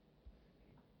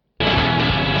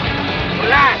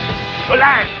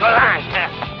Sorry,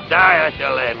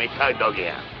 Mr. Me tug doggy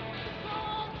out.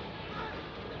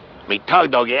 Me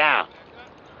tug doggy out.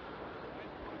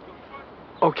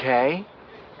 Okay.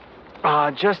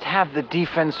 Just have the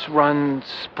defense run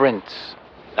sprints.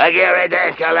 I get rid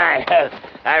of this,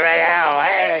 I ran out.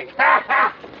 Hey.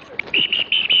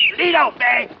 Lido,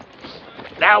 man.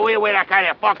 Now we win a kind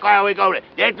of fuck all we go.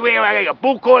 Then we are a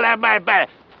book all that man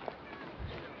better.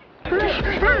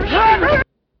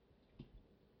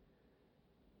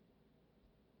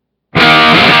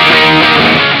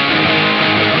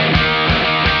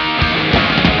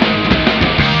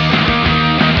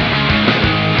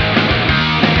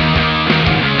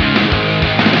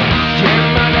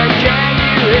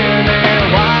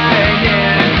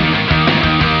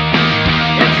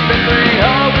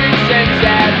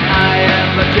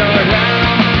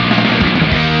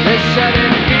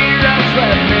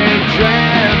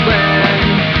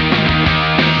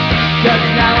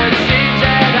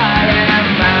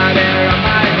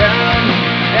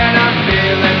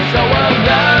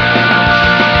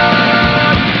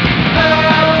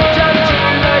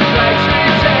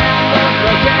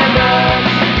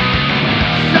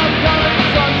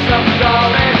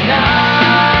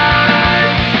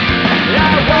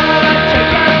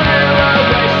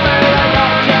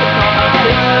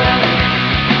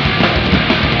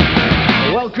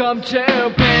 Welcome to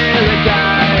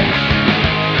paradise.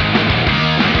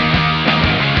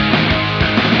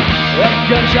 A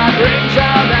gunshot rings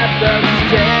out at the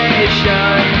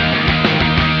station.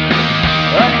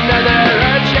 Another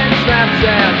urchin snaps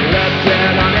and left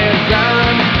it on his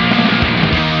own.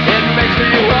 It makes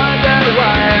me wonder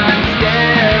why I'm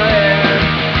still here.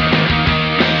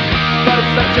 But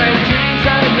some strange dreams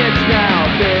and it's now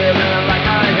feeling like I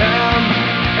am.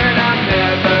 And I'm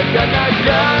never gonna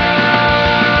go.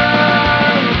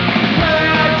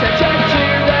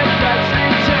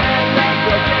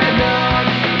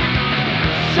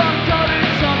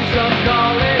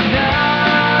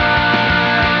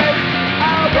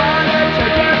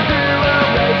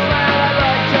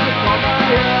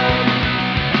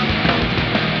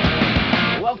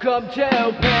 Welcome to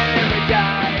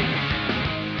paradise.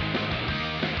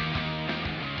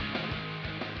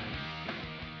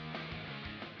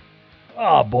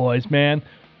 Oh, boys, man.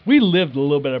 We lived a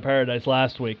little bit of paradise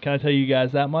last week. Can I tell you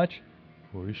guys that much?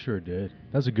 Well, we sure did.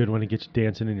 That was a good one to get you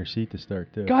dancing in your seat to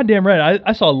start, too. Goddamn right.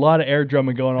 I saw a lot of air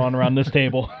drumming going on around this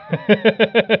table.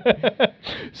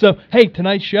 So, hey,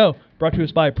 tonight's show brought to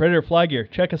us by Predator Fly Gear.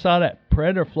 Check us out at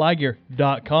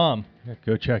predatorflygear.com. Yeah,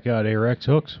 go check out Arex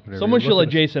hooks. Someone should let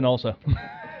Jason also.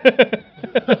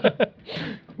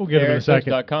 We'll get him in a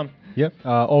second. ArexHooks.com. Yep.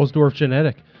 Allsdorf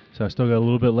Genetic. So I still got a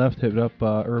little bit left. Hit up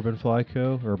Urban Fly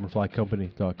Co.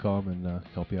 urbanflycompany.com and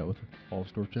help you out with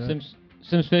Allsdorf Genetic.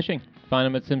 Sims Fishing. Find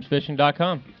them at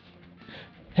simsfishing.com.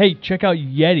 Hey, check out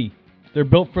Yeti. They're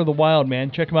built for the wild, man.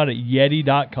 Check them out at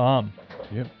yeti.com.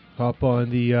 Yep. Hop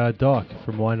on the dock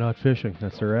from Why Not Fishing.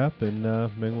 That's their app, and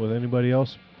mingle with anybody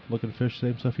else looking to fish the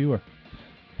same stuff you are.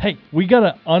 Hey, we got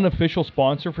an unofficial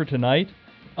sponsor for tonight.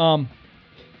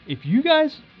 If you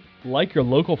guys like your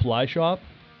local fly shop,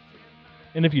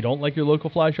 and if you don't like your local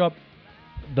fly shop,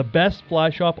 the best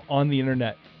fly shop on the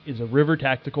internet is a River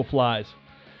Tactical Flies.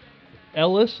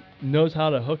 Ellis knows how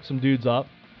to hook some dudes up.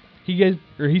 He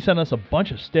sent us a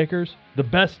bunch of stickers, the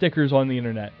best stickers on the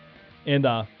internet, and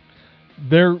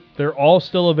they're all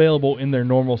still available in their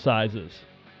normal sizes.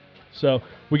 So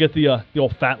we get the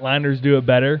old fat liners do it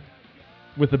better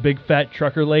with the big fat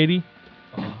trucker lady.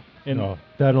 And no,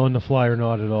 that on the fly or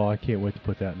not at all. I can't wait to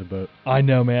put that in the boat. I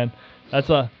know, man.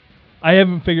 I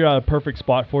haven't figured out a perfect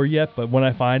spot for it yet, but when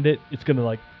I find it, it's gonna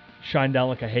like shine down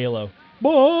like a halo.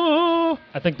 I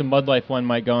think the Mud Life one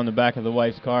might go on the back of the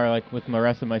wife's car, like with the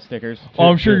rest of my stickers. Oh,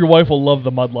 I'm sure your wife will love the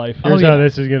Mud Life. Here's how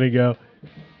this is going to go.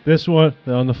 This one,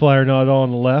 on the fly or not all on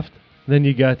the left. Then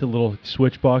you got the little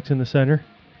switch box in the center.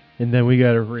 And then we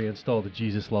got to reinstall the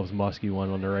Jesus Loves Muskie one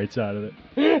on the right side of it.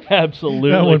 Absolutely.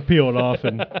 That one peeled off.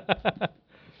 And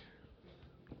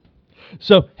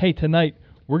So, hey, tonight,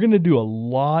 we're going to do a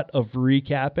lot of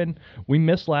recapping. We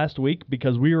missed last week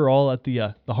because we were all at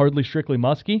the Hardly Strictly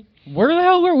Muskie. Where the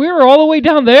hell were we? We were all the way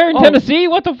down there in Tennessee?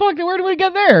 What the fuck? Where did we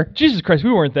get there? Jesus Christ,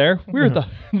 we weren't there. We were at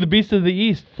the Beast of the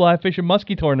East Fly Fishing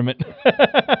Muskie Tournament.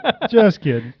 Just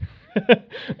kidding.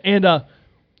 And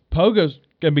Pogo's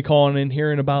going to be calling in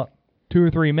here in about 2 or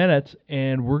 3 minutes,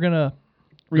 and we're going to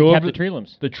recap the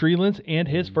treelims. The treelims and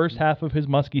his first half of his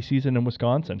muskie season in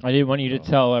Wisconsin. I did want you to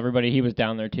tell everybody he was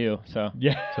down there too. So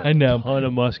yeah, I know. A ton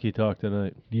of muskie talk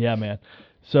tonight. Yeah, man.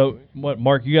 So, what,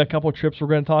 Mark, you got a couple of trips we're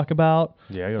going to talk about?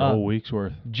 Yeah, I got a whole week's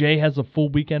worth. Jay has a full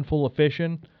weekend full of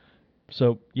fishing.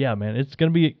 So yeah, man, it's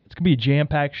gonna be a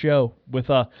jam-packed show with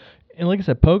and like I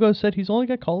said, Pogo said he's only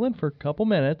got call in for a couple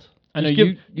minutes. I know Just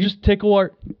you just tickle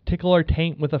our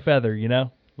taint with a feather,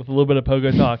 with a little bit of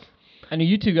Pogo talk. I know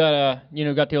you two got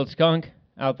the old skunk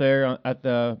out there at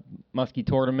the muskie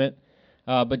tournament.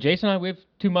 But Jason and I, we have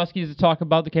 2 muskies to talk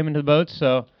about that came into the boats,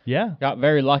 so Yeah, got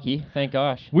very lucky. Thank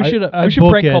gosh. we should I prank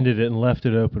call. bookended it and left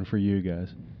it open for you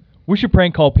guys. We should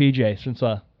prank call PJ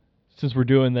since we're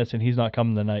doing this and he's not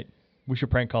coming tonight. We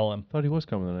should prank call him. Thought he was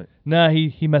coming tonight. Nah,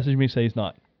 he messaged me say he's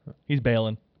not. He's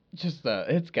bailing. Just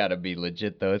it's got to be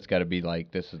legit though. It's got to be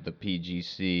like this is the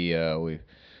PGC.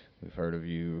 We've heard of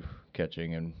you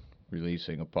catching and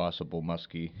releasing a possible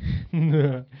muskie.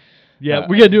 Yeah,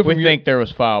 we gotta do it. We think there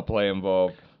was foul play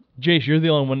involved. Jace, you're the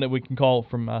only one that we can call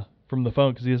from the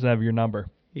phone because he doesn't have your number.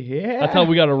 Yeah. That's how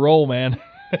we got to roll, man.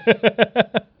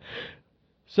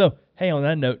 So, hey, on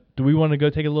that note, do we want to go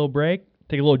take a little break?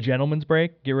 Take a little gentleman's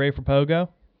break? Get ready for Pogo?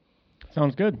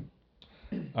 Sounds good.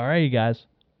 All right, you guys.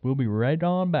 We'll be right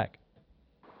on back.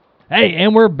 Hey,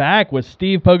 and we're back with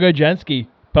Steve Pogo Jensky.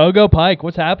 Pogo Pike,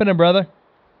 what's happening, brother?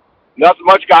 Nothing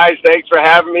much, guys. Thanks for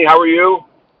having me. How are you?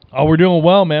 Oh, we're doing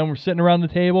well, man. We're sitting around the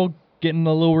table getting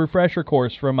a little refresher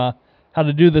course from how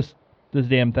to do this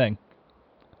damn thing.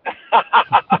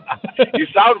 You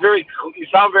sound very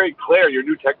clear. Your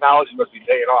new technology must be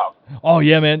paying off. Oh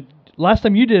yeah, man. Last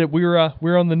time you did it, we were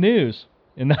on the news,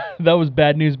 and that was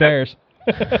Bad News Bears.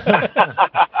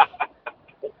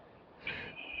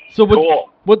 So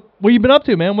what you been up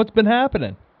to, man? What's been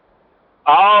happening?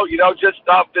 Oh, just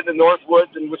up in the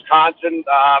Northwoods in Wisconsin,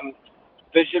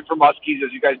 fishing for muskies,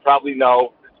 as you guys probably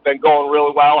know. It's been going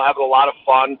really well, having a lot of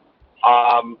fun.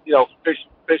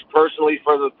 Fish personally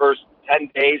for the first 10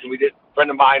 days, and a friend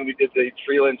of mine, we did the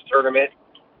Treelands tournament,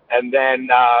 and then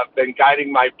been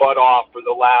guiding my butt off for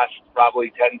the last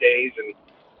probably 10 days and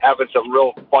having some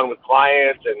real fun with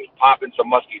clients and popping some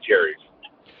muskie cherries.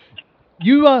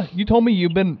 You told me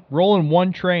you've been rolling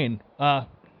one train. Do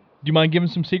you mind giving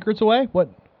some secrets away? What?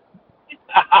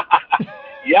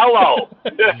 Yellow.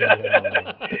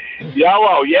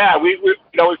 Yellow, yeah. We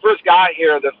first got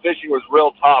here, the fishing was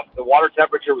real tough. The water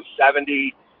temperature was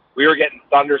 70. We were getting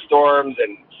thunderstorms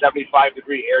and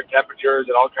 75-degree air temperatures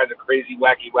and all kinds of crazy,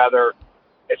 wacky weather.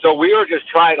 And so we were just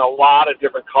trying a lot of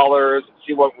different colors and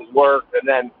see what would work. And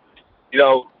then,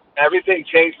 everything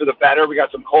changed for the better. We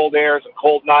got some cold air, some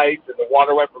cold nights, and the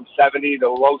water went from 70 to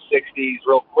low 60s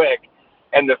real quick.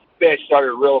 And the fish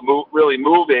started really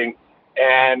moving.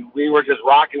 And we were just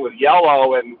rocking with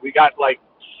yellow, and we got like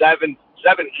seven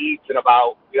eats and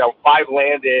about 5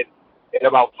 landed in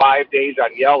about 5 days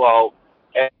on yellow.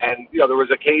 And there was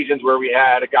occasions where we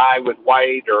had a guy with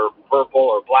white or purple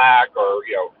or black or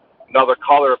another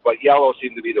color, but yellow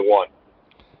seemed to be the one.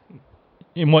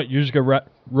 And what, you're just gonna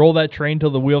roll that train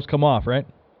till the wheels come off, right?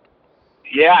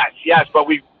 Yes. But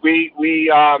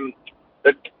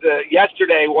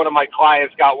yesterday one of my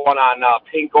clients got one on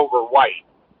pink over white.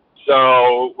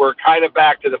 So we're kind of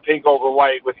back to the pink over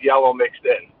white with yellow mixed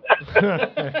in.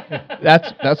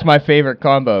 That's my favorite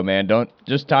combo, man. Don't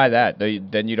just tie that.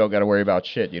 Then you don't got to worry about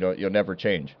shit. You'll never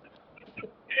change.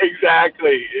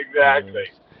 Exactly.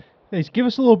 Hey, give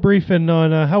us a little briefing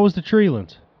on how was the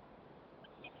Treelands?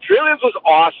 Treelands was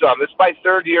awesome. It's my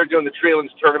 3rd year doing the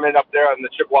Treelands tournament up there on the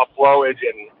Chippewa Flowage,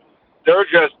 and they're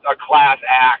just a class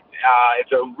act.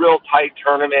 It's a real tight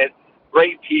tournament.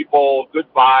 Great people, good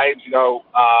vibes,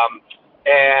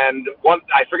 and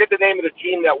I forget the name of the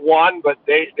team that won, but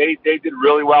they did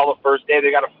really well the first day. They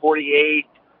got a 48,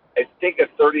 I think a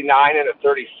 39 and a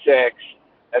 36,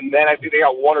 and then I think they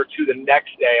got 1 or 2 the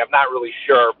next day. I'm not really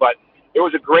sure, but it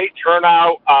was a great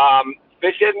turnout.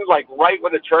 Fishing, like right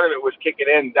when the tournament was kicking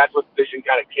in, that's when fishing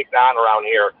kind of kicked on around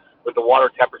here with the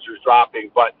water temperatures dropping.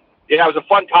 But yeah, it was a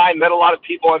fun time. Met a lot of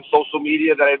people on social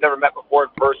media that I'd never met before in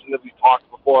person that we talked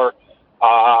before.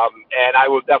 And I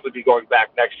will definitely be going back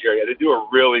next year. Yeah, they do a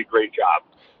really great job.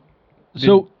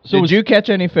 So did you catch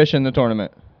any fish in the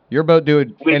tournament? Your boat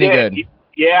good?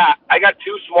 Yeah, I got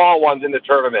 2 small ones in the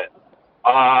tournament,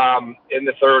 in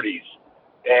the 30s.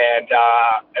 And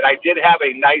I did have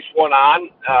a nice one on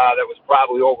that was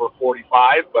probably over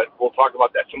 45, but we'll talk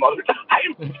about that some other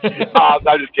time.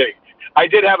 I'm just kidding. I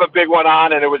did have a big one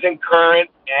on, and it was in current,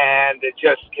 and it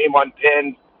just came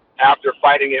unpinned after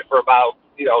fighting it for about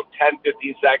 10,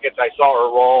 15 seconds. I saw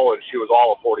her roll, and she was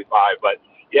all of 45. But,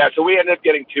 yeah, so we ended up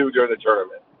getting 2 during the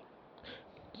tournament.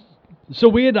 So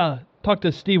we had talked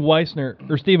to Steven Weissner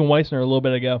a little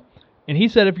bit ago, and he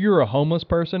said if you're a homeless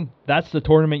person, that's the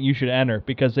tournament you should enter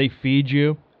because they feed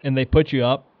you and they put you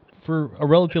up for a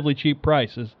relatively cheap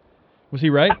price. Was he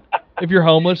right? If you're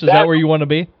homeless, is that where you want to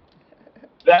be?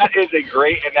 That is a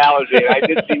great analogy, and I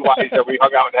did see Weiser. We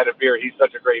hung out and had a beer. He's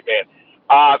such a great man.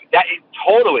 That is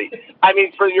totally. I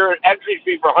mean, for your entry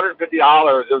fee for $150,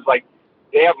 it was like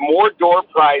they have more door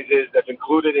prizes that's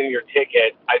included in your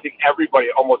ticket. I think everybody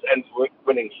almost ends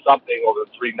winning something over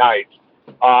the 3 nights.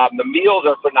 The meals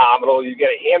are phenomenal. You get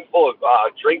a handful of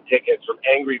drink tickets from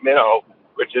Angry Minnow,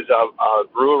 which is a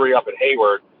brewery up in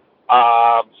Hayward.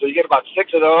 So you get about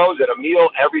 6 of those and a meal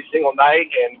every single night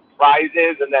and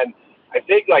prizes. And then I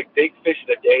think like Big Fish of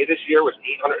the Day this year was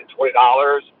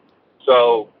 $820.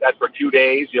 So that's for 2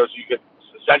 days, so you could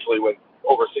essentially win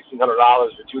over $1,600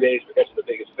 for 2 days for catching the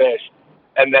biggest fish.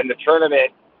 And then the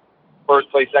tournament, first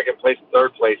place, second place, and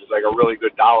third place is like a really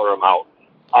good dollar amount.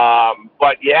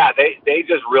 But yeah, they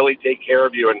just really take care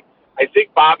of you. And I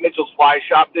think Bob Mitchell's Fly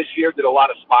Shop this year did a lot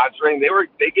of sponsoring.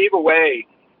 They gave away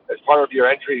as part of your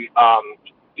entry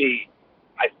fee,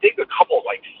 I think a couple of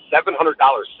like $700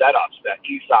 setups, that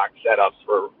ESOC setups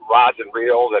for rods and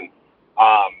reels, and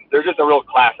they're just a real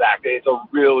class act. And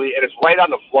it's right on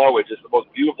the flow. It's just the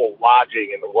most beautiful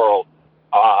lodging in the world.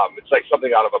 It's like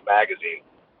something out of a magazine.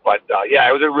 But yeah,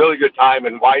 it was a really good time,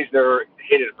 and Weisner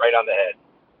hit it right on the head.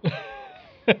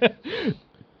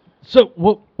 So,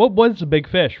 what was the big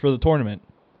fish for the tournament?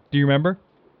 Do you remember?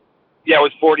 Yeah, it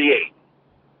was 48.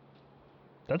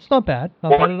 That's not bad.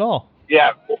 Not bad at all.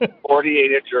 Yeah,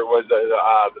 48-incher was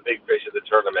the big fish of the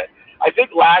tournament. I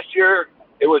think last year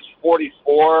it was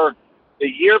 44. The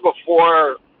year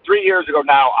before, 3 years ago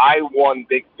now, I won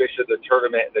big fish of the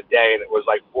tournament in the day, and it was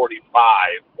like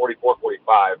 44,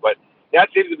 45. But that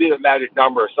seems to be the magic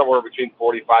number, somewhere between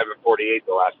 45 and 48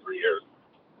 the last 3 years.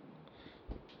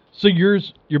 So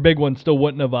your big one still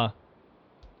wouldn't have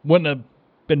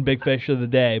been big fish of the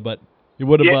day, but it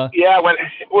would have. Yeah,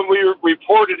 when we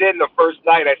reported in the first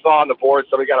night, I saw on the board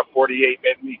somebody got a 48,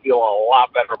 made me feel a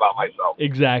lot better about myself.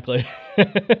 Exactly.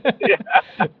 Yeah.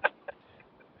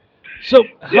 So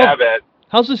yeah, man.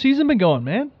 How's the season been going,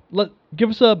 man? Give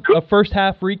us a first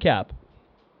half recap.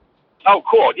 Oh,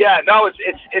 cool. Yeah, no,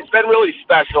 it's been really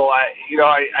special.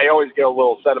 I always get a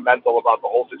little sentimental about the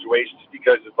whole situation just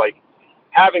because it's like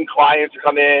having clients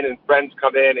come in and friends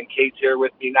come in, and Kate's here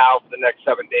with me now for the next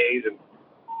 7 days, and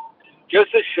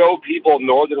just to show people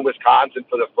northern Wisconsin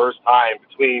for the first time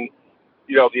between,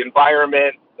 the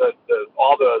environment,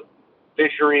 all the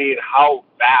fishery and how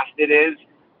vast it is.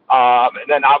 And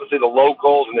then obviously the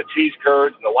locals and the cheese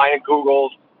curds and the lion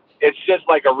kugels. It's just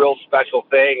like a real special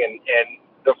thing. And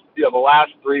the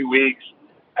last 3 weeks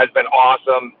has been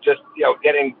awesome. Just,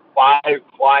 getting 5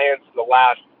 clients in the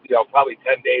last, probably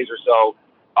 10 days or so,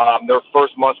 their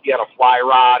first muskie on a fly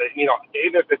rod. And,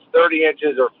 even if it's 30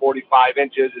 inches or 45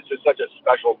 inches, it's just such a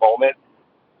special moment.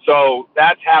 So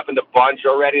that's happened a bunch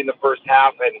already in the first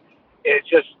half. And it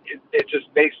just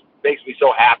makes me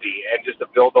so happy, and just to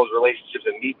build those relationships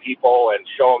and meet people and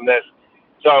show them this.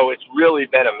 So it's really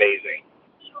been amazing.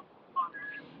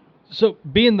 So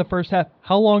being the first half,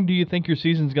 how long do you think your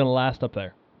season's going to last up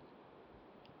there?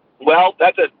 Well,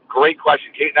 that's a great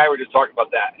question. Kate and I were just talking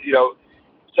about that.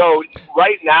 So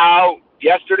right now,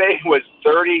 yesterday was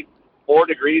 34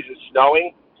 degrees and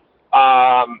snowing.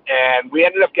 And we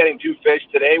ended up getting 2 fish.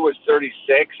 Today was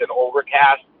 36 and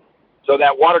overcast. So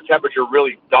that water temperature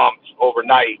really dumped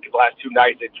overnight. The last 2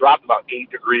 nights, it dropped about 8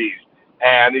 degrees.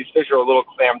 And these fish are a little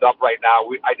clammed up right now.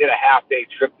 I did a half-day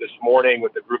trip this morning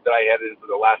with the group that I had in for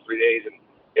the last 3 days, and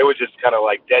it was just kind of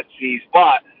like dead seas.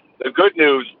 But the good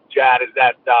news, Chad, is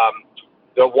that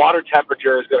the water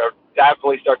temperature is going to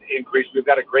definitely start to increase. We've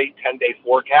got a great 10-day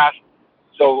forecast.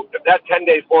 So if that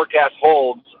 10-day forecast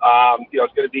holds,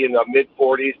 it's going to be in the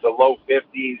mid-40s to low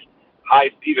 50s,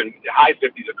 even high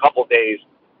 50s a couple days.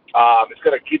 It's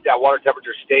going to keep that water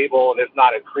temperature stable and it's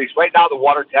not increased. Right now, the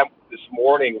water temp this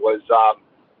morning was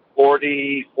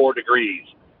 44 degrees.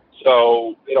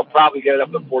 So it'll probably get it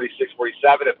up to 46,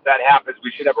 47. If that happens,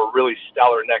 we should have a really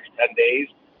stellar next 10 days.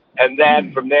 And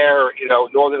then from there,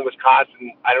 northern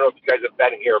Wisconsin, I don't know if you guys have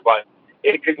been here, but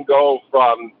it can go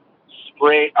from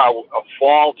spring,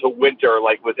 fall to winter,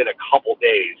 like within a couple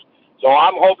days. So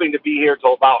I'm hoping to be here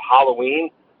till about Halloween.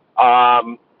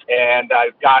 And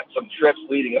I've got some trips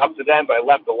leading up to them, but I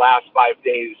left the last 5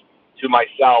 days to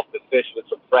myself to fish with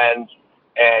some friends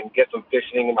and get some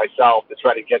fishing in myself to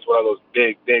try to catch one of those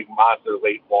big monster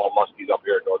late fall muskies up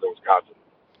here in northern Wisconsin.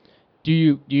 Do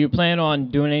you plan on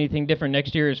doing anything different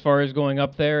next year as far as going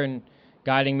up there and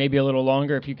guiding maybe a little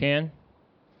longer if you can?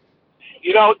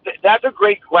 That's a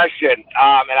great question.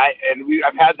 I've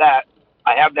had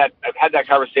that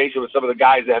conversation with some of the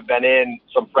guys that have been in,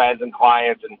 some friends and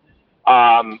clients, and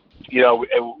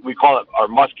we call it our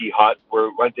muskie hut. We're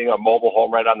renting a mobile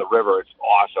home right on the river. It's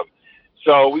awesome.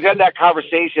 So we've had that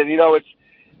conversation.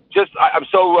 I'm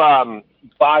so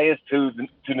biased to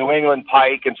New England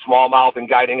pike and smallmouth and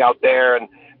guiding out there, and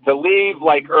to leave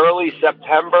like early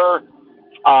September,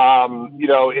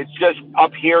 it's just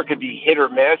up here could be hit or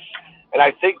miss. And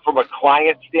I think from a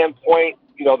client standpoint,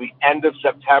 the end of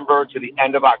September to the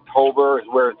end of October is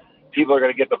where people are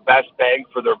going to get the best bang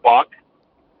for their buck.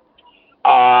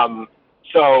 I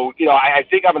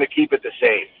think I'm going to keep it the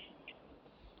same.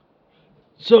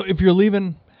 So if you're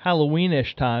leaving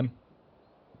Halloween-ish time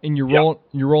and you're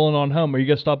rolling on home, are you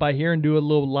going to stop by here and do a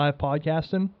little live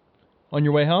podcasting on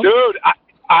your way home? Dude,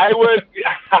 I would.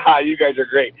 You guys are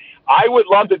great. I would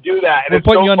love to do that. And We're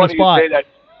putting you on the spot.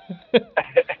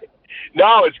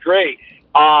 No, it's great.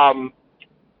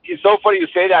 It's so funny you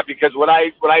say that because when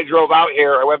I drove out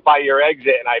here, I went by your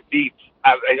exit and I beeped.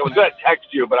 I was going to text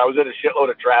you, but I was in a shitload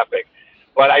of traffic.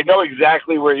 But I know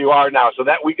exactly where you are now, so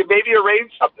that we could maybe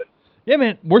arrange something. Yeah,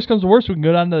 man. Worst comes to worst, we can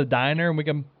go down to the diner and we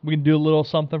can do a little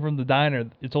something from the diner.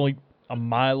 It's only a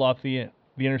mile off the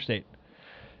interstate.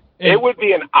 It would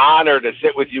be an honor to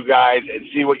sit with you guys and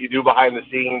see what you do behind the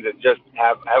scenes and just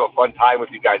have a fun time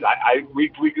with you guys. We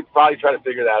could probably try to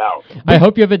figure that out. I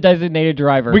hope you have a designated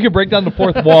driver. We could break down the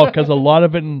fourth wall because a lot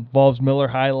of it involves Miller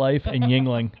High Life and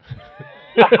Yingling.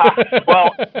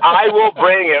 Well, I will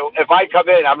bring it. If I come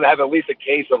in, I'm going to have at least a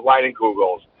case of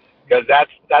Leinenkugels because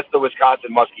that's the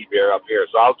Wisconsin muskie beer up here.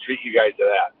 So I'll treat you guys to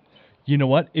that. You know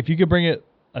what? If you could bring it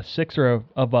a sixer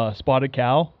of a spotted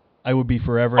cow, I would be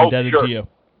forever indebted to you.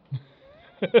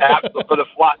 For the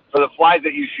flies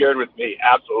that you shared with me,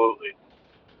 absolutely.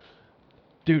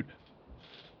 Dude,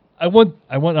 I want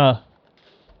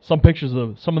some pictures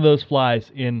of some of those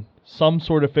flies in some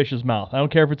sort of fish's mouth. I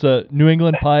don't care if it's a New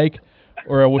England pike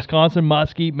or a Wisconsin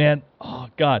muskie, man. Oh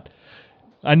God,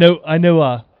 I know.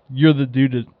 You're the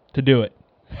dude to do it.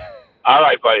 All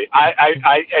right, buddy. I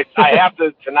have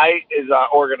to. Tonight is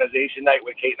organization night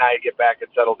when Kate and I get back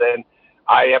and settled in.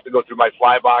 I have to go through my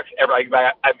fly box.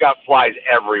 I've got flies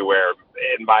everywhere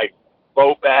in my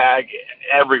boat bag,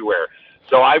 everywhere.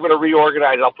 So I'm going to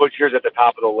reorganize. I'll put yours at the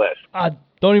top of the list.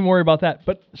 Don't even worry about that.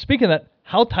 But speaking of that,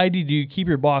 how tidy do you keep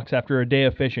your box after a day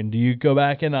of fishing? Do you go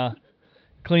back and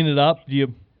clean it up? Do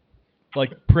you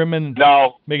prim and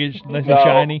make it nice and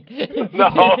shiny?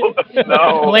 No.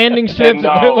 Landing strips.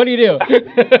 No. What do you do?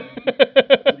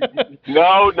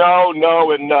 No,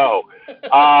 and no.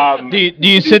 Do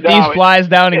you sit these flies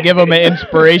down and give them an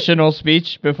inspirational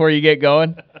speech before you get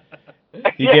going?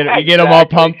 You get them all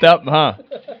pumped up, huh?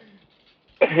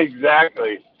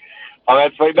 Exactly.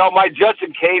 That's right. No, my just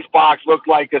in case box looked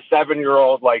like a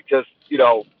 7-year-old, went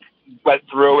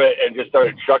through it and just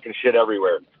started chucking shit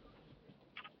everywhere.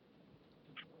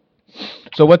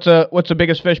 So what's the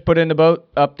biggest fish put in the boat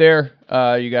up there?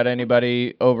 You got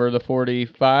anybody over the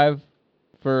 45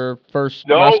 for first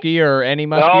muskie or any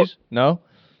muskies? No.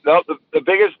 No, the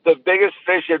biggest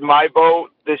fish in my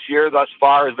boat this year thus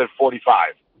far has been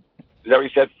 45. Is that what you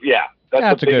said? Yeah,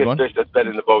 that's the biggest fish that's been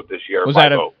in the boat this year. Was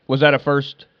that a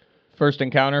first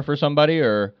encounter for somebody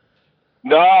or?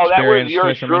 No, that was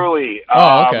yours truly.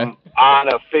 Okay. On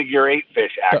a figure 8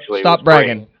 fish, actually. Stop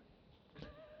bragging.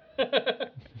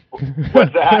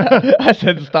 What's that? I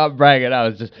said stop bragging.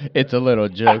 It's a little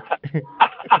joke.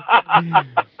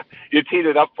 You teed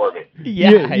it up for me.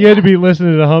 Yeah, you had to be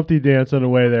listening to the Humpty Dance on the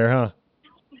way there, huh?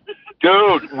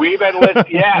 Dude, we've been listening.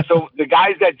 Yeah, so the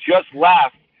guys that just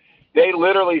left, they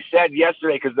literally said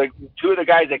yesterday, because two of the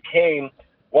guys that came,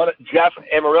 Jeff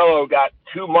Amarillo got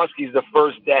 2 muskies the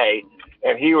first day,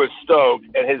 and he was stoked.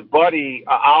 And his buddy,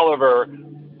 Oliver,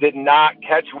 did not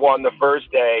catch one the first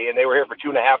day, and they were here for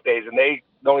 2.5 days, and they've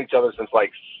known each other since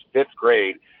 5th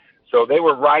grade. So they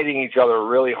were riding each other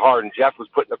really hard, and Jeff was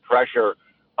putting the pressure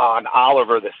on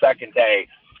Oliver the second day,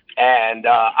 and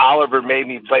Oliver made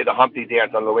me play the Humpty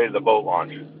Dance on the way to the boat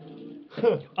launch.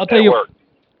 I'll tell you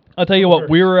what,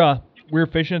 we were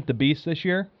fishing at the Beast this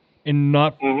year, and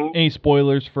not any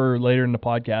spoilers for later in the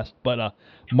podcast, but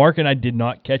Mark and I did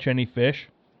not catch any fish,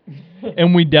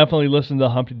 and we definitely listened to the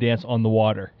Humpty Dance on the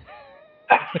water.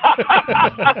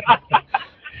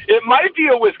 It might be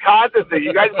a Wisconsin thing.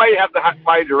 You guys might have to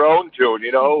find your own tune,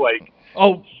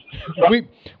 Oh,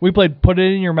 we played "Put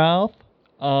It in Your Mouth,"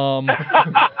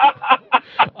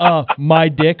 "My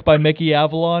Dick" by Mickey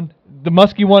Avalon. The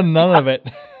muskie won none of it.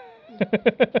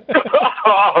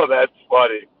 Oh, that's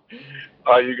funny.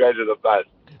 Oh, you guys are the best.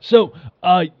 So,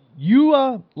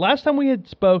 you last time we had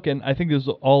spoken, I think this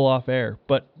was all off air,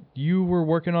 but you were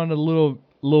working on a little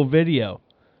video.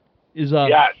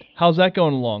 Yes. How's that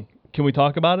going along? Can we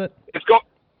talk about it?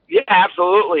 Yeah,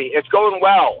 absolutely. It's going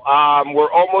well.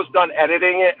 We're almost done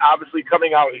editing it. Obviously,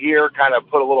 coming out here kind of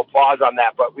put a little pause on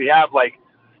that, but we have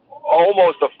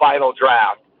almost a final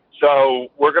draft. So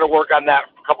we're going to work on that.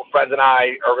 A couple friends and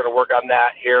I are going to work on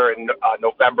that here in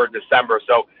November, December.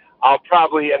 So I'll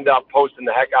probably end up posting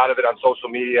the heck out of it on social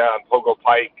media, on Pogo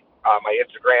Pike, my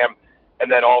Instagram,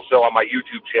 and then also on my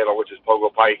YouTube channel, which is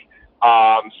Pogo Pike.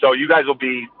 So you guys will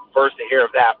be first to hear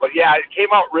of that. But yeah, it came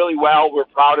out really well. We're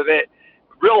proud of it.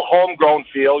 Real homegrown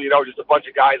feel, just a bunch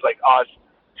of guys like us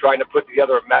trying to put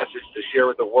together a message to share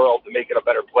with the world to make it a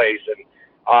better place. And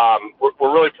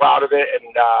we're really proud of it.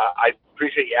 And I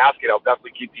appreciate you asking. I'll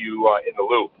definitely keep you in the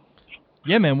loop.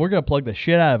 Yeah, man, we're going to plug the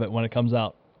shit out of it when it comes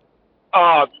out.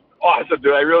 Awesome,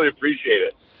 dude. I really appreciate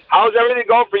it. How's everything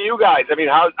going for you guys? I mean,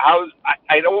 I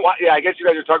guess you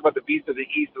guys are talking about the Beast of the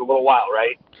East in a little while,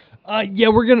 right? Yeah,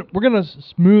 we're gonna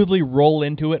smoothly roll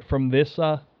into it from this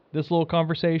little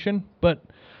conversation. But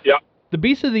yeah, the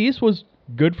Beast of the East was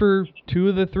good for 2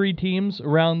 of the 3 teams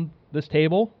around this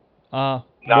table.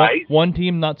 Nice. One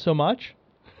team not so much.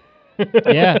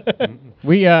 Yeah,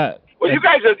 we Well, you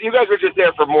guys were just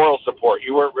there for moral support.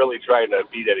 You weren't really trying to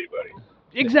beat anybody.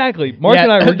 Exactly. Mark and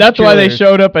I were that's why they cheerleaders.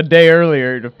 showed up a day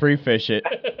earlier to pre-fish it.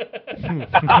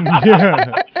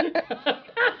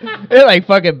 They're like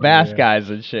fucking bass guys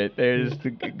and shit. They're just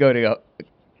think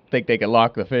they can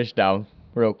lock the fish down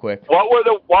real quick. What were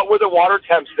the water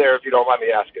temps there, if you don't mind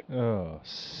me asking?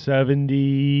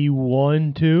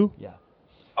 71 too. Yeah.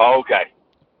 Oh, okay.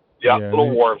 Yeah, a Yeah, little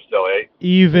warm still, eh?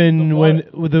 Even when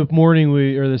the morning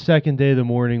the second day of the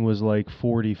morning was like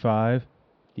 45,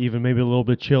 even maybe a little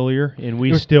bit chillier, and we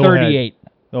It was still 38.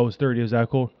 had. Oh, it was 30. Was that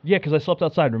cold? Yeah, because I slept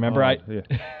outside. Remember, Yeah.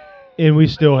 And we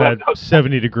still had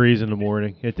 70 degrees in the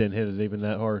morning. It didn't hit it even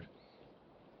that hard.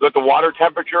 But the water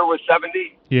temperature was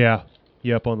 70? Yeah.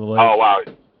 Yep, on the lake. Oh, wow.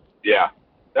 Yeah.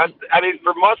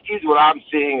 For muskies, what I'm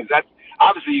seeing is that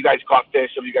obviously you guys caught fish.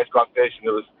 Some of you guys caught fish,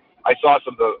 and I saw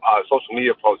some of the social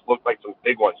media posts looked like some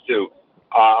big ones too.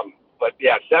 But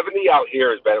yeah, 70 out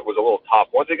here was a little tough.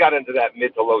 Once it got into that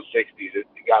mid to low 60s, it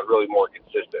got really more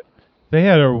consistent. They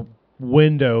had a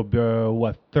window,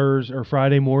 Thursday or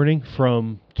Friday morning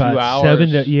from 2 about hours, 7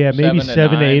 to maybe 7 to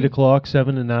 7 to 8 9. o'clock,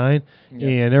 7 to 9,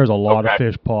 and there was a lot of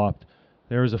fish popped.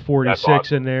 There was a 46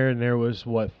 awesome. in there, and there was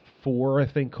 4 I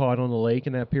think caught on the lake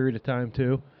in that period of time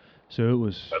too. So it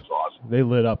was. That's awesome. They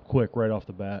lit up quick right off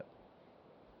the bat.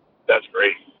 That's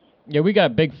great. Yeah, we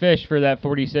got big fish for that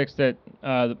 46 that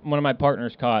one of my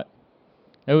partners caught.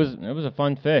 It was a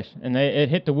fun fish, and it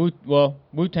hit the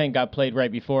Wu-Tang got played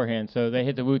right beforehand, so they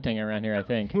hit the Wu-Tang around here, I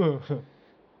think.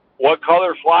 What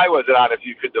color fly was it on, if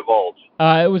you could divulge?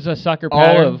 It was a sucker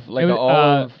pattern. Olive, like it an was,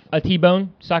 olive. a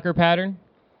T-bone sucker pattern.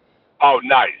 Oh,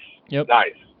 nice. Yep.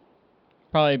 Nice.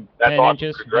 Probably That's 10 awesome.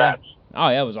 inches. Congrats. Yeah. Oh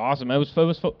yeah, it was awesome. It was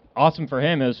awesome for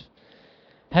him. It was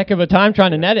heck of a time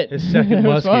trying to net it. His second It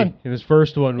was muskie, fun. and his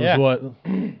first one was Yeah. what?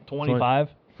 25,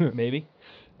 maybe.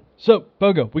 So,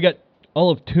 Pogo, we got all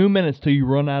of 2 minutes till you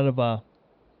run out of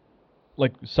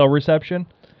cell reception.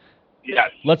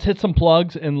 Yes. Let's hit some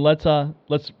plugs and let's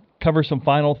cover some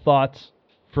final thoughts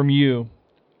from you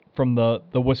from the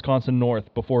Wisconsin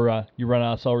North before you run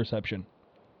out of cell reception.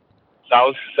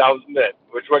 Sounds mint.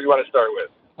 Which one do you want to start with?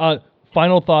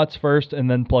 Final thoughts first,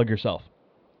 and then plug yourself.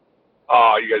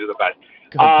 Oh, you guys are the best.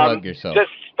 Go plug yourself.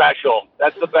 Just special.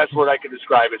 That's the best word I can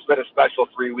describe. It's been a special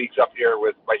 3 weeks up here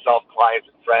with myself, clients,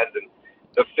 and friends, and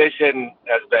the fishing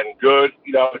has been good.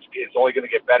 It's only going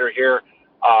to get better here.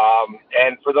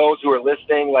 And for those who are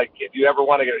listening, if you ever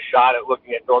want to get a shot at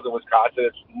looking at northern Wisconsin,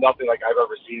 it's nothing like I've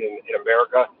ever seen in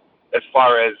America as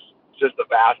far as just the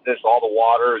vastness, all the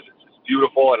waters. It's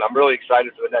beautiful, and I'm really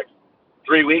excited for the next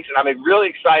 3 weeks. And I'm really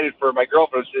excited for my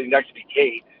girlfriend who's sitting next to me,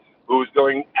 Kate, who's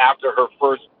going after her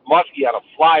first muskie on a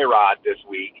fly rod this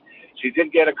week. She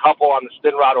did get a couple on the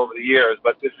spin rod over the years,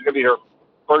 but this is going to be her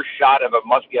first shot of a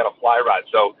muskie on a fly rod.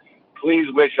 So please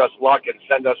wish us luck and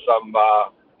send us some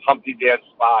Humpty Dance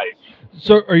spies.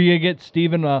 So, are you going to get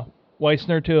Steven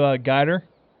Weissner to guide her?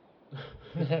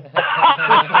 If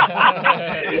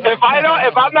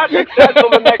I'm not successful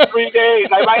the next 3 days,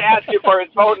 I might ask you for his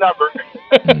phone number.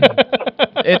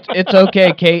 It's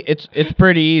okay, Kate. It's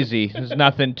pretty easy. There's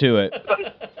nothing to it.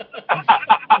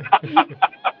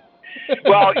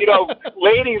 Well,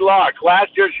 Lady Luck,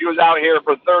 last year she was out here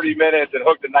for 30 minutes and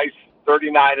hooked a nice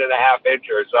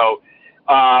 39.5-incher. So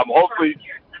hopefully,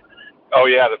 oh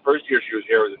yeah, the first year she was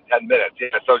here was in 10 minutes.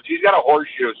 Yeah, so she's got a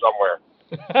horseshoe somewhere.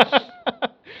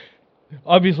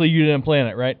 Obviously, you didn't plan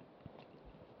it, right?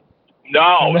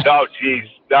 No, geez,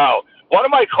 no. One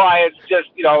of my clients just,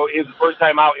 his first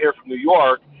time out here from New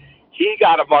York, he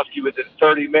got a muskie within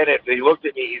 30 minutes, and he looked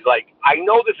at me, he's like, I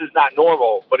know this is not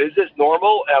normal, but is this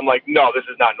normal? And I'm like, no, this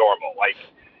is not normal. Let's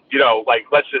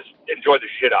just enjoy the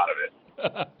shit out of it.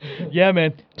 Yeah,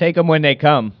 man. Take them when they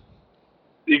come.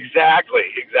 Exactly.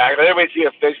 Then we see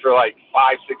a fish for like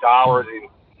 5-6 hours,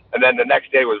 and then the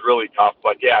next day was really tough.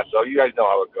 But yeah, so you guys know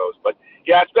how it goes. But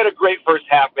yeah, it's been a great first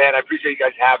half, man. I appreciate you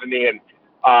guys having me, and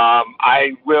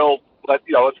I will let's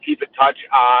keep in touch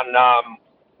on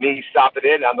me stopping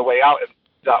in on the way out.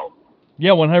 So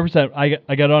Yeah, 100%.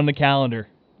 I got it on the calendar,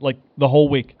 like the whole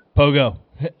week. Pogo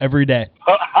every day,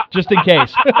 just in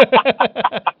case.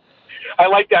 I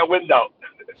like that window.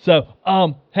 So,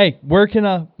 hey, where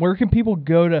can people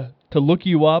go to look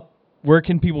you up? Where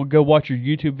can people go watch your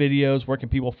YouTube videos? Where can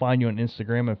people find you on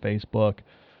Instagram and Facebook?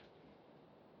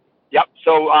 Yep.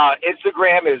 So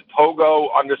Instagram is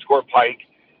pogo_pike.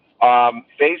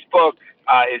 Facebook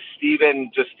is Stephen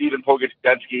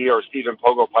Pogajensky or Stephen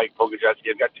Pogo Pike Pogajensky.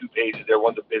 I've got two pages there.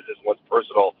 One's a business, one's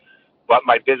personal. But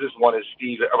my business one is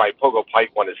Stephen, or my Pogo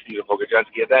Pike one is Stephen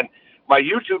Pogajensky. And then my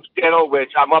YouTube channel,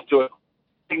 which I'm up to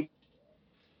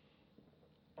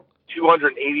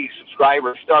 280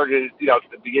 subscribers, started at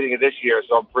the beginning of this year,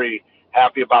 so I'm pretty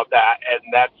happy about that. And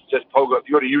that's just Pogo. If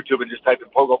you go to YouTube and just type in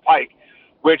Pogo Pike,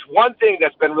 which one thing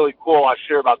that's been really cool, I'll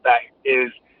share about that, is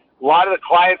a lot of the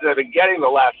clients that I've been getting the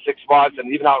last 6 months,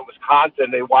 and even out in Wisconsin,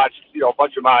 they watched a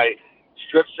bunch of my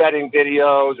strip setting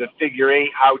videos and figure eight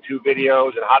how-to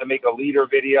videos and how to make a leader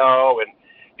video, and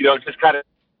just kind of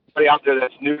anybody out there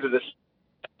that's new to this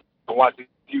and wants to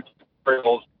YouTube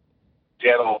tutorials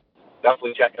channel,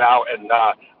 definitely check it out. And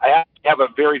I have a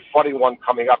very funny one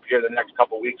coming up here the next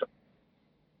couple of weeks.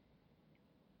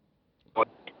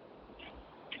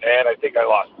 And I think I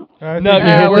lost.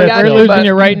 We're losing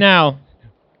you right now.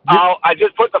 I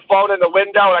just put the phone in the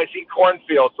window and I see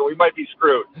cornfield, so we might be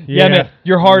screwed. Yeah, man,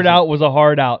 your hard out was a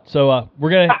hard out. So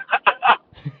we're gonna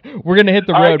hit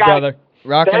the road, right, brother.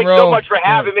 Rock and Thanks roll. so much for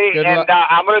having me, Good and luck.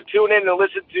 I'm going to tune in and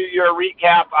listen to your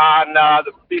recap on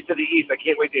the Beast of the East. I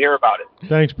can't wait to hear about it.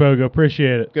 Thanks, Pogo.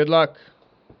 Appreciate it. Good luck.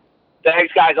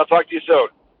 Thanks, guys. I'll talk to you soon.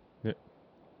 Yeah.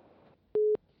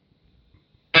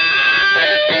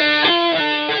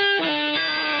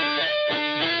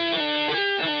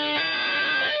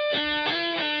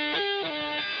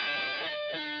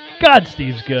 God,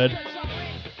 Steve's good.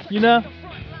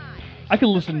 I could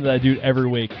listen to that dude every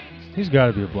week. He's got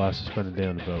to be a blast to spend a day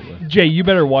on the boat with. Jay, you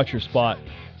better watch your spot.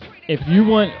 If you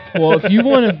want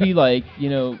to be like,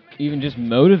 even just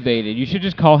motivated, you should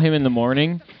just call him in the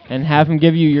morning and have him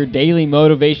give you your daily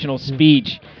motivational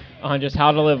speech on just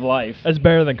how to live life. That's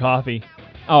better than coffee.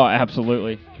 Oh,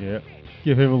 absolutely. Yeah.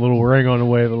 Give him a little ring on the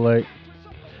way to the lake.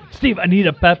 Steve, I need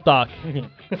a pep talk.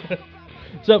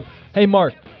 So, hey,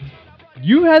 Mark,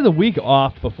 you had the week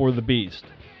off before the Beast.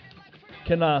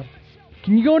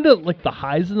 Can you go into like the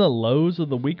highs and the lows of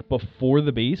the week before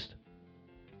the Beast?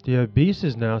 Yeah, Beast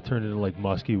is now turned into like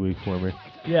Muskie Week for me.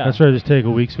 Yeah. That's why I just take a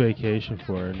week's vacation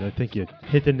for it, and I think you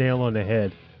hit the nail on the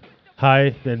head.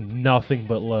 High, then nothing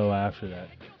but low after that.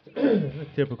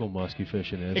 Typical muskie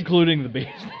fishing is. Including the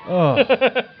Beast. Oh.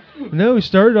 No, we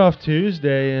started off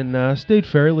Tuesday and stayed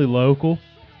fairly local.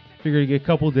 Figured to get a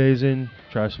couple days in,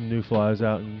 try some new flies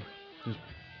out, and just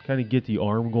kind of get the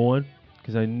arm going.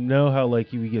 Because I know how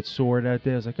like you would get sore that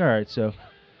day. I was like, all right, so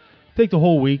take the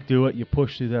whole week, do it. You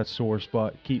push through that sore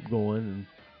spot, keep going. And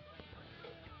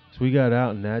so we got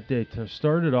out, and that day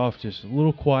started off just a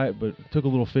little quiet, but took a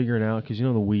little figuring out because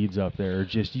the weeds up there are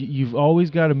just you've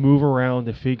always got to move around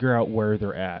to figure out where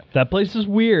they're at. That place is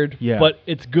weird, yeah, but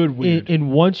it's good weird.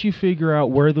 And once you figure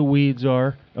out where the weeds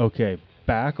are, okay,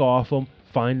 back off them,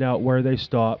 find out where they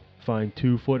stop, find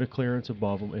 2 foot of clearance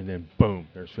above them, and then boom,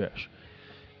 there's fish.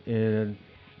 And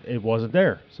it wasn't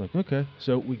there. It's like, okay.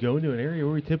 So we go into an area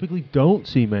where we typically don't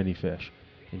see many fish.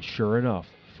 And sure enough,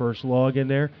 first log in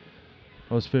there,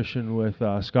 I was fishing with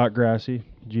Scott Grassy,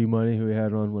 G-Money, who we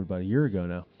had on, about a year ago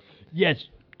now? Yes,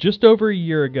 just over a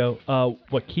year ago.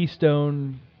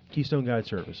 Keystone Guide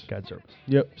Service. Guide Service.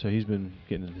 Yep. So he's been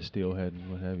getting into steelhead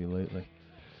and what have you lately.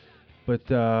 But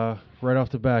right off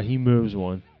the bat, he moves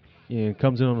one and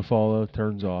comes in on a follow,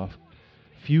 turns off.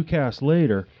 A few casts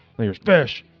later, there's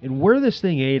fish. And where this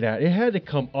thing ate at, it had to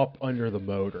come up under the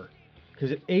motor. Because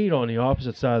it ate on the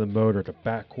opposite side of the motor at the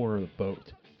back corner of the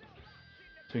boat.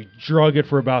 So he drug it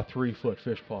for about 3 foot.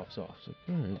 Fish pops off. So,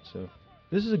 all right, so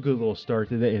this is a good little start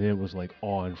to it. And it was like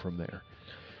on from there.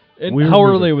 And how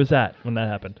early was that when that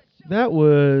happened? That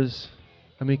was,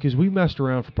 because we messed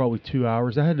around for probably 2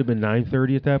 hours. That had to have been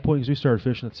 9:30 at that point because we started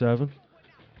fishing at 7,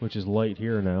 which is late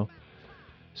here now.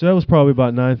 So that was probably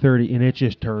about 9:30, and it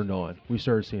just turned on. We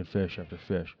started seeing fish after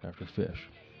fish after fish.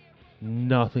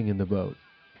 Nothing in the boat.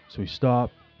 So we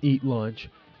stopped, eat lunch,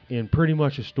 and pretty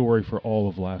much a story for all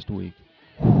of last week.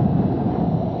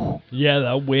 Yeah,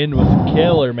 that wind was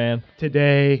killer, man.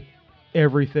 Today,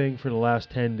 everything for the last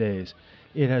 10 days.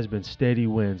 it has been steady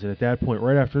winds. And at that point,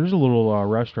 right after, there's a little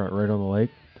restaurant right on the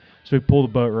lake. So we pull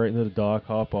the boat right into the dock,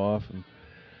 hop off, and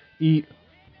eat.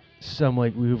 So I'm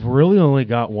like, we've really only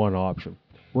got one option.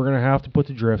 We're going to have to put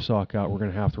the drift sock out. We're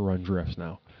going to have to run drifts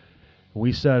now.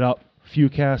 We set up, few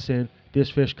casts in. This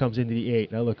fish comes into the 8,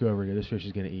 and I look over here. This fish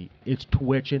is going to eat. It's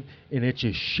twitching, and it's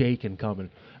just shaking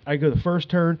coming. I go the first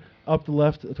turn, up the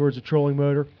left towards the trolling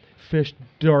motor. Fish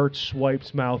darts,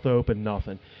 swipes, mouth open,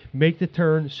 nothing. Make the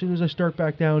turn. As soon as I start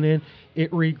back down in,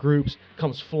 it regroups,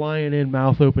 comes flying in,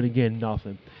 mouth open again,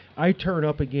 nothing. I turn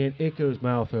up again, it goes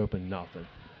mouth open, nothing.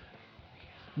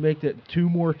 Make that 2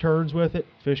 more turns with it.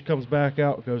 Fish comes back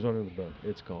out, goes under the boat.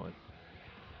 It's gone.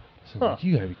 So I'm like,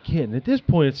 you gotta be kidding. At this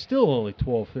point, it's still only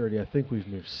 12:30. I think we've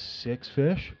moved 6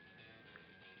 fish.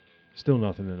 Still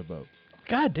nothing in the boat.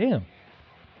 God damn.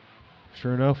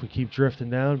 Sure enough, we keep drifting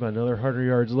down. About another 100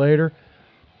 yards later,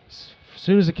 as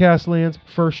soon as the cast lands,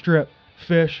 first strip,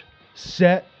 fish,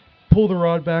 set, pull the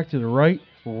rod back to the right,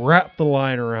 wrap the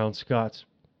line around Scott's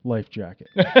life jacket.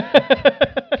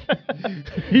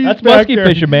 That's musky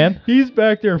fishing, man. He's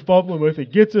back there fumbling with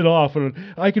it, gets it off, and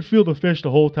I could feel the fish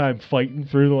the whole time fighting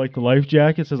through the life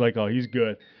jacket. So I was like, oh, he's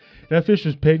good. That fish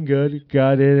was pinned good,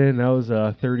 got in, and that was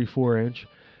a 34-inch.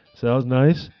 So that was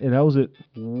nice, and that was at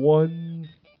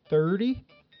 1:30.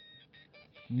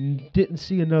 Didn't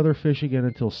see another fish again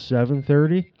until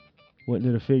 7:30. Went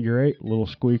into the figure 8. Little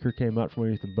squeaker came out from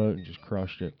underneath the boat and just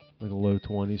crushed it. Like a low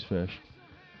 20s fish.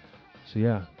 So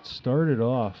yeah, started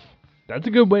off. That's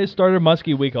a good way to start a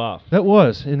musky week off. That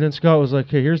was. And then Scott was like,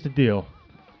 hey, here's the deal.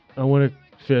 I want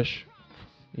to fish,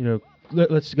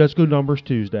 let's go numbers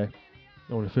Tuesday.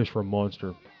 I want to fish for a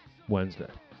monster Wednesday.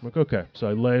 I'm like, okay. So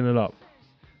I laying it up.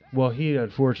 Well, he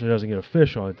unfortunately doesn't get a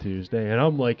fish on Tuesday, and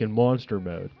I'm like in monster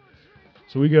mode.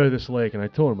 So we go to this lake, and I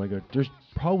told him, I go, there's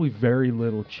probably very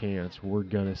little chance we're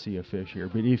going to see a fish here.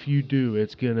 But if you do,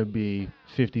 it's going to be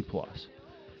 50 plus.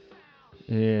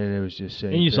 And it was just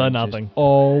saying. And you saw nothing.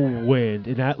 All wind.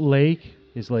 And that lake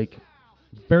is like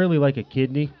barely like a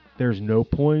kidney. There's no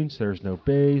points. There's no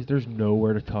bays. There's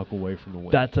nowhere to tuck away from the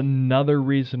wind. That's another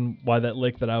reason why that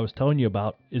lake that I was telling you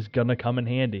about is going to come in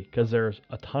handy, because there's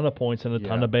a ton of points and a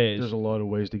ton of bays. There's a lot of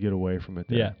ways to get away from it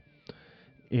there. Yeah.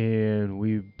 And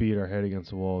we beat our head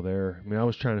against the wall there. I mean, I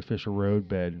was trying to fish a road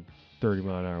bed,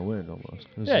 30-mile-an-hour wind almost.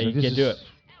 You can't do it.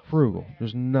 Frugal.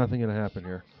 There's nothing going to happen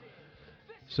here.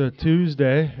 So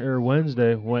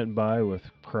Wednesday went by with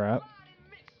crap.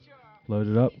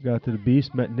 Loaded up, got to the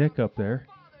beast, met Nick up there.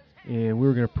 And we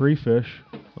were going to pre-fish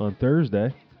on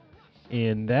Thursday.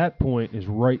 And that point is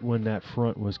right when that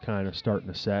front was kind of starting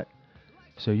to set.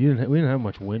 So we didn't have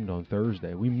much wind on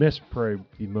Thursday. We missed probably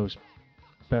the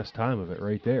best time of it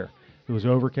right there. It was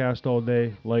overcast all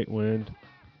day, light wind,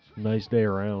 nice day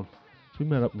around. So we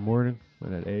met up in the morning,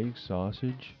 went had eggs,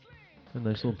 sausage, a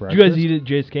nice little breakfast. Did you guys eat at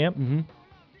Jay's camp? Mm-hmm.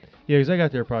 Yeah, because I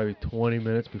got there probably 20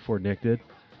 minutes before Nick did.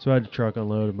 So I had the truck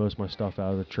unloaded, most of my stuff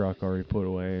out of the truck already put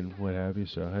away and what have you.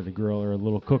 So I had the grill or a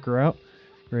little cooker out,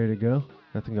 ready to go.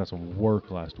 That thing got some work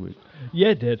last week. Yeah,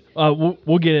 it did.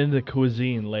 We'll get into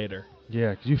cuisine later.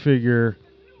 Yeah, because you figure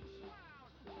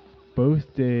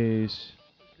both days.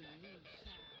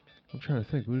 I'm trying to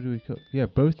think. What did we cook? Yeah,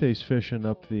 both days fishing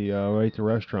up the right at the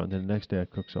restaurant. And then the next day I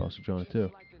cooked sausage on it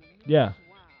too. Yeah.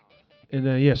 And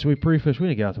then so we pre-fished. We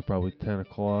didn't get out till probably 10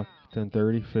 o'clock,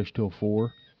 10:30. Fished till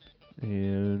 4,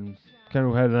 and kind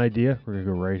of had an idea. We're gonna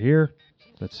go right here.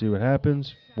 Let's see what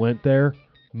happens. Went there,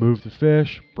 moved the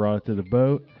fish, brought it to the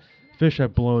boat. Fish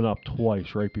had blown up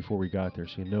twice right before we got there,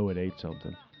 so it ate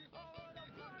something.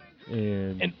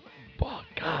 And oh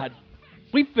God,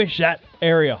 we fished that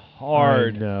area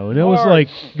hard. I know, and it was like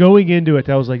going into it.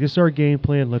 That was like, this is our game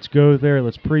plan. Let's go there.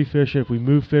 Let's pre-fish it. If we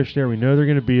move fish there, we know they're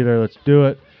gonna be there. Let's do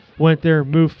it. Went there,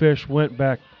 moved fish, went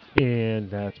back, and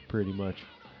that's pretty much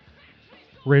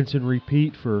rinse and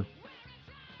repeat for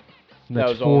the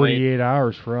next 48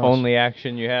 hours for us. Only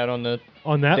action you had on that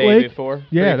day lake before?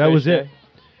 Yeah, that was day? it.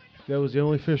 That was the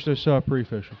only fish I saw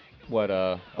pre-fishing. What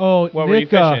What were you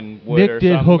fishing? Wood Nick or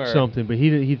did something, hook or? something, but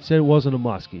he said it wasn't a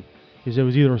muskie. He said it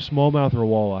was either a smallmouth or a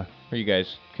walleye. Are you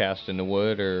guys casting the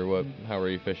wood, or what? How were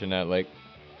you fishing that lake?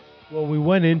 Well, we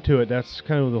went into it. That's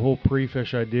kind of the whole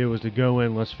pre-fish idea, was to go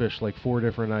in, let's fish like 4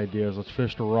 different ideas. Let's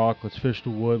fish the rock, let's fish the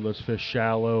wood, let's fish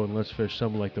shallow, and let's fish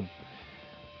some like the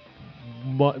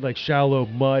mud, like shallow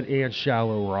mud and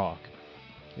shallow rock,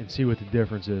 and see what the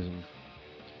difference is. And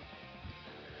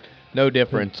no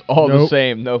difference. All the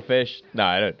same. No fish. No,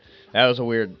 I don't. That was a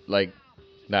weird, like,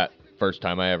 that first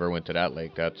time I ever went to that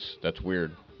lake. That's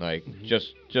weird. Like,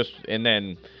 just, and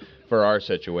then for our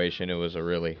situation, it was a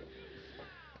really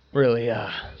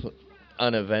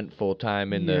uneventful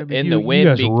time in Yeah, the but in you, the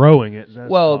wind. You guys rowing it. That's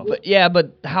well, tough.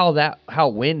 but how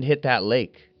wind hit that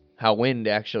lake, how wind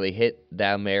actually hit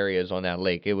them areas on that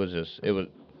lake. It was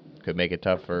could make it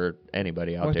tough for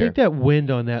anybody out Well, I there. think that wind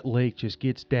on that lake just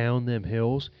gets down them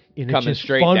hills, and it Coming just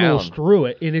straight funnels down. through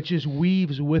it, and it just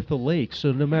weaves with the lake.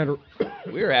 So no matter,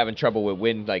 We were having trouble with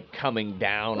wind like coming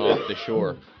down off the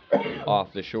shore,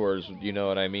 off the shores. You know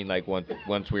what I mean? Like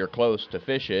once we were close to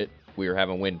fish it, we were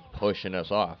having wind pushing us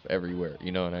off everywhere.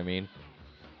 You know what I mean?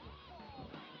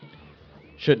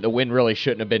 The wind really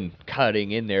shouldn't have been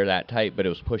cutting in there that tight, but it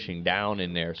was pushing down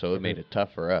in there, so it made it tough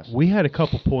for us. we had a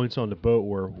couple points on the boat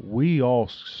where we all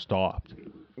stopped.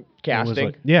 It Casting. was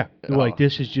like, yeah, we're like Oh.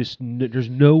 this is just there's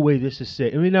no way this is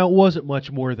safe. I mean, now it wasn't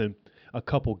much more than a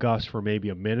couple gusts for maybe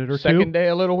a minute or Second two. day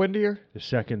a little windier? The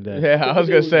second day. Yeah, I was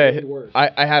going to say,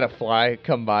 I had a fly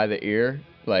come by the ear.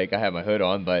 Like, I had my hood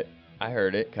on, but I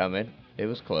heard it coming. It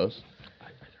was close.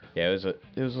 Yeah,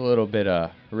 it was a little bit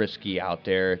risky out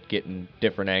there, getting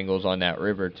different angles on that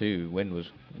river, too. Wind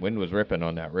was ripping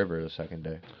on that river the second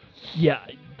day. Yeah,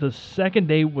 the second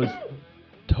day was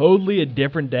totally a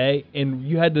different day, and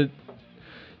you had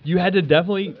to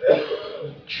definitely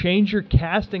change your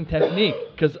casting technique,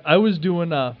 because I was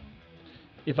doing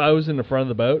if I was in the front of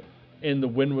the boat and the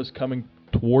wind was coming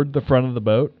toward the front of the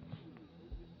boat,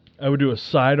 I would do a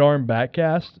sidearm back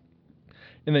cast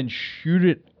and then shoot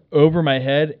it over my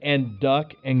head and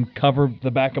duck and cover the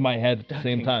back of my head at the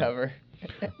same time. Cover.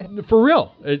 For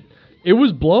real, it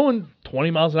was blowing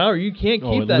 20 miles an hour. You can't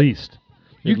keep at that. least.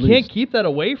 You At can't least. keep that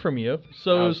away from you.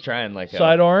 So I it was trying like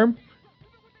sidearm,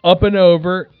 up and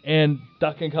over, and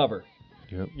duck and cover.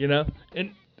 Yep. You know,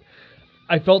 and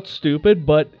I felt stupid,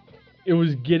 but it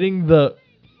was getting the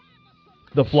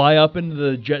fly up into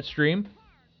the jet stream,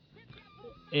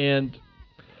 and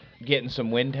getting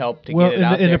some wind help to Well, get it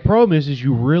out and there. the problem is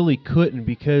you really couldn't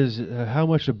because how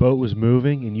much the boat was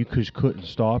moving, and you just couldn't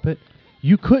stop it.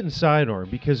 You couldn't sidearm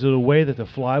because of the way that the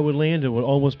fly would land. It would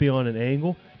almost be on an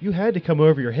angle. You had to come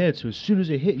over your head, so as soon as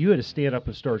it hit, you had to stand up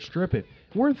and start stripping.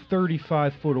 We're in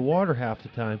 35 foot of water half the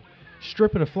time,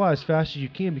 stripping a fly as fast as you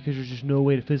can because there's just no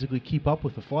way to physically keep up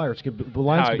with the fly, or the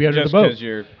lines could be under the just boat.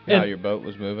 because And- your boat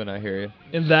was moving, I hear you.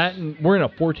 and we're in a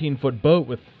 14-foot boat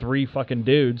with 3 fucking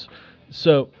dudes,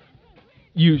 so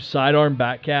you sidearm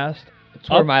back cast. It's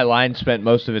where up- my line spent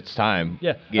most of its time.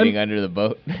 Yeah, Getting I'm- under the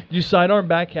boat. You sidearm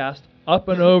back cast, up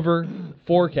and over,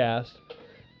 forecast,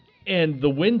 and the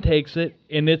wind takes it,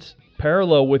 and it's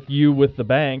parallel with you with the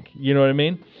bank. You know what I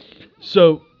mean?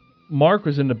 So Mark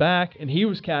was in the back, and he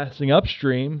was casting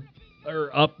upstream,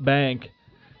 or up bank.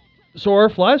 So our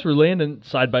flies were landing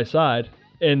side by side,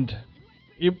 and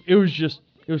it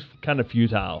was kind of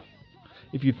futile,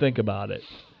 if you think about it.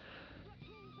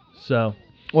 So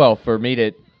Well, for me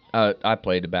to, I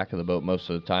played the back of the boat most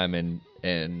of the time,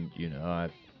 and you know,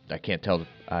 I can't tell.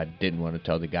 I didn't want to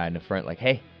tell the guy in the front like,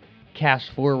 hey,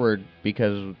 cast forward,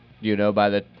 because you know,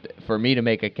 for me to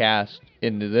make a cast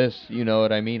into this, you know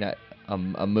what I mean.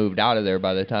 I'm moved out of there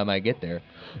by the time I get there.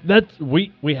 that's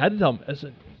we had to tell him. I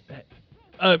said,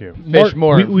 Here. Fish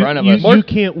more in front of us. You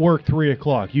can't work 3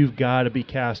 o'clock. You've got to be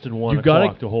casting 1 You gotta-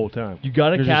 o'clock the whole time. You got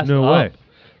to There's cast just no up, way.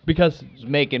 because It's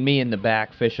making me in the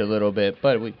back fish a little bit,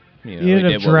 but we, you know, You we end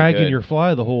did up what we dragging could. your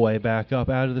fly the whole way back up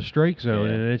out of the strike zone,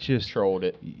 Yeah. and it's just Trolled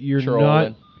it. you're Trolling.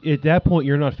 not at that point.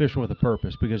 You're not fishing with a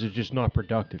purpose because it's just not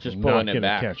productive. Just you're pulling not it gonna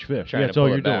back. catch fish. Trying Yeah, to that's all pull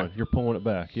you're it back. doing. You're pulling it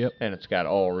back. Yep. And it's got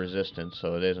all resistance,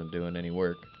 so it isn't doing any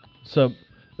work. so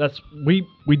that's we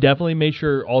definitely made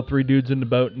sure all 3 dudes in the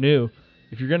boat knew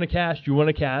if you're gonna cast, you want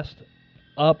to cast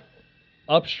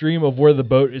upstream of where the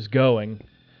boat is going,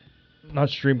 not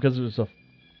stream because it was a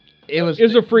It was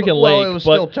a freaking well, lake, it was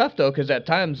but- still tough though, because at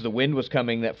times the wind was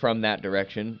coming from that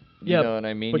direction. You Yeah, know what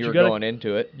I mean? but You you were gotta- going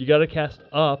into it, you got to cast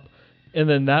up, and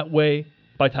then that way,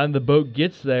 by the time the boat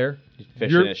gets there,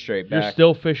 fishing you're, it straight you're back.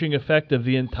 still fishing effective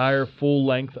the entire full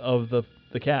length of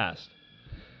the cast.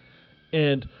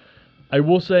 And I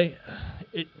will say,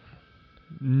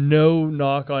 no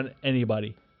knock on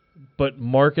anybody, but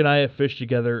Mark and I have fished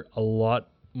together a lot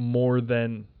more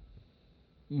than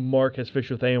Mark has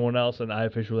fished with anyone else and I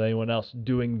have fished with anyone else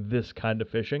doing this kind of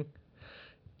fishing.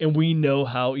 And we know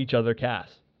how each other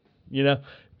cast. You know,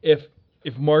 if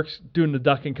Mark's doing the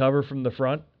duck and cover from the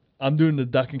front, I'm doing the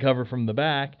duck and cover from the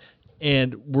back,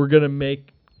 and we're going to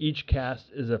make each cast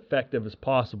as effective as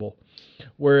possible.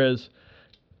 Whereas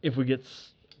if we get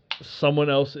someone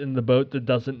else in the boat that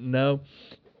doesn't know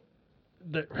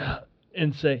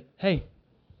and say, hey,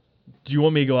 do you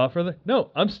want me to go out further?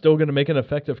 No, I'm still going to make an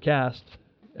effective cast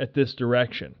at this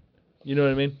direction. You know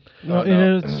what I mean? Well,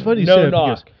 and it's funny you No say that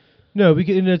knock.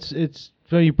 because and it's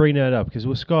funny you bring that up because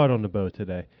with Scott on the boat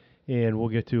today, and we'll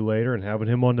get to later, and having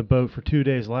him on the boat for 2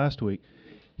 days last week.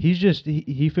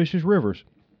 He fishes rivers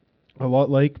a lot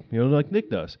like Nick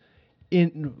does.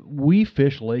 We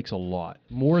fish lakes a lot,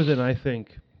 more than I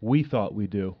think we thought we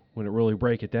do when it really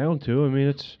break it down to. I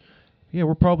mean,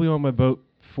 we're probably on my boat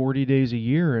 40 days a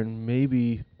year, and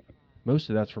maybe most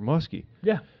of that's for muskie.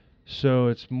 Yeah. So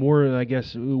it's more, I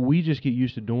guess, we just get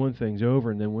used to doing things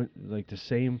over, and then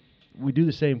we do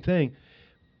the same thing,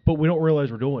 but we don't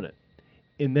realize we're doing it.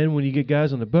 And then when you get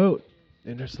guys on the boat,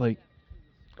 and it's like,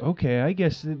 okay, I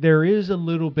guess there is a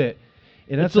little bit.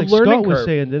 And that's It's a like learning Scott was curve.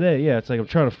 saying today. Yeah, it's like I'm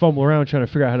trying to fumble around trying to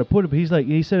figure out how to put it. But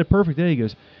he said it perfect today. He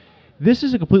goes, this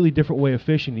is a completely different way of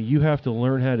fishing that you have to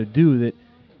learn how to do. That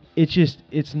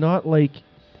it's not like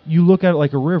you look at it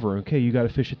like a river. Okay, you got to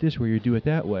fish it this way, you do it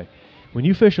that way. When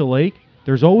you fish a lake,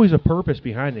 there's always a purpose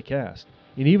behind the cast.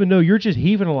 And even though you're just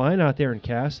heaving a line out there and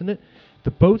casting it,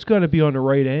 the boat's got to be on the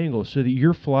right angle so that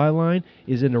your fly line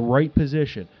is in the right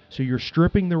position. So you're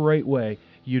stripping the right way.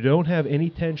 You don't have any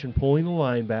tension pulling the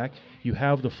line back. You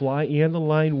have the fly and the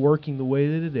line working the way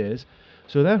that it is.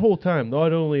 So that whole time,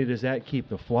 not only does that keep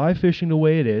the fly fishing the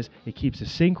way it is, it keeps the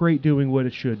sink rate doing what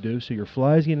it should do, so your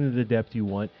fly's getting to the depth you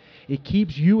want. It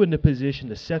keeps you in the position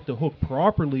to set the hook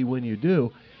properly when you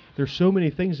do. There's so many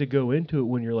things that go into it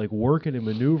when you're like working and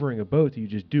maneuvering a boat that you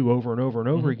just do over and over and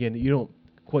over again that you don't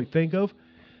quite think of.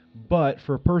 But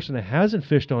for a person that hasn't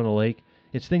fished on a lake,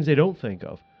 it's things they don't think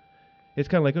of. It's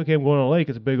kind of like, okay, I'm going on a lake.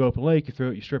 It's a big open lake. You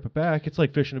throw it, you strip it back. It's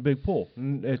like fishing a big pool.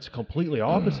 It's completely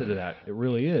opposite of that. It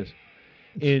really is.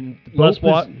 In Less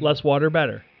water,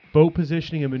 better. boat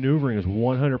positioning and maneuvering is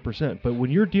 100%. But when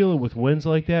you're dealing with winds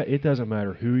like that, it doesn't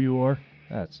matter who you are.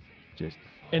 That's just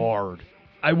hard.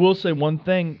 I will say one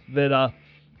thing that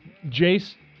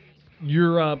Jace,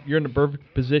 you're in a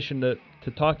perfect position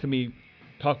to talk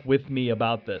with me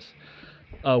about this.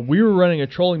 We were running a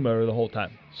trolling motor the whole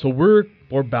time, so we're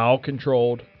bow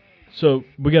controlled. So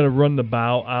we got to run the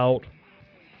bow out.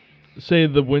 Say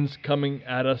the wind's coming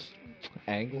at us.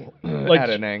 Angle. Like- At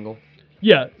an angle.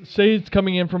 Yeah, say it's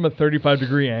coming in from a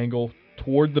 35-degree angle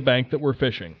toward the bank that we're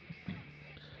fishing.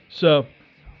 So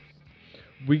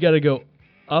we got to go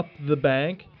up the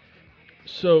bank.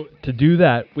 So to do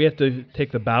that, we have to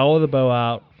take the bow of the boat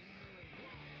out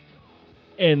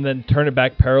and then turn it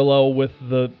back parallel with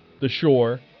the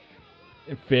shore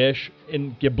and fish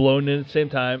and get blown in at the same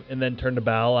time, and then turn the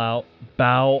bow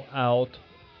out,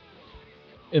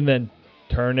 and then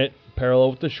turn it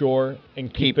parallel with the shore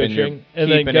and keep fishing,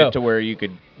 and then keeping go. it to where you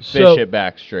could fish So- it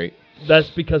back straight. That's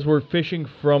because we're fishing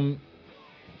from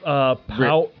Rear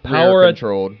power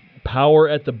controlled.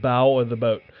 at the bow of the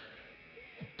boat.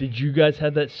 Did you guys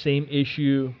have that same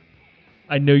issue?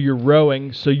 I know you're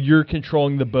rowing, so you're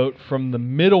controlling the boat from the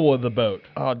middle of the boat.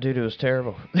 Oh, dude, it was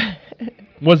terrible.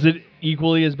 Was it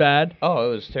equally as bad?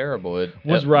 Oh, it was terrible.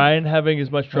 Was Ryan having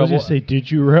as much I was trouble? going to say, did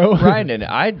you row? Ryan and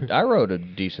I rowed a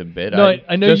decent bit. No,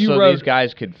 I know just you so rowed- these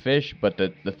guys could fish, but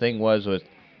the thing was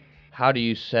how do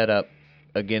you set up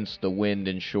against the wind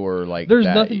and shore like There's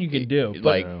that? nothing you can do, but-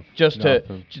 Like No, just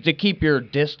nothing. to keep your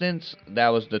distance, that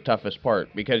was the toughest part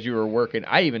because you were working.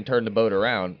 I even turned the boat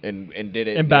around and did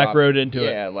it And the back rowed into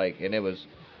it. Yeah, and it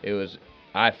was.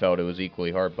 I felt it was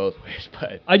equally hard both ways,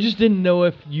 but I just didn't know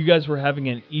if you guys were having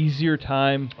an easier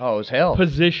time it was hell.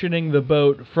 positioning the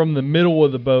boat from the middle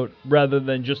of the boat rather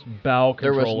than just bow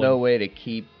There controlling. was no way to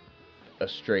keep a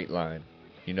straight line.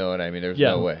 You know what I mean? There's Yeah.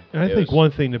 no way. And I It think was-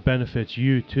 one thing that benefits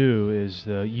you, too, is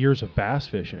the years of bass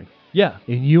fishing. Yeah.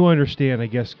 And you understand, I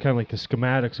guess, kind of like the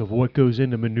schematics of what goes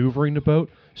into maneuvering the boat.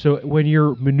 So when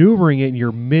you're maneuvering it and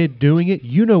you're mid-doing it,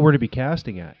 you know where to be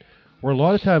casting at. Where a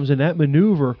lot of times in that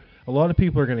maneuver, a lot of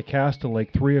people are going to cast till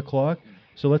like 3 o'clock.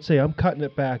 So let's say I'm cutting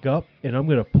it back up, and I'm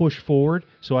going to push forward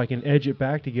so I can edge it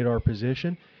back to get our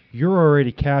position. You're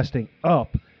already casting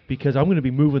up because I'm going to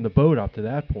be moving the boat up to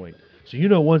that point. So you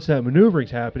know once that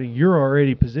maneuvering's happening, you're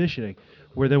already positioning.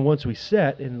 Where then once we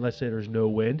set, and let's say there's no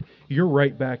wind, you're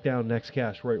right back down next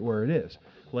cast right where it is,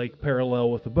 like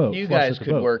parallel with the boat. You flush guys with the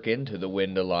could boat. work into the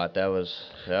wind a lot. That was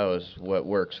what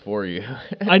works for you.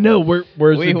 I know,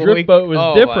 whereas the drift We- boat was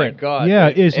oh different. My God, Yeah,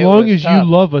 dude, as it long was as tough. you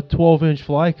love a 12-inch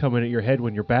fly coming at your head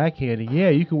when you're backhanding, yeah,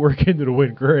 you can work into the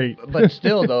wind great. But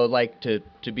still, though, like to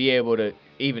be able to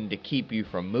even to keep you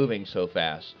from moving so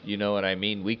fast, you know what I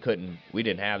mean? We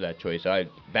didn't have that choice. I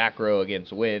back row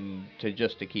against wind to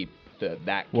keep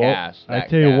that Well, cast. I that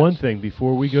tell you cast. one thing,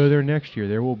 before we go there next year,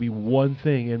 there will be one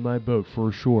thing in my boat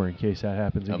for sure in case that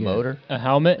happens A again. motor, A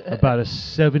helmet? About a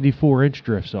 74-inch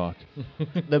drift sock.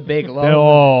 the big long.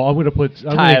 Oh, I'm gonna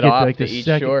tie get it off like to the each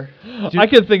second. shore. I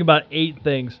can think about 8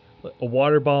 things. A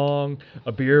water bong,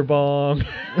 a beer bong.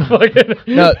 Fucking-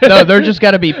 No, there just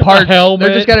got to be parts. helmet.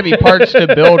 There just got to be parts to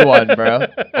build one, bro.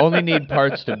 Only need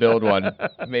parts to build one.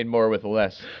 Made more with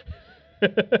less.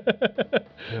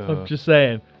 I'm just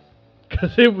saying,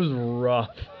 because it was rough.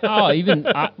 Oh, even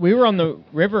we were on the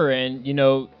river, and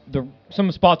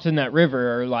some spots in that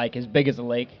river are like as big as a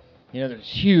lake. There's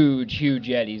huge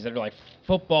eddies that are like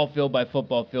football field by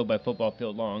football field by football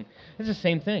field long. It's the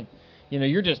same thing.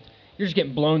 You're just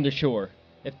getting blown to shore.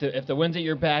 If the wind's at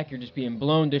your back, you're just being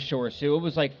blown to shore. So it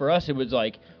was like for us, it was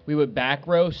like we would back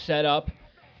row, set up,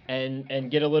 and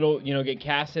get a little, get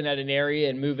cast in at an area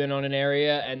and move in on an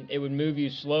area, and it would move you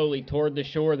slowly toward the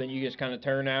shore. Then you just kind of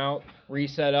turn out,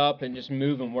 reset up, and just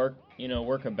move and work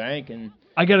a bank. And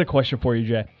I got a question for you,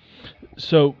 Jay.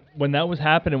 So when that was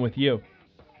happening with you,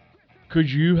 could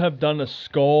you have done a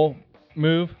skull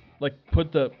move? Like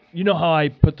put how I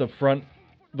put the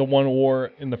one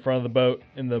oar in the front of the boat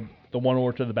and the one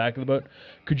oar to the back of the boat?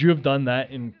 Could you have done that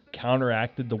and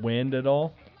counteracted the wind at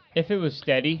all? if it was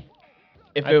steady,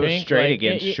 If I it was think, straight like,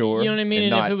 against you shore, know what I mean?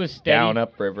 and And if not it was steady, down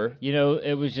upriver.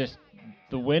 it was just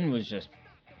the wind was just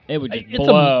it would just It's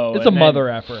blow. a and then- mother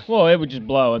effer. Well, it would just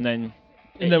blow, and then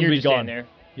And then you're be just gone. in there.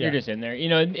 Yeah. You're just in there.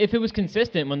 If it was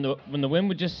consistent, when the wind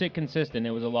would just sit consistent,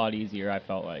 it was a lot easier. I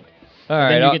felt like. All But right,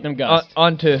 then you get them gusts.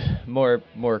 On to more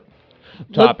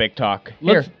topic talk.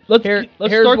 let's Here's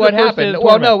start what the first day happened. of the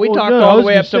Well, no, tournament. we Well, talked no, I all the was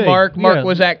way gonna up to say, Mark. Mark yeah.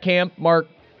 was at camp. Mark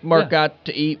Yeah. got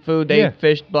to eat food. They Yeah.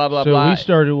 fished. Blah blah So blah. we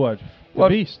started what? The Well,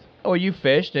 Beast. Oh, you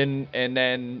fished, and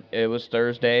then it was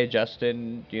Thursday.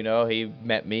 Justin, he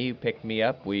met me, picked me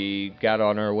up. We got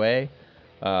on our way.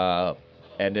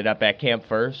 Ended up at camp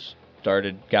first.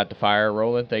 Got the fire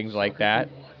rolling, things like that.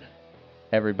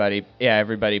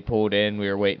 Everybody pulled in. We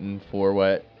were waiting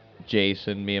for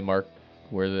Jason, me and Mark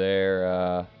were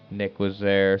there. Nick was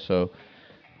there, so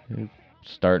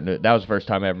that was the first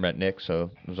time I ever met Nick,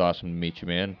 so it was awesome to meet you,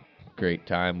 man. Great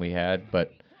time we had,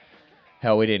 but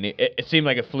hell, we didn't. It seemed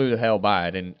like it flew the hell by.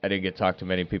 I didn't get to talk to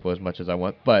many people as much as I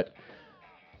want, but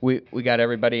we got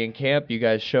everybody in camp. You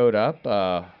guys showed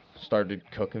up. Started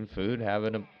cooking food,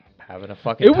 having a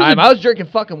fucking time. I was drinking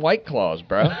fucking White Claws,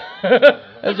 bro. I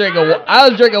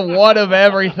was drinking one of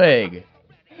everything.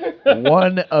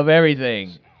 One of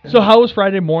everything. So how was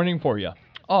Friday morning for you?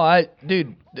 Oh,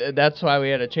 dude, that's why we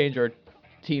had to change our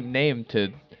team name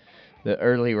to the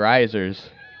Early Risers.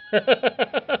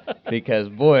 Because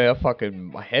boy,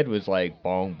 my head was like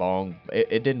bong bong.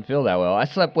 It didn't feel that well. I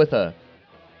slept with a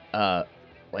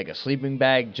sleeping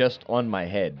bag just on my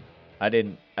head. I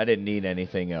didn't need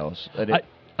anything else.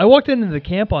 I walked into the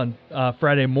camp on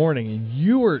Friday morning, and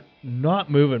you were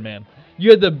not moving, man. You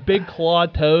had the big claw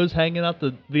toes hanging out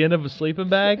the end of a sleeping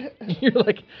bag. You're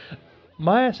like,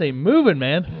 my ass ain't moving,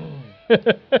 man.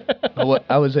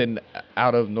 I was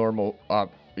out of normal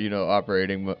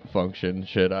operating function.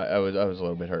 Shit, I was a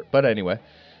little bit hurt, but anyway,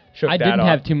 I didn't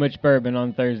have too much bourbon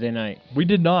on Thursday night. We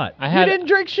did not. You didn't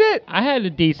drink shit. I had a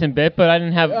decent bit, but I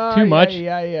didn't have too much.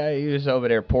 Yeah. He was over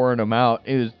there pouring them out.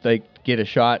 He was like, get a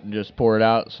shot and just pour it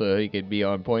out so he could be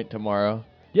on point tomorrow.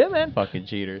 Yeah, man. Fucking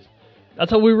cheaters. That's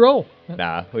how we roll.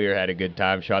 Nah, we had a good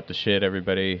time. Shot the shit.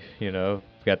 Everybody,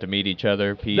 got to meet each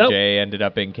other. PJ ended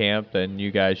up in camp, and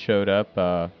you guys showed up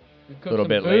a little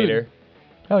bit later.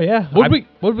 Oh yeah. What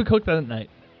did we cook that night?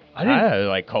 I had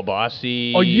like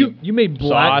kielbasa. Oh, you made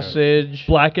sausage,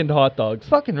 blackened hot dogs.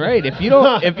 Fucking right. If you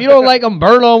don't like them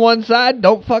burnt on one side,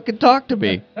 don't fucking talk to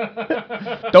me.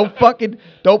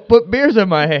 Don't put beers in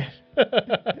my hand.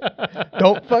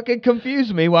 Don't fucking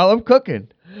confuse me while I'm cooking.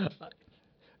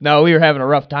 No, we were having a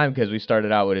rough time because we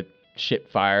started out with a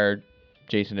shit fire.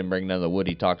 Jason didn't bring none of the wood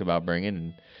he talked about bringing.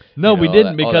 And, no, we didn't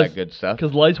all because that good stuff.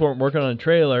 lights weren't working on a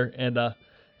trailer, and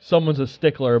someone's a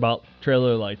stickler about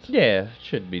trailer lights. Yeah,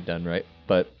 should be done right.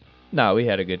 But no, we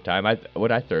had a good time. I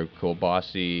threw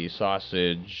kielbasa,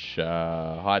 sausage,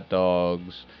 hot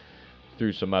dogs,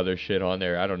 threw some other shit on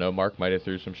there. I don't know. Mark might have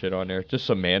threw some shit on there. Just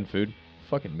some man food,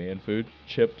 fucking man food,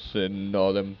 chips and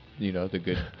all them.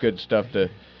 The good stuff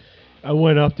to. I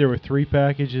went up there with 2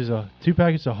 packets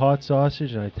of hot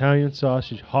sausage, an Italian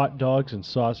sausage, hot dogs, and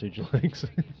sausage legs.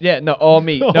 Yeah, no, all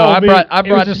meat. No, All I meat. brought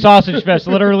It was a sausage fest,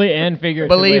 literally and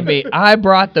figuratively. Believe me, I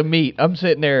brought the meat. I'm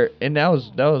sitting there, and that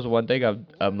was one thing.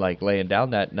 I'm like laying down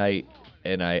that night,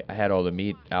 and I had all the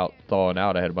meat out thawing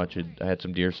out. I had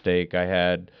some deer steak. I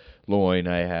had loin.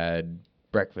 I had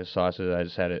breakfast sausage. I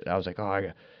just had it. I was like,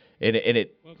 and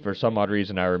it for some odd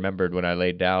reason I remembered when I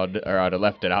laid down or I'd have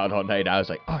left it out all night. I was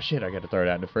like, oh shit, I got to throw it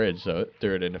out in the fridge. So I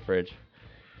threw it in the fridge.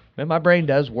 Man, my brain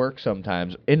does work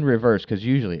sometimes in reverse because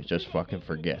usually it just fucking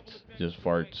forgets, just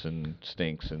farts and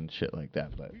stinks and shit like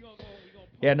that. But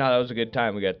Yeah, no, that was a good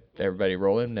time. We got everybody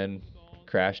rolling, then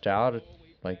crashed out.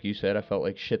 Like you said, I felt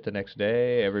like shit the next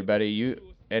day. Everybody,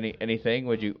 anything?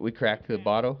 We cracked the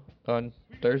bottle on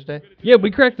Thursday? Yeah, we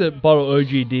cracked the bottle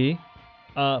OGD.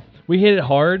 We hit it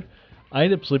hard. I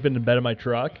ended up sleeping in bed in my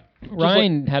truck.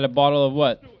 Ryan had a bottle of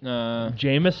what?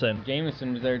 Jameson.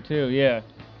 Jameson was there too. Yeah.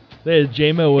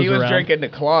 JMO was He was around. drinking the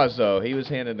claws, though. He was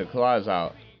handing the claws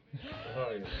out.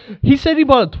 He said he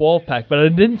bought a 12-pack, but I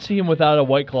didn't see him without a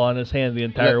White Claw in his hand the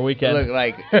entire weekend. Looked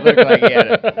like he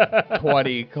had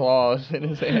 20 claws in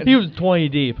his hand. He was 20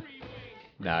 deep.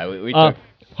 Nah, we took...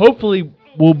 Hopefully,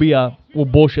 we'll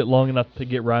bullshit long enough to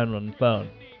get Ryan on the phone.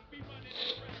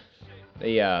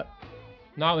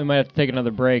 Not, we might have to take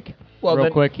another break Well,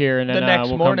 real quick here, and then the next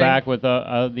we'll morning, come back with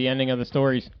the ending of the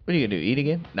stories. What are you gonna do? Eat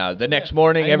again? No. The next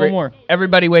morning, I need one more.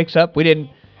 everybody wakes up. We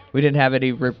didn't have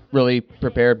any really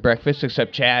prepared breakfast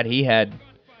except Chad.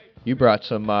 You brought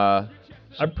some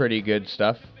pretty good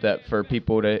stuff that for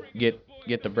people to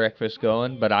get the breakfast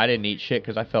going. But I didn't eat shit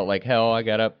because I felt like hell. I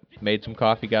got up, made some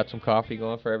coffee, got some coffee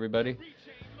going for everybody.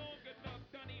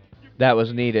 That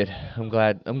was needed. I'm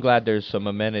glad there's some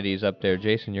amenities up there.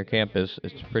 Jason, your camp it's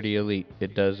pretty elite.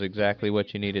 It does exactly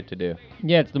what you need it to do.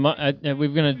 Yeah, it's we're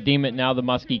gonna deem it now the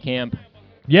Muskie Camp.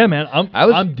 Yeah, man,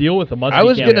 I'm deal with the muskie. I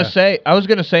was camp.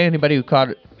 gonna say anybody who caught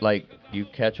it, like you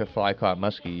catch a fly caught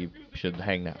muskie, you should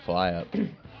hang that fly up.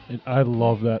 I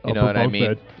love that. You know what I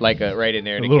mean? Like right in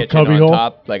there in the little kitchen cubby on hole?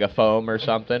 top, like a foam or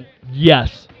something.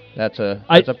 Yes. That's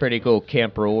a pretty cool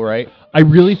camp rule, right? I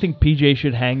really think PJ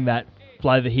should hang that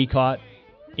fly that he caught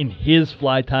in his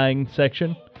fly tying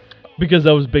section because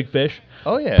that was big fish.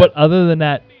 Oh yeah. But other than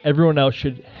that, everyone else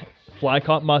should fly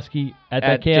caught muskie at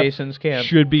that camp. Jason's camp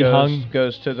should be hung.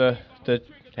 Goes to the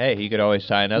hey, you could always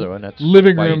tie another one. That's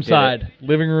living why you room did side, it.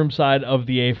 living room side of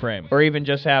the A-frame. Or even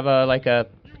just have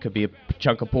could be a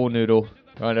chunk of pool noodle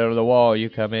right over the wall.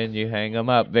 You come in, you hang them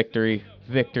up.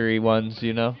 Victory ones,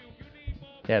 you know.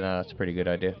 Yeah, no, that's a pretty good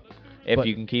idea. If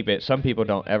you can keep it. Some people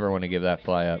don't ever want to give that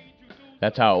fly up.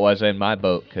 That's how it was in my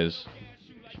boat, because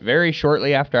very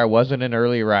shortly after I wasn't an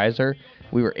early riser,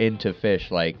 we were into fish.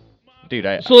 Like, dude,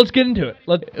 So let's get into it.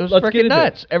 It was let's get freaking into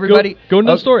nuts. It. Everybody, go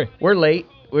into the story. We're late.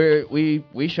 We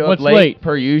show What's up late late?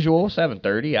 per usual,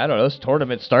 7:30. I don't know. This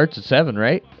tournament starts at 7,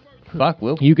 right? Fuck,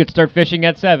 You could start fishing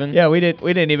at 7. Yeah, we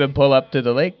didn't even pull up to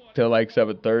the lake till like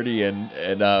 7:30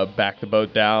 and back the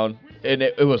boat down. And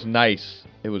it was nice.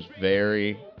 It was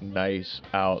very nice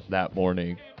out that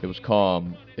morning. It was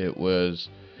calm. It was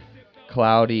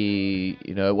cloudy.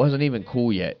 You know, it wasn't even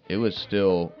cool yet. It was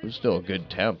still a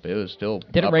good temp. It was still.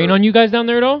 Did it rain on you guys down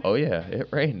there at all? Oh yeah, it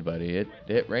rained, buddy.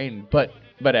 It rained, but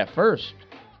at first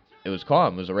it was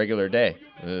calm. It was a regular day.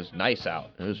 It was nice out.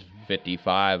 It was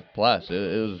 55 plus. It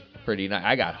was pretty nice.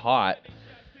 I got hot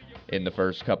in the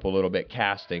first couple little bit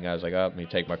casting. I was like, oh, let me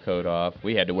take my coat off.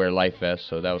 We had to wear life vests,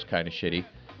 so that was kind of shitty.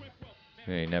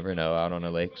 You never know out on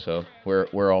a lake, so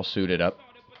we're all suited up.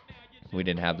 We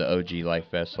didn't have the OG life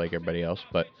vest like everybody else,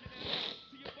 but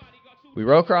we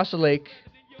row across the lake.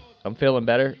 I'm feeling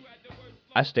better.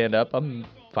 I stand up. I'm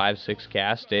 5-6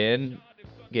 cast in,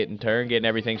 getting turned, getting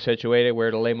everything situated, where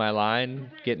to lay my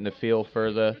line, getting the feel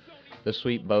for the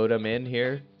sweet boat I'm in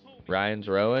here. Ryan's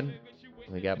rowing.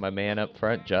 We got my man up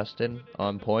front, Justin,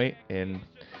 on point, and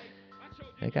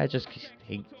that guy just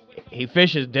he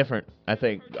fishes different. I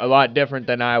think a lot different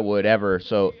than I would ever.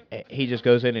 So he just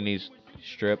goes in and he's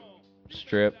strip.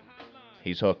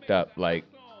 He's hooked up like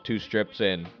 2 strips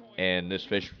in, and this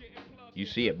fish, you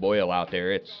see it boil out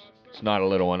there. It's not a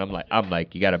little one. I'm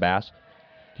like, you got a bass?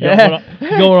 Yeah.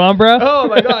 Going on, bro? Oh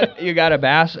my God, you got a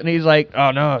bass? And he's like,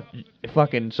 oh no,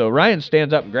 fucking. So Ryan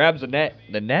stands up and grabs the net.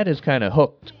 The net is kind of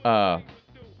hooked.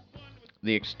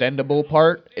 The extendable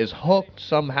part is hooked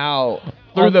somehow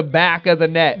through the back of the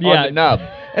net on the nub.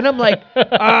 And I'm like,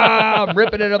 I'm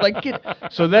ripping it. I'm like,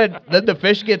 so then the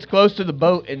fish gets close to the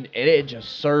boat and it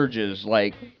just surges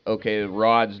like, okay, the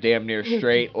rod's damn near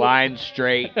straight, line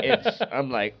straight. I'm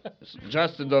like,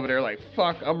 Justin's over there like,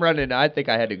 fuck, I'm running. I think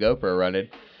I had to go for a running.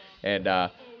 And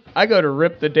I go to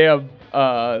rip the damn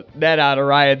net out of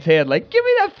Ryan's hand. Like, give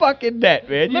me that fucking net,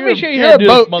 man. Let me show you how to do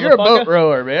this, You're a boat motherfucker.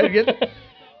 rower, man.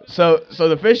 So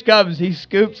the fish comes, he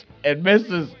scoops and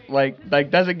misses, like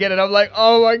doesn't get it. I'm like,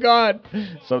 oh my God.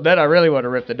 So then I really want to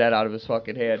rip the net out of his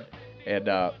fucking hand,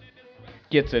 and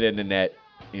gets it in the net.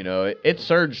 You know, it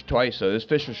surged twice, so this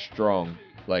fish was strong.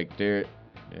 Like it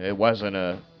wasn't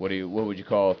a what would you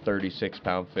call a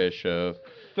 36-pound fish?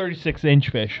 36-inch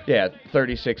fish. Yeah,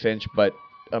 36-inch. But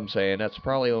I'm saying that's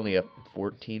probably only a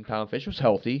 14-pound fish. It was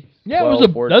healthy. Yeah, 12,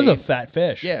 that 14. was a fat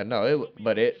fish. Yeah, no,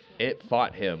 it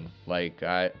fought him. Like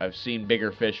I've seen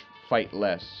bigger fish fight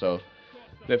less. So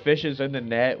The fish is in the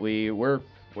net. We're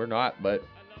not but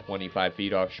 25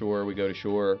 feet offshore. We go to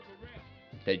shore.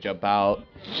 They jump out,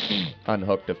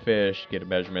 unhook the fish, get a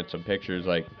measurement, some pictures.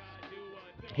 Like,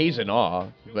 he's in awe.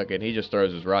 Look, and he just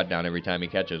throws his rod down every time he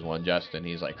catches one. Justin,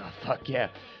 he's like, oh fuck yeah,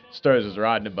 just throws his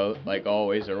rod in the boat like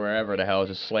always, or wherever the hell,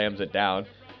 just slams it down,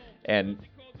 and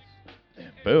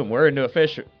boom, we're into a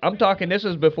fish. I'm talking, this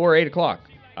is before 8 o'clock.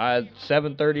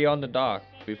 7:30 on the dock.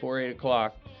 Before 8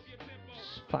 o'clock.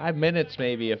 5 minutes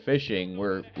maybe of fishing,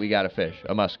 we got a fish,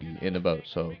 a muskie in the boat.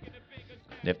 So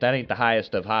if that ain't the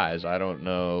highest of highs, I don't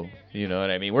know. You know what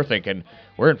I mean? We're thinking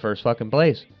we're in first fucking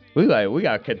place. We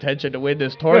got contention to win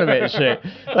this tournament and shit.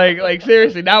 Like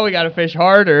seriously, now we got to fish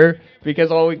harder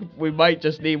because we might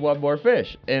just need one more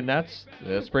fish, and that's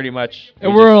pretty much.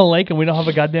 And we're on a lake and we don't have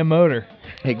a goddamn motor.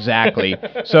 Exactly.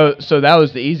 So that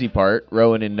was the easy part,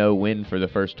 rowing in no wind for the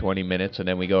first 20 minutes, and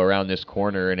then we go around this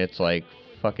corner and it's like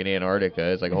fucking Antarctica.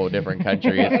 It's like a whole different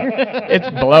country. It's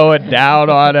blowing down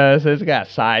on us. It's got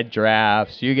side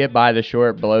drafts. You get by the shore,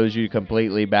 it blows you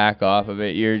completely back off of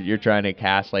it. You're trying to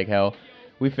cast like hell.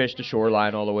 We fished the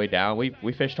shoreline all the way down.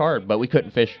 We fished hard, but we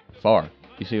couldn't fish far.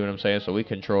 You see what I'm saying? So we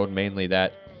controlled mainly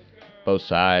that. Both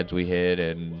sides we hit,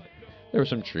 and there were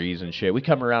some trees and shit. We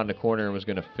come around the corner and was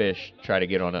gonna fish, try to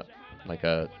get on a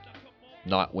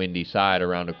not windy side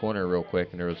around the corner real quick,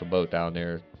 and there was a boat down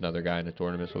there, another guy in the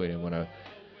tournament, so we didn't want to,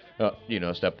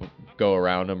 go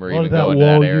around them or even go into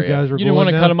that area. You didn't want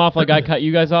to cut them off like I cut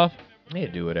you guys off? Yeah,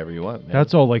 do whatever you want, man.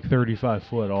 That's all like 35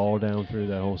 foot all down through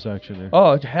that whole section there.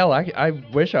 Oh, hell, I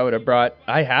wish I would have brought...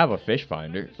 I have a fish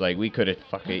finder. Like, we could have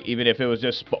fucking... Even if it was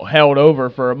just held over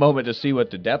for a moment to see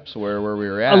what the depths were, where we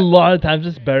were at. A lot of times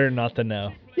it's better not to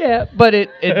know. Yeah, but it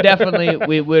definitely...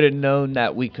 we would have known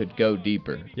that we could go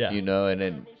deeper. Yeah. You know, and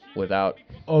then without...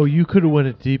 Oh, you could have went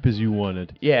as deep as you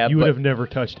wanted. Yeah, You would have never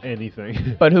touched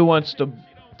anything. But who wants to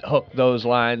hook those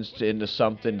lines into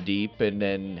something deep and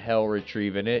then hell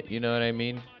retrieving it? You know what I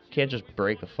mean? Can't just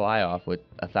break a fly off with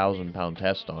a 1,000-pound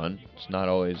test on. It's not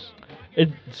always.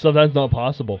 It's sometimes not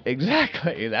possible.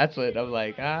 Exactly. That's what I'm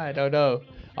like. I don't know.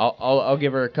 I'll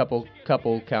give her a couple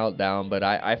countdown, but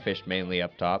I fished mainly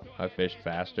up top. I fished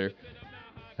faster.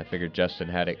 I figured Justin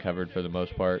had it covered for the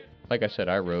most part. Like I said,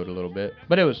 I rode a little bit,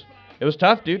 but it was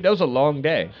tough, dude. That was a long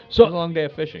day. So it was a long day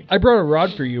of fishing. I brought a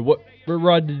rod for you. What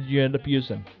rod did you end up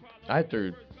using? I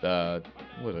threw what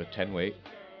was it, 10 weight.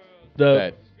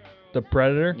 The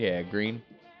Predator? Yeah, green.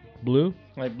 Blue?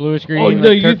 Like bluish green, Oh, no,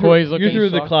 like turquoise looking. you threw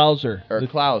the Clouser. Or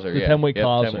Clouser, the yeah. 10-weight Yep,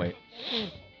 Clouser. 10-weight.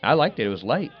 I liked it. It was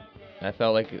light. I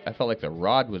felt like the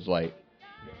rod was light.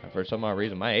 For some odd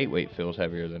reason, my 8-weight feels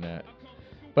heavier than that.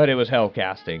 But it was hell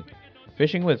casting.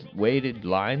 Fishing with weighted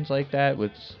lines like that,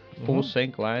 with full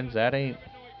sink lines, that ain't,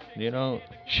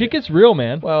 Shit gets real,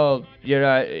 man. Well,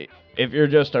 if you're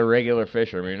just a regular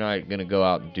fisherman, you're not going to go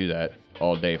out and do that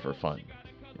all day for fun.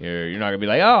 You're not going to be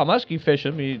like, oh, muskie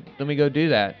fishing, let me go do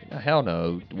that. Hell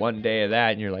no. One day of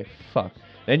that, and you're like, fuck.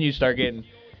 Then you start getting...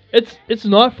 It's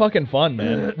not fucking fun,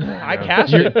 man. I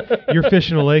casted... You're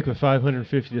fishing a lake with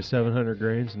 550 to 700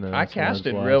 grains. No, I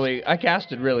casted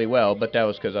really well, but that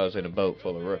was because I was in a boat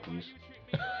full of rookies.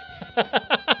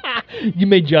 You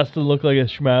made Justin look like a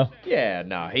schmo. Yeah,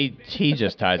 no, he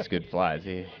just ties good flies.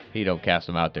 He don't cast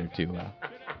them out there too well.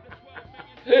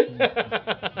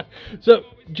 So,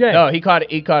 Jay. No, he caught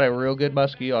a real good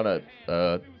muskie on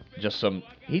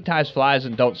he ties flies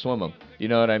and don't swim them. You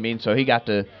know what I mean? So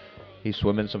he's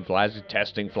swimming some flies, he's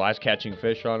testing flies, catching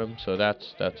fish on them. So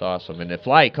that's awesome. And the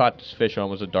fly he caught this fish on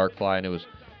was a dark fly, and it was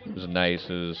nice.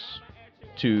 It was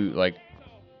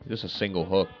just a single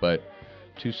hook, but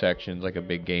 2 sections, like a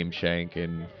big game shank,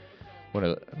 and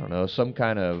some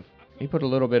kind of, he put a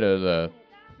little bit of the,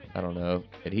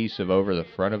 adhesive over the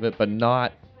front of it, but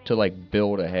not to like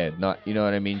build a head. Not, you know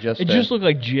what I mean? It just looked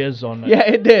like jizz on it. Yeah,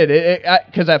 it did.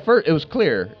 Because at first it was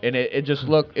clear, and it just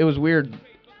looked, it was weird,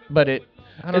 but it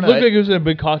looked like it was in a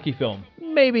big hockey film.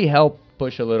 Maybe help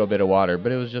push a little bit of water,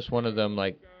 but it was just one of them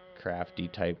like crafty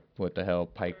type, what the hell,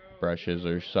 pike brushes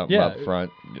or something up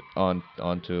front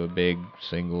onto a big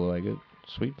single, like a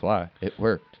sweet fly. It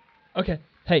worked. Okay.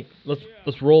 Hey,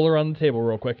 let's roll around the table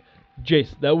real quick.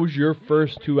 Jace, that was your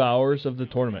first 2 hours of the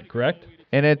tournament, correct?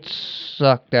 And it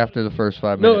sucked after the first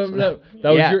 5 minutes. No,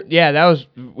 that was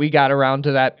we got around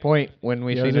to that point when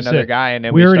we seen another guy, and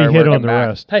then we already started hit working on the back.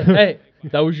 rest. Hey,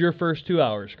 that was your first 2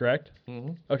 hours, correct?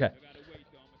 Mm-hmm. Okay.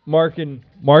 Mark and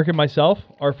myself,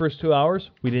 our first 2 hours,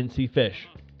 we didn't see fish.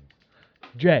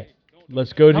 Jay,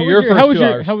 let's go to your first 2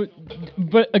 hours.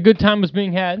 But a good time was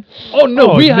being had. Oh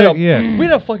no, we had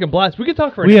Nick, a fucking blast. We could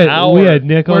talk for an hour. We had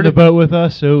Nick on the boat with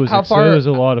us, so it was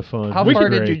a lot of fun. How far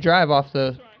did you drive off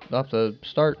the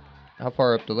start? How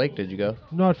far up the lake did you go?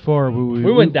 Not far, but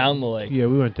We went down the lake. Yeah,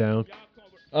 we went down.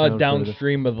 down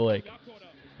Downstream of the lake.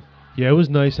 Yeah, it was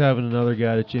nice having another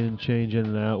guy to change in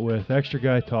and out with. Extra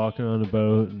guy talking on the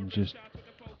boat and just.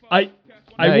 I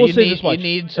No, will you say need, this much. You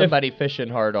need somebody fishing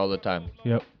hard all the time.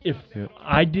 Yep. If Yep.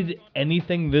 I did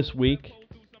anything this week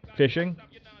fishing,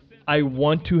 I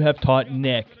want to have taught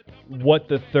Nick what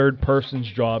the third person's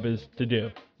job is to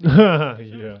do. Yeah.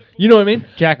 You know what I mean?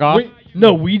 Jack off?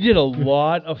 We did a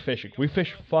lot of fishing. We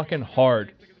fished fucking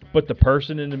hard. But the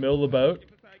person in the middle of the boat,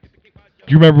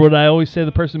 do you remember what I always say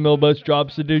the person in the middle of the boat's job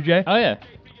is to do, Jay? Oh, yeah.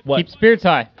 What? Keep spirits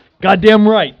high. Goddamn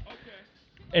right.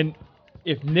 And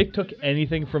if Nick took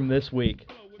anything from this week,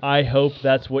 I hope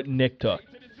that's what Nick took.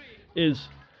 Is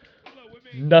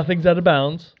nothing's out of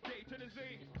bounds.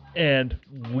 And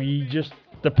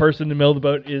the person in the middle of the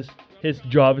boat his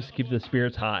job is to keep the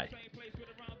spirits high.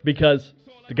 Because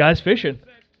the guys fishing,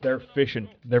 they're fishing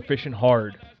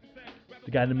hard.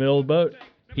 The guy in the middle of the boat,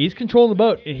 he's controlling the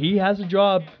boat. And he has a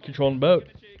job controlling the boat.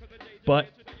 But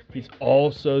he's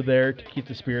also there to keep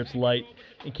the spirits light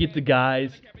and keep the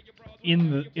guys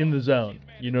in the zone.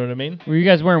 You know what I mean? Were you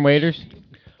guys wearing waders?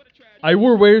 I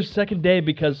wore waders the second day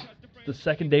because the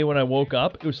second day when I woke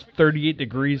up, it was 38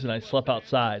 degrees and I slept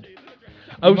outside.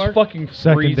 I was fucking freezing.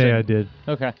 Second day I did.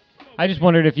 Okay. I just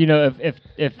wondered if if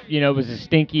it was a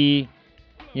stinky,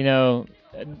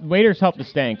 waders help the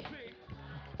stank.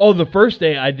 Oh, the first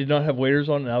day I did not have waders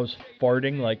on and I was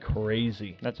farting like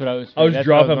crazy. That's what I was. I was that's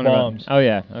dropping what wondering bombs. about. Oh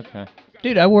yeah. Okay.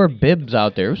 Dude, I wore bibs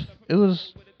out there. It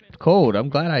was cold. I'm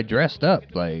glad I dressed up.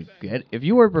 Like, if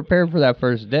you weren't prepared for that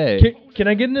first day. Can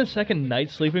I get in a second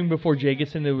night sleeping before Jay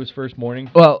gets into his first morning?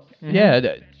 Well,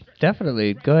 yeah,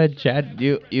 definitely. Go ahead, Chad.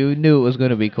 You knew it was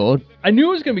going to be cold. I knew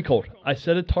it was going to be cold. I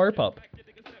set a tarp up.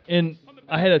 And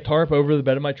I had a tarp over the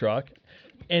bed of my truck.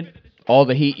 And all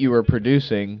the heat you were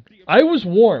producing. I was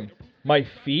warm. My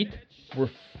feet were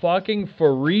fucking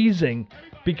freezing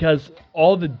because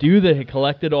all the dew that had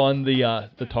collected on the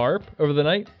tarp over the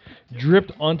night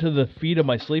dripped onto the feet of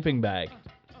my sleeping bag.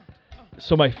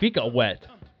 So my feet got wet.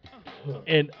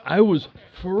 And I was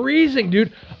freezing,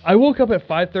 dude. I woke up at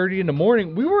 5:30 in the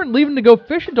morning. We weren't leaving to go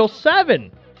fish until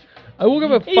 7. I woke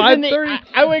up at 5:30.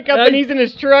 I wake up and he's in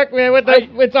his truck, man.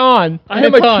 It's on. I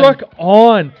had my truck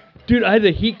on. Dude, I had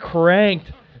the heat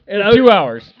cranked. And 2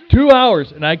 hours. 2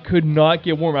 hours, and I could not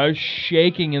get warm. I was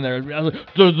shaking in there. I was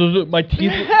like, my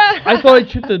teeth. I thought I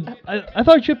chipped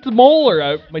I chipped the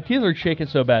molar. My teeth were shaking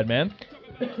so bad, man.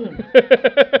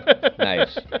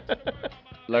 Nice.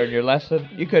 Learn your lesson.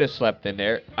 You could have slept in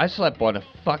there. I slept on a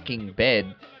fucking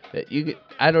bed that you could.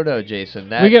 I don't know, Jason.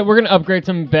 We're gonna upgrade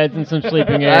some beds and some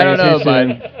sleeping areas. I don't know,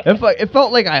 here soon. but it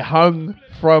felt like I hung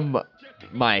from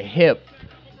my hip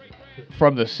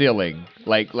from the ceiling.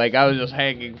 Like I was just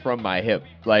hanging from my hip.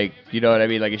 Like, you know what I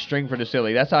mean? Like a string from the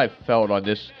ceiling. That's how I felt on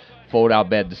this fold-out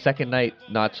bed. The second night,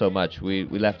 not so much. We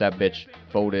left that bitch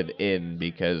folded in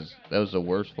because that was the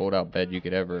worst fold-out bed you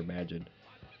could ever imagine.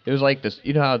 It was like this.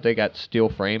 You know how they got steel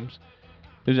frames?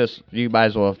 It was just, you might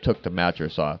as well have took the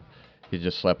mattress off. You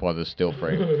just slept on the steel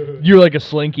frame. You're like a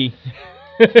slinky.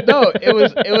 No, it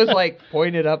was like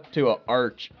pointed up to an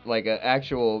arch, like an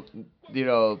actual, point.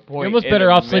 You're almost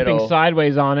better off sleeping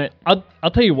sideways on it.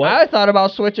 I'll tell you what. I thought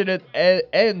about switching it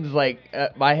ends, like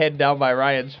my head down by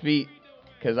Ryan's feet,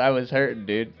 because I was hurting,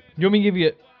 dude. You want me to give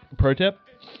you a pro tip?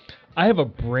 I have a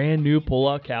brand new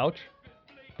pull-out couch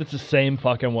that's the same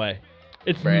fucking way.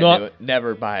 It's Brand not. new.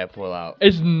 Never buy a pull-out.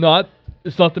 It's not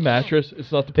the mattress.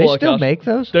 It's not the They pull-out still couch. make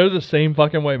those? They're the same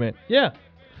fucking way, man. Yeah.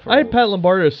 I had Pat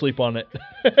Lombardo sleep on it.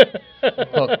 He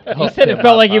said it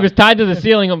felt like he was tied to the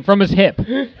ceiling from his hip.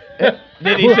 Did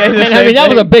he say the And same I mean, that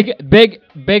was thing?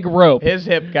 a big rope. His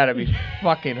hip gotta be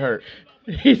fucking hurt.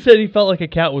 He said he felt like a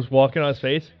cat was walking on his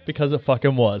face because it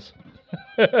fucking was.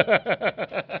 Yeah,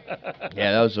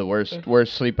 that was the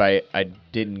worst sleep I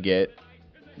didn't get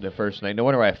the first night. No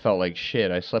wonder why I felt like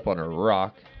shit. I slept on a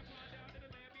rock.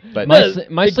 But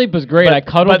My sleep was great. I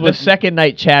cuddled but with the second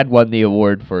night, Chad won the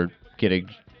award for getting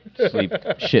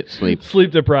shit sleep.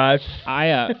 Sleep deprived.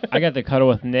 I got to cuddle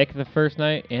with Nick the first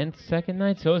night and second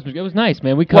night, so it was nice,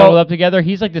 man. We cuddled up together.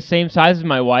 He's like the same size as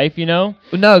my wife, No,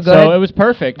 go ahead. So it was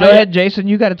perfect. Go ahead, Jason.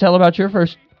 You got to tell about your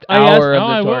first hour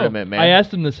of the tournament, man. I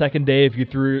asked him the second day if you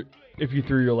threw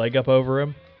your leg up over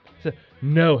him. He said,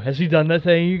 "No, has he done that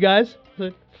to any of you guys?" I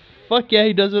said, "Fuck yeah,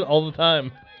 he does it all the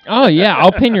time." Oh yeah,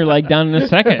 I'll pin your leg down in a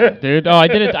second, dude. Oh, I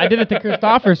did it to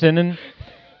Christofferson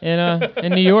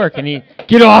in New York, and he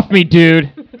get off me,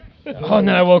 dude. Oh, and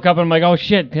then I woke up and I'm like, oh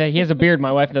shit, he has a beard.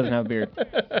 My wife doesn't have a beard.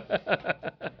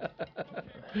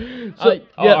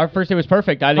 Our first day was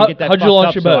perfect. I didn't get that how'd you fucked launch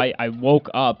up, your so boat? I woke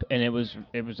up and it was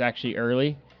actually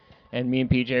early, And me and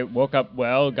PJ woke up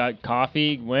well, got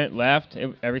coffee, went left.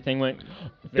 Everything went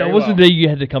very That was well. the day you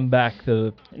had to come back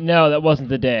to. No, that wasn't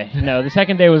the day. No, the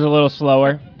second day was a little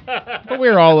slower. But we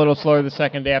were all a little slower the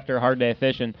second day after a hard day of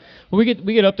fishing. But we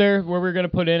get up there where we were going to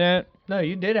put in at. No,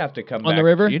 you did have to come On back. the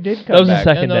river? You did come That was the back.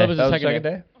 second No, day. that was the That was second the day.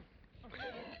 second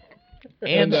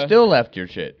day? And And, still left your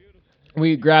shit.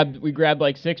 We grabbed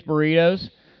like 6 burritos,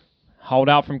 hauled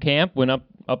out from camp, went up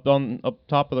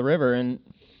top of the river, and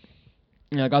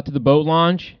I got to the boat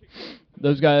launch.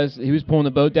 Those guys, he was pulling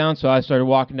the boat down, so I started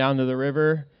walking down to the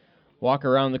river, walk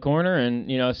around the corner,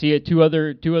 and see two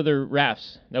other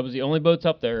rafts. That was the only boats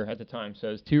up there at the time. So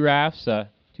it was 2 rafts,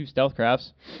 2 stealth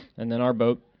crafts, and then our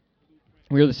boat.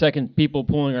 We were the second people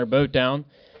pulling our boat down.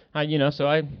 Howdy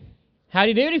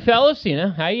doody, fellas.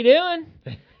 How you doing?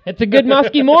 It's a good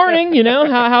musky morning.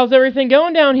 How's everything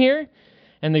going down here?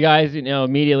 And the guys,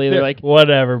 immediately they're like,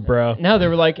 Whatever, bro. no, they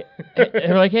were like,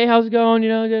 hey, how's it going?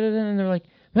 And they're like,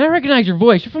 man, I recognize your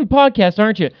voice. You're from the podcast,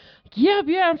 aren't you?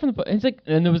 Yeah, I'm from the. It's like,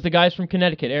 and there was the guys from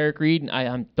Connecticut, Eric Reed. And I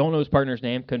don't know his partner's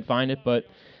name, couldn't find it, but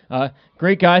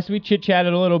great guys. So we chit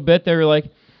chatted a little bit. They were like,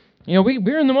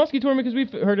 we're in the muskie tournament because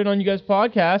we've heard it on you guys'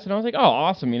 podcast, and I was like, oh,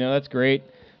 awesome. That's great.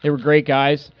 They were great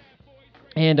guys.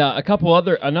 And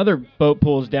another boat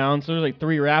pulls down, so there's like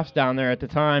 3 rafts down there at the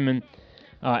time, and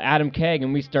Adam Keg,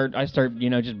 and I start, just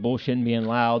bullshitting, being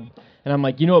loud, and I'm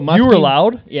like, what, muskie? You were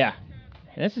loud? Yeah.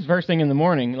 And this is first thing in the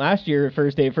morning. Last year,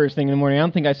 first thing in the morning, I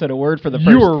don't think I said a word for the first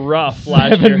You were rough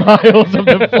last 7 year. miles of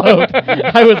the float.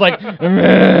 I was like,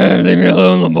 leave me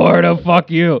alone, Lombardo, fuck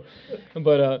you.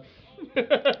 But,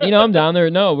 I'm down there.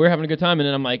 No, we're having a good time, and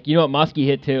then I'm like, what muskie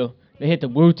hit too? They hit the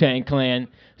Wu-Tang Clan.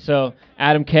 So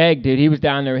Adam Keg, dude, he was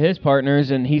down there with his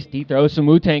partners, and he throws some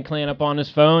Wu-Tang Clan up on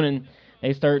his phone, and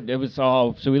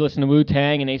so we listened to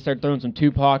Wu-Tang, and they start throwing some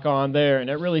Tupac on there, and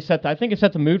it really set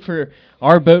the mood for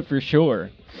our boat for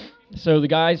sure. So the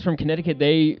guys from Connecticut,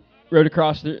 they rode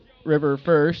across the river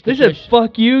first. They said,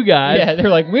 fuck you guys. Yeah, they're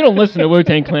like, we don't listen to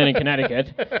Wu-Tang Clan in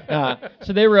Connecticut.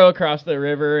 So they row across the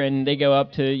river, and they go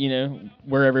up to,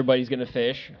 where everybody's going to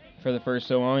fish for the first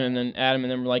so long, and then Adam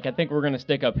and them were like, I think we're going to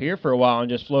stick up here for a while and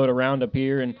just float around up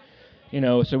here, and,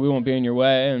 so we won't be in your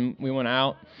way, and we went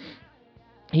out.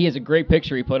 He has a great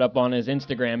picture he put up on his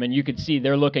Instagram, and you could see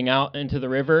they're looking out into the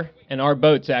river, and our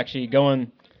boat's actually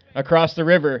going across the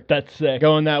river. That's sick.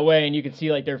 Going that way, and you can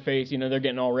see, like, their face, they're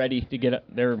getting all ready to get up.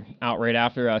 They're out right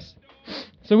after us.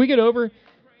 So we get over,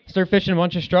 start fishing a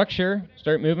bunch of structure,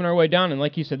 start moving our way down, and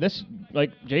like you said,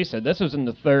 like Jay said, this was in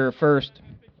the first,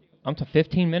 up to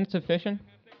 15 minutes of fishing.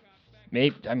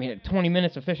 20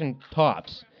 minutes of fishing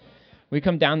tops. We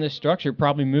come down this structure,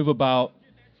 probably move about.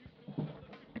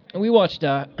 We watched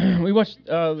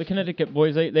the Connecticut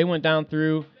boys. They went down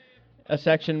through a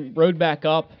section, rode back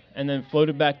up, and then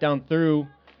floated back down through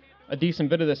a decent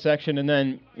bit of the section, and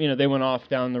then they went off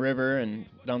down the river and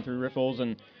down through riffles,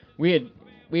 and we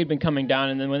had been coming down,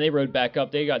 and then when they rode back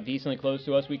up, they got decently close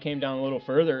to us. We came down a little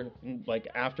further, like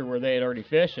after where they had already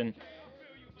fished, and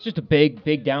it's just a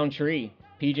big down tree.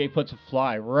 PJ puts a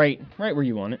fly right where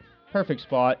you want it, perfect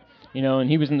spot, and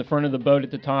he was in the front of the boat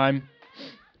at the time.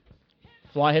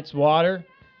 Fly hits water.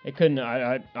 It couldn't.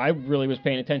 I really was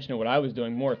paying attention to what I was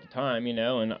doing more at the time,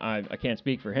 and I can't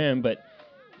speak for him, but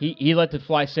he let the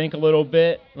fly sink a little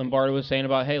bit. Lombardo was saying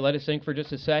about, hey, let it sink for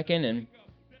just a second,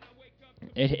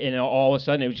 and all of a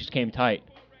sudden it just came tight.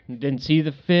 Didn't see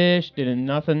the fish, didn't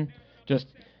nothing. Just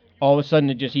all of a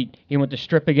sudden he went to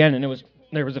strip again, and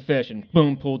there was a fish, and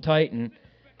boom, pulled tight, and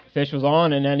fish was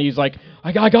on, and then he's like,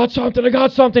 I got something,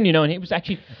 and he was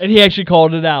actually... And he actually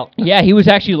called it out. Yeah, he was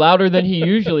actually louder than he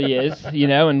usually is,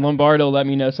 and Lombardo let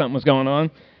me know something was going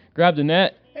on. Grabbed the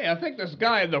net. Hey, I think this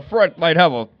guy in the front might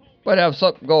have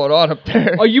something going on up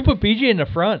there. Oh, you put PJ in the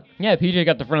front. Yeah, PJ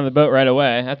got the front of the boat right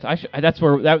away. That's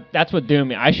what doomed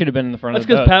me. I should have been in the front That's of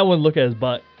the boat. because Pat wouldn't look at his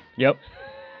butt. Yep.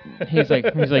 He's like,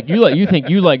 you think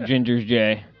you like gingers,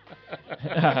 Jay?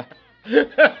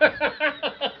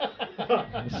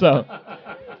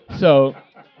 So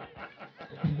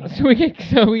we get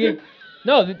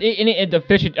no, the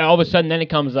fish all of a sudden then it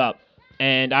comes up,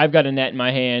 and I've got a net in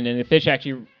my hand, and the fish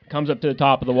actually comes up to the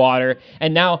top of the water,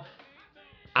 and now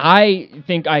I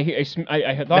think I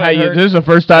thought I heard. This is the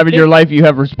first time in your life you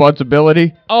have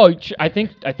responsibility. Oh, I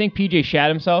think PJ shat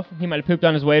himself. He might have pooped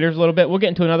on his waders a little bit. We'll get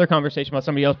into another conversation about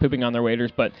somebody else pooping on their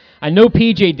waders, but I know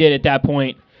PJ did at that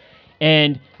point.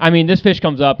 And this fish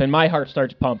comes up, and my heart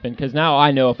starts pumping because now I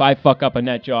know if I fuck up a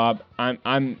net job, I'm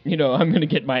gonna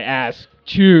get my ass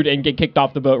chewed and get kicked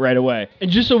off the boat right away. And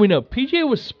just so we know, PJ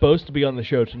was supposed to be on the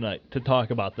show tonight to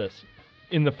talk about this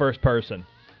in the first person.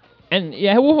 And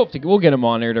yeah, we'll get him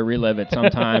on there to relive it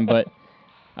sometime. But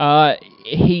Man,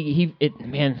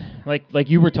 like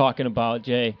you were talking about,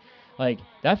 Jay, like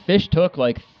that fish took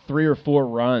like 3 or 4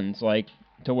 runs, like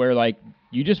to where like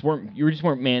you just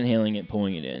weren't manhandling it,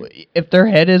 pulling it in. If their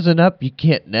head isn't up, you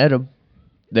can't net them.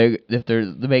 They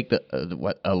make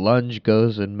a lunge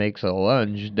goes and makes a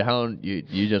lunge down.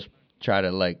 You just try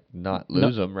to like not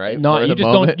lose them, right? No, for you the just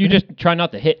moment. don't. You just try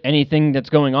not to hit anything that's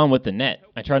going on with the net.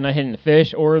 I try not hitting the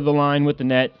fish or the line with the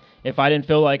net. If I didn't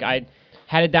feel like I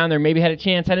had it down there, maybe had a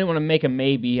chance. I didn't want to make a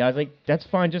maybe. I was like, that's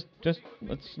fine. Just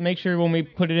let's make sure when we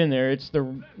put it in there, it's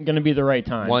gonna be the right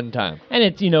time. One time. And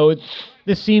it's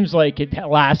this seems like it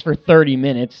lasts for 30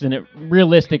 minutes, and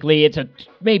realistically, it's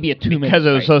maybe a 2 minute. Because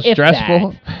it was so if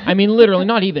stressful. that. I mean, literally,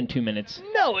 not even 2 minutes.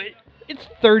 No, it's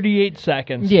 38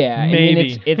 seconds. Yeah,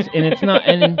 maybe. I mean, it's not.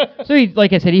 And so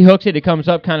like I said, he hooks it. It comes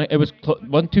up kind of. It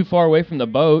wasn't too far away from the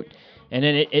boat, and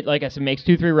then it like I said makes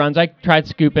 2-3 runs. I tried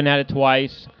scooping at it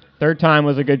twice. Third time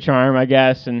was a good charm, I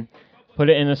guess, and put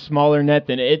it in a smaller net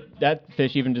than that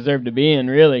fish even deserved to be in,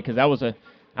 really, because that was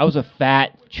a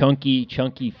fat, chunky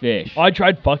fish. I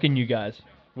tried fucking you guys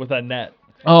with that net.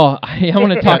 Oh, I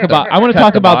want to talk about. I want to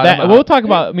talk about that. We'll talk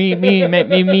about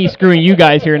me screwing you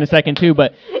guys here in a second too.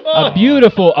 But a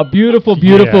beautiful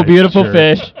sure.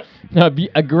 fish,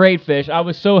 a great fish. I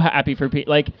was so happy for Pete.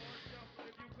 Like,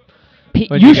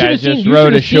 But you you should have guys seen. just You rode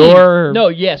should have ashore? seen. No,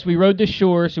 yes, we rode to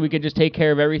shore so we could just take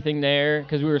care of everything there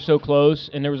because we were so close,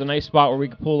 and there was a nice spot where we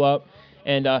could pull up.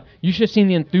 And you should have seen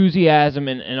the enthusiasm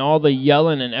and all the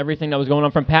yelling and everything that was going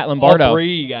on from Pat Lombardo. All 3 of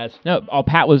you guys. No,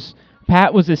 Pat was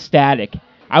ecstatic.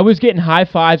 I was getting high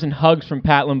fives and hugs from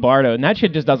Pat Lombardo, and that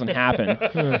shit just doesn't happen.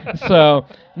 So,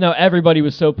 no, everybody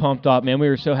was so pumped up, man. We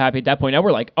were so happy at that point. Now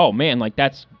we're like, oh man, like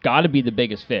that's got to be the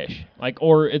biggest fish. Like,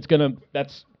 or it's gonna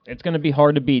be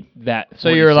hard to beat that. So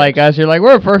you were 46. like us. You're like,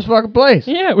 we're in first fucking place.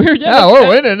 Yeah, we were. Yeah, we're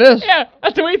winning this. Yeah,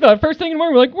 that's what we thought. First thing in the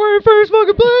morning, we're like, we're in first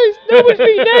fucking place. No one's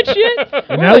beating that shit.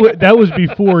 And We're like, that was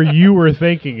before you were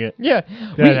thinking it. yeah,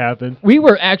 That happened. We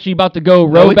were actually about to go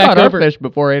No, row we back caught over. our fish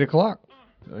before 8 o'clock.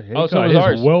 They Oh, so caught was his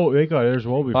ours. They got theirs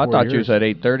well before I thought you yours. said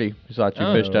 8:30. You thought you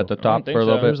Oh, fished at the I don't top think for a so.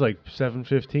 little It bit. was like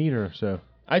 7:15 or so.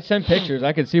 I sent pictures.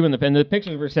 I could see when the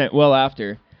pictures were sent well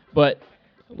after. But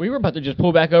we were about to just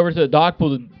pull back over to the dock, pull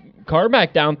the car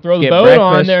back down, throw the Get boat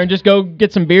on breakfast. there, and just go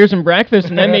get some beers and breakfast,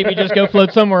 and then maybe just go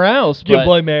float somewhere else. Get But,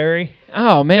 Bloody Mary.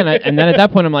 oh, man. And then at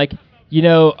that point, I'm like,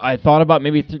 I thought about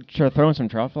maybe throwing some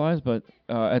trout flies, but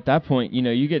at that point,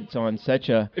 you get on such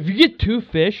a... If you get 2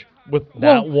 fish with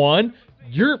that one,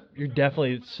 you're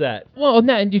definitely set. Well, and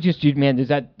man, does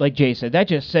that, like Jay said, that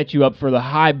just sets you up for the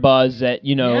high buzz that,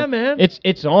 Yeah, man.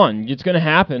 It's on. It's going to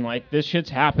happen. Like, this shit's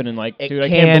happening. Like, It dude, I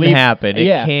can can't believe... happen. It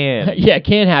yeah. can. Yeah, it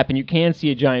can happen. You can see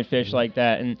a giant fish like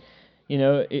that. And,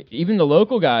 even the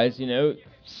local guys,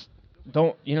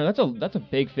 don't, that's a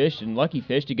big fish and lucky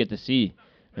fish to get to see.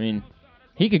 I mean,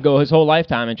 he could go his whole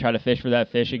lifetime and try to fish for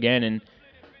that fish again. And,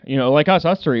 like us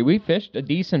 3, we fished a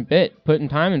decent bit, putting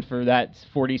time in for that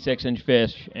 46-inch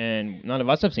fish, and none of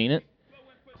us have seen it.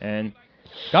 And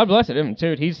God bless it,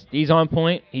 dude. He's on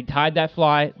point. He tied that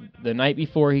fly the night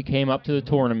before he came up to the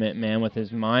tournament, man, with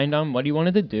his mind on what he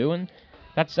wanted to do, and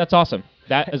that's awesome.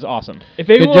 That is awesome.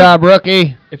 Good job,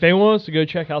 rookie. If anyone wants to go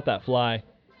check out that fly,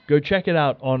 go check it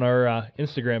out on our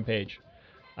Instagram page.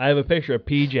 I have a picture of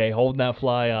PJ holding that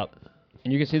fly up.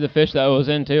 And you can see the fish that was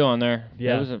in, too, on there.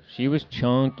 Yeah. She was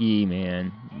chunky,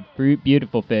 man.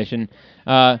 Beautiful fish. And,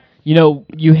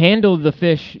 you handled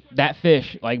that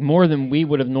fish, like, more than we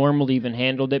would have normally even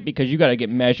handled it because you got to get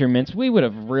measurements. We would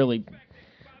have really,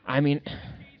 I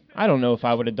don't know if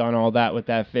I would have done all that with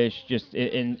that fish just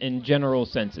in general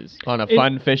senses. On a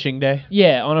fun fishing day?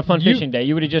 Yeah, on a fun fishing day.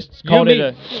 You would have just called it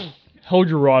a... Hold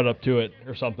your rod up to it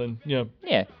or something.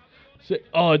 Yeah. Say,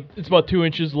 it's about 2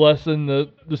 inches less than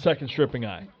the second stripping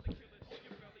eye.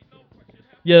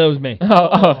 Yeah, that was me.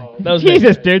 Oh, That was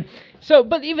Jesus, me. dude. So,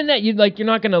 but even that, you're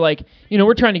not gonna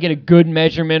we're trying to get a good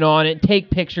measurement on it,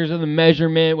 take pictures of the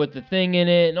measurement with the thing in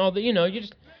it, and all the,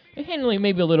 you're handling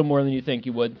maybe a little more than you think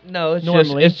you would. No,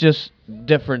 normally. it's just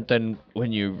different than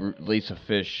when you release a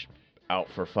fish out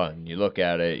for fun. You look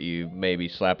at it, you maybe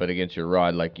slap it against your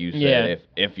rod, like you said, Yeah.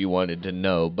 if you wanted to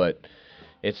know, but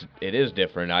it is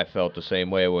different. I felt the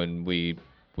same way when we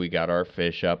got our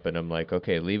fish up, and I'm like,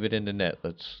 okay, leave it in the net.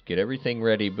 Let's get everything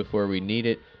ready before we need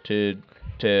it to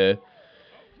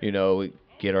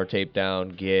get our tape down,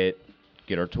 get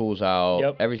our tools out.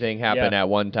 Yep. Everything happened Yeah. at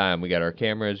one time. We got our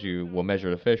cameras. We'll measure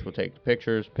the fish. We'll take the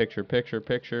pictures.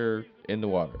 Picture in the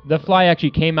water. The fly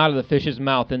actually came out of the fish's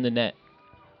mouth in the net.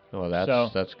 Oh,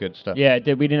 So- that's good stuff. Yeah, it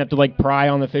did. We didn't have to pry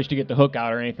on the fish to get the hook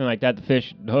out or anything like that. The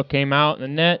hook came out in the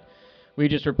net. We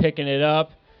just were picking it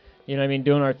up, You know what I mean?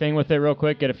 Doing our thing with it real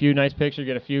quick, get a few nice pictures,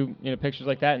 get a few, pictures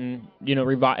like that, and,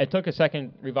 it took a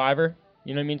second reviver.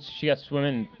 You know what I mean? She got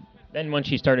swimming. Then when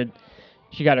she started,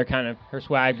 she got her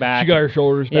swag back. She got her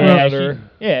shoulders Yeah, down.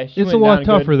 she It's went a lot down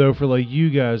tougher good. though for like you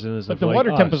guys and But the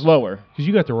water temp is lower. because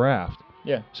you got the raft.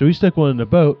 Yeah. So we stick one in the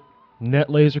boat, net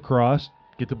lays across,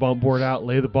 get the bump board out,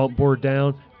 lay the bump board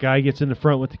down. Guy gets in the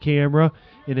front with the camera,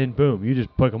 and then boom, you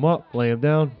just pick them up, lay them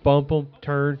down, bump them,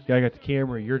 turn. Guy got the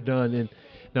camera, you're done. And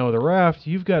now with a raft,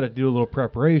 you've got to do a little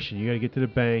preparation. You got to get to the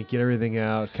bank, get everything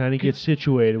out, kind of get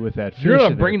situated with that fish. You're in not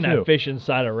there, bringing too. that fish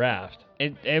inside a raft.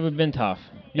 It would have been tough.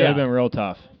 It Yeah. would have been real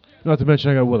tough. Not to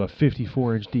mention, I got a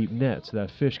 54-inch deep net, so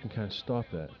that fish can kind of stop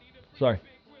that. Sorry.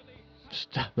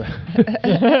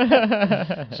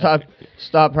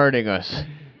 Stop hurting us.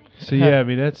 So yeah, I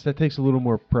mean that takes a little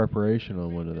more preparation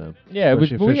on one of them. Yeah, we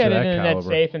especially a fish had of it that in a net caliber.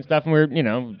 safe and stuff, and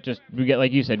we got,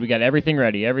 like you said, we got everything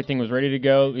ready. Everything was ready to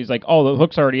go. He's like, oh, the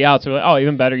hook's already out. So we're like, oh,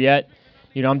 even better yet.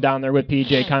 I'm down there with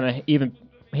PJ, kind of even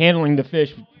handling the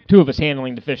fish. Two of us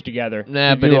handling the fish together.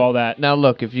 Nah, to but do all that. Now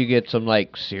look, if you get some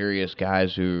like serious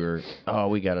guys who are, oh,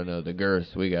 we got to know the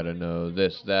girth, we got to know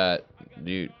this, that.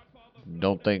 You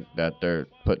don't think that they're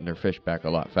putting their fish back a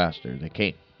lot faster. They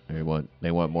can't. They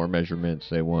want more measurements.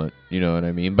 They want, you know what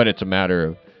I mean. But it's a matter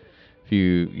of if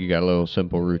you got a little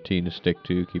simple routine to stick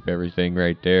to, keep everything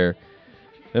right there.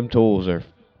 Them tools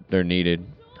they're needed,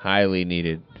 highly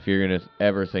needed. If you're gonna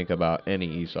ever think about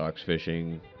any esox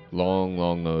fishing. Long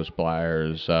nose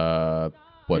pliers,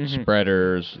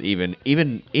 spreaders,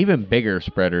 even bigger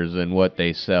spreaders than what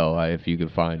they sell, if you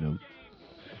could find them.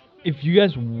 If you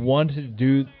guys want to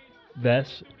do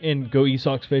this and go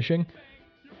esox fishing,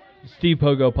 Steve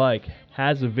Pogo Pike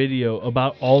has a video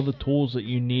about all the tools that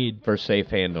you need For safe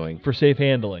handling.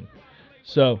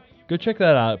 So go check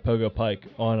that out at Pogo Pike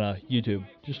on YouTube.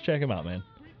 Just check him out, man.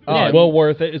 Yeah. It's well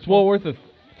worth it. It's well worth the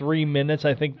 3 minutes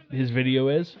I think his video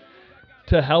is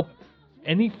to help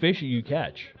any fish that you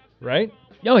catch, right?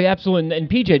 Oh, yeah, absolutely. And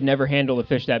PJ never handled a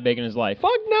fish that big in his life.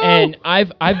 Fuck no. And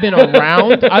I've been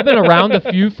around. I've been around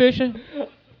a few fish.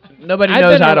 Nobody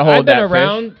knows how to hold that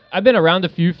fish. I've been around a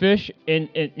few fish, in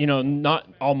not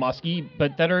all musky,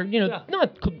 but that are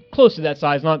not close to that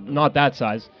size, not that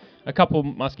size. A couple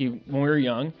musky when we were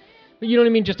young, but you know what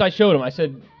I mean. Just I showed him. I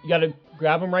said you got to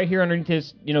grab him right here underneath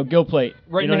his gill plate,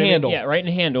 Right you know in the what I mean? handle. Yeah, right in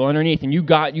the handle underneath, and you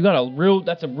got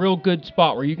that's a real good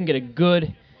spot where you can get a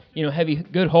good, heavy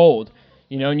good hold,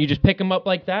 and you just pick him up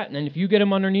like that, and then if you get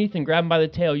him underneath and grab him by the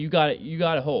tail, you got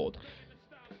a hold.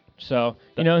 So,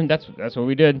 and that's what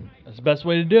we did. That's the best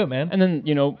way to do it, man. And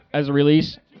then, as a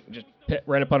release, just pit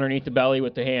right up underneath the belly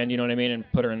with the hand, you know what I mean,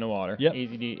 and put her in the water. Yep.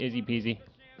 Easy peasy.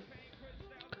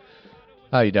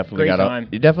 Oh, you definitely Great got time.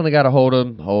 to hold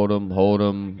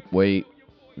them, wait,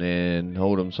 and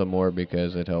hold them some more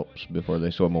because it helps before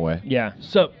they swim away. Yeah.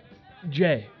 So,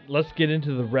 Jay, let's get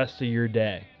into the rest of your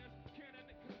day.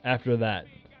 After that,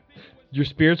 your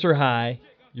spirits are high.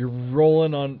 You're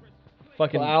rolling on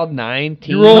fucking Cloud 19.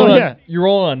 You're rolling. yeah. You're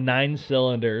rolling on 9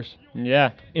 cylinders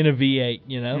Yeah. in a V8.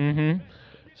 Mm-hmm.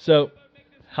 So,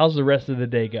 how's the rest of the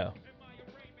day go?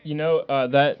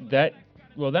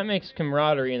 That makes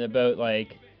camaraderie in the boat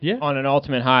Yeah. on an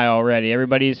ultimate high already.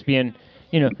 Everybody's being,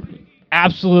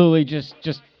 absolutely just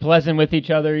pleasant with each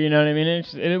other. You know what I mean?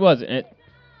 It was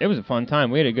a fun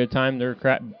time. We had a good time. We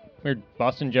were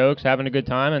busting jokes, having a good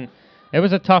time, and it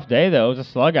was a tough day though. It was a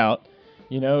slug out.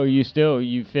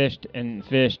 You fished and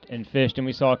fished and fished, and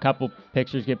we saw a couple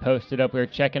pictures get posted up. We were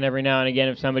checking every now and again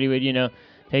if somebody would,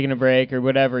 taking a break or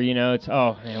whatever. It's,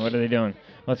 oh man, what are they doing?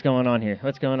 What's going on here?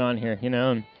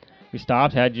 And we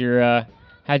stopped, had your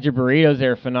burritos. They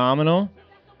were phenomenal.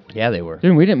 Yeah, they were.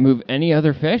 Dude, we didn't move any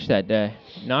other fish that day.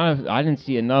 I didn't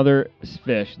see another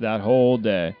fish that whole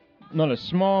day. Not a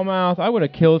smallmouth. I would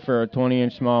have killed for a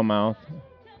 20-inch smallmouth.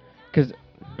 Because,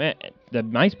 man, the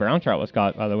nice brown trout was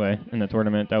caught, by the way, in the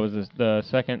tournament. That was the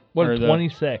second. What, or a the-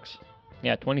 26?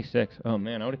 Yeah, 26. Oh,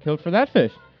 man, I would have killed for that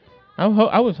fish. I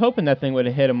was hoping that thing would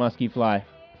have hit a musky fly.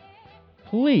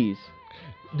 Please.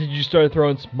 Did you start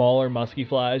throwing smaller musky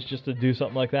flies just to do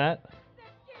something like that?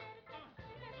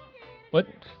 What?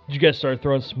 Did you guys start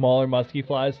throwing smaller musky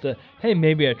flies to, hey,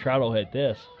 maybe a trout will hit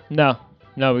this? No,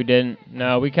 we didn't.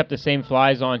 No, we kept the same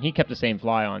flies on. He kept the same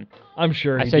fly on. I'm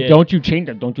sure I he said, did. don't you change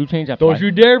that. Don't you change that fly. Don't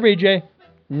you dare, BJ.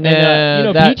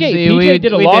 And, PJ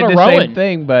did a we lot did of the rowing. same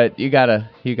thing, but you gotta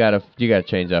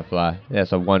change that fly.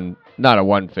 That's not a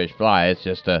one fish fly. It's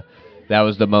just that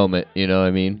was the moment. You know what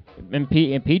I mean? And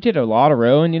Pete did a lot of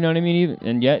rowing, you know what I mean?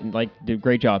 And yet, did a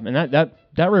great job. And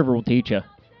that river will teach you.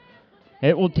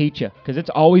 It will teach you because it's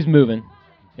always moving.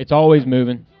 It's always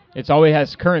moving. It's always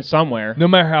has current somewhere. No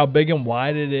matter how big and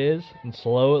wide it is and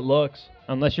slow it looks.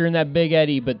 Unless you're in that big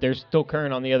eddy, but there's still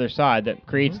current on the other side that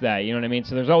creates that. You know what I mean?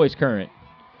 So there's always current.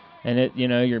 And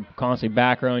you're constantly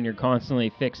back rowing, you're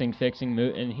constantly fixing,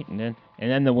 and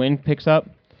then the wind picks up.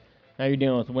 Now you're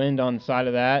dealing with wind on the side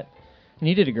of that. And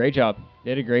he did a great job.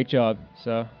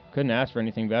 So couldn't ask for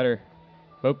anything better.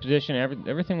 Boat position,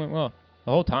 everything went well.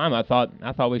 The whole time I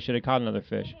thought we should have caught another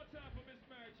fish.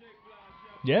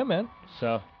 Yeah, man.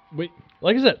 So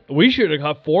Like I said, we should have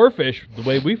caught 4 fish the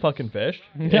way we fucking fished.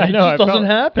 Yeah, it just doesn't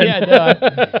happen. Yeah,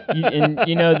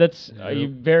 no. That's you're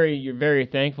very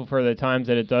thankful for the times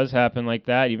that it does happen like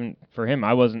that. Even for him,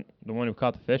 I wasn't the one who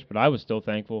caught the fish, but I was still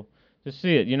thankful to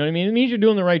see it. You know what I mean? It means you're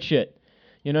doing the right shit.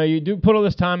 You do put all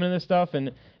this time into this stuff,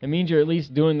 and it means you're at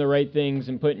least doing the right things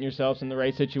and putting yourselves in the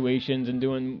right situations and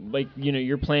doing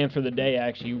your plan for the day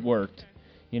actually worked.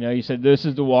 You said this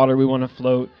is the water we want to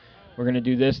float. We're going to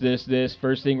do this.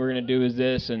 First thing we're going to do is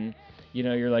this. And,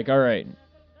 you're like, all right.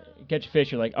 Catch a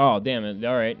fish, you're like, oh, damn it.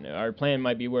 All right, our plan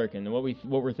might be working. And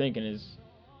what we're thinking is,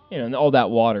 and all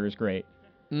that water is great.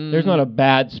 There's not a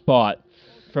bad spot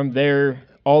from there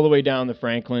all the way down to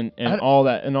Franklin and all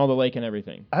that and all the lake and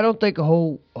everything. I don't think a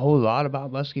whole lot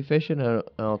about muskie fishing. I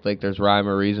don't think there's rhyme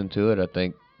or reason to it. I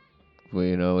think,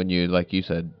 when you, like you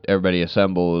said, everybody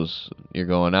assembles, you're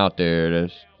going out there,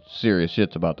 there's serious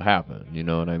shit's about to happen. You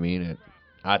know what I mean?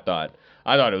 I thought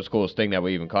it was the coolest thing that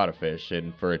we even caught a fish,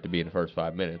 and for it to be in the first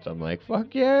 5 minutes, I'm like,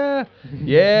 fuck yeah,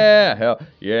 yeah, hell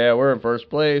yeah, we're in first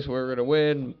place, we're gonna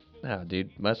win. Nah,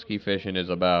 dude, muskie fishing is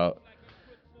about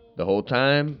the whole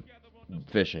time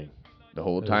fishing, the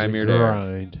whole time you're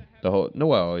grind. there,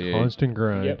 Constant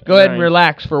grind. Yep. Go ahead and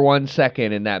relax for 1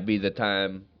 second, and that be the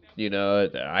time.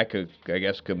 I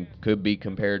guess could be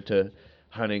compared to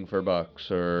hunting for bucks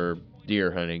or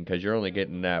deer hunting, because you're only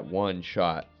getting that one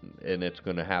shot, and it's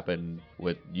going to happen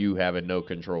with you having no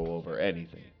control over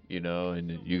anything,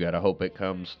 and you got to hope it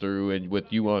comes through and with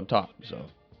you on top. So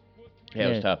yeah,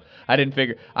 it was tough. I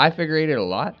figure eight it a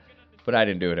lot, but I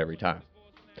didn't do it every time.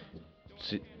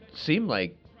 Seemed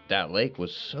like that lake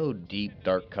was so deep,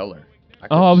 dark color.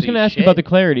 I was going to ask you about the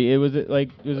clarity. Was it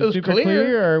super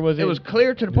clear, or was it? It was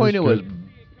clear to the point it was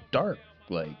dark,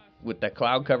 like. With that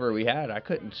cloud cover we had, I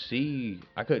couldn't see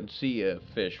a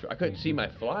fish. I couldn't see my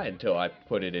fly until I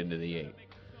put it into the 8.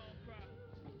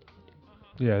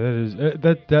 Yeah, that is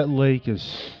that lake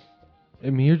is.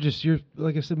 I mean, you're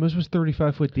like I said, this was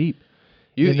 35 foot deep.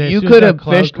 You could have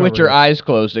fished with your eyes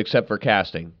closed except for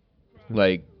casting.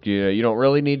 Like you don't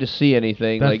really need to see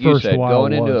anything. Like you said,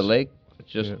 going into a lake, it's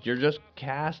just you're just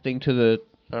casting to the.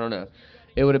 I don't know.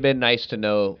 It would have been nice to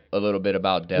know a little bit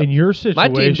about depth. In your situation, my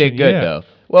team did good though.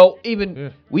 Well, we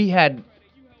didn't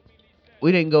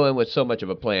go in with so much of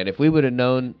a plan. If we would have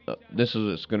known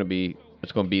it's going to beat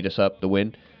us up, the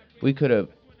wind, we could have.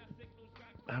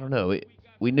 I don't know.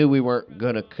 We knew we weren't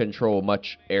going to control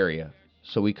much area,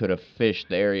 so we could have fished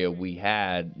the area we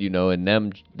had, and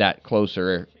them that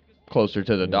closer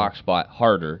to the dock spot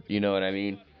harder. You know what I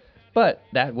mean? But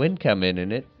that wind come in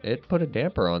and it put a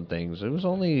damper on things. It was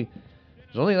only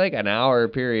like an hour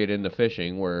period in the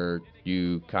fishing where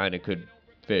you kind of could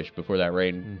fish before that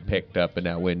rain picked up and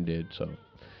that wind did. So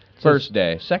first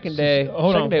day, second day,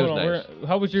 hold on. Nice.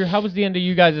 How was the end of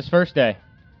you guys' first day?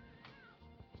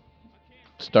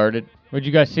 Started. What'd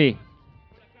you guys see?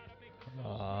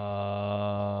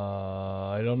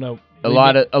 I don't know. A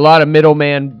lot of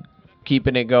middleman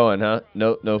keeping it going, huh?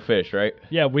 No fish, right?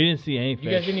 Yeah, we didn't see any fish.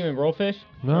 You guys didn't even roll fish?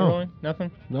 No. Nothing.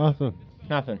 Nothing.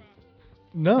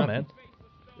 No, man.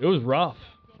 It was rough.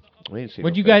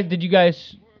 Did you guys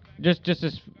just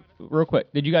this real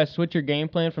quick? Did you guys switch your game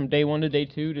plan from day 1 to day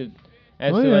 2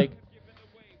 Oh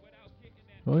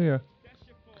yeah.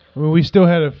 I mean, we still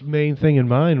had a main thing in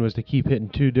mind was to keep hitting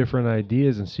 2 different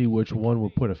ideas and see which one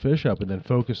would put a fish up, and then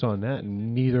focus on that.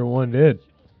 And neither one did.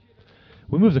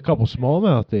 We moved a couple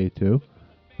smallmouth day 2.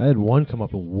 I had one come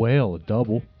up and whale a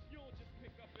double.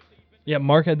 Yeah,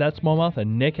 Mark had that smallmouth,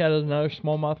 and Nick had another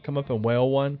smallmouth come up and whale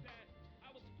one.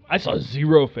 I saw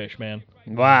 0 fish, man.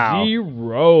 Wow.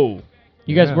 0.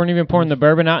 You guys weren't even pouring the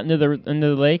bourbon out into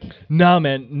the lake? No,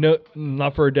 man. No,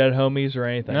 not for dead homies or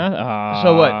anything.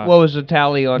 So what was the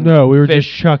tally on? No, we were fish?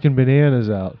 just chucking bananas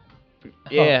out.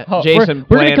 Yeah, Jason.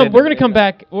 We're gonna come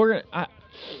back. I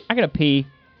gotta pee.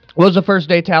 What was the first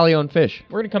day tally on fish?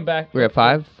 We're gonna come back. We're at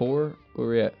 5, 4. Where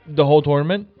we at? The whole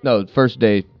tournament? No, first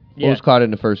day. Yeah. What was caught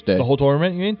in the first day? The whole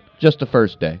tournament, you mean? Just the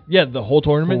first day. Yeah, the whole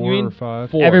tournament, 4 you mean? or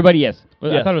 5. 4. Everybody, yes.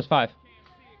 Yes. I thought it was 5.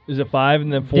 Is it 5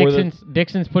 and then 4?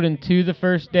 Dixon's put in 2 the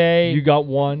first day. You got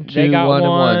 1. They got 1 and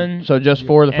 1. So just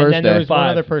 4 the first and then day. there was one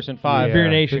 5. other person, 5. Superior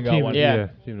Nation the got team, 1. Yeah.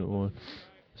 Team that won.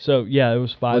 So yeah, it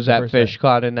was 5. Was the that first fish day.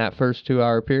 caught in that first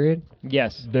 2-hour period?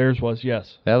 Yes. Theirs was,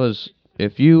 yes. That was,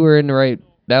 if you were in the right,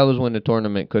 that was when the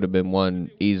tournament could have been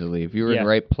won easily. If you were in Yeah. the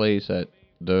right place at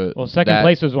the. Well, second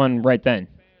place was won right then.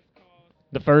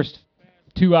 The first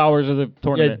 2 hours of the Yeah,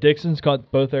 tournament. Dixon's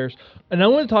caught both theirs. And I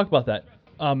want to talk about that.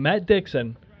 Matt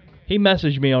Dixon, he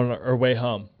messaged me on our way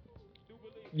home.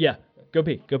 Yeah, go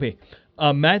pee.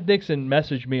 Matt Dixon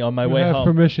messaged me on my You way have home.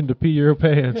 permission to pee your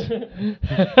pants.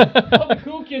 All the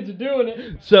cool kids are doing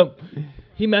it. So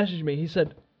he messaged me. He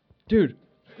said, dude,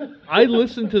 I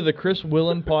listened to the Chris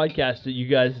Willen podcast that you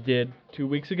guys did 2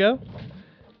 weeks ago.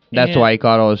 That's and- why he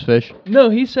caught all his fish? No,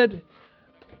 he said,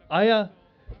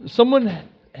 someone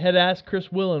had asked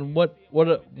Chris Willen what one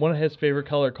of his favorite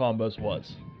color combos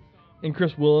was. And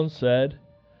Chris Willen said,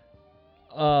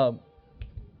 what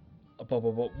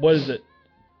is it?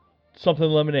 Something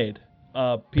lemonade.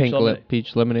 Peach lemonade.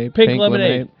 Peach lemonade. Pink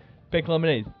lemonade. Pink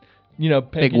lemonade. You know,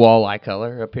 Big walleye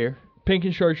color up here. pink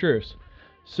and chartreuse.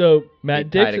 So Matt He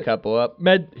Dixon tied a couple up.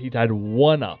 he tied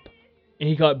one up, and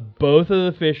he caught both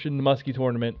of the fish in the muskie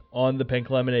tournament on the pink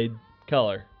lemonade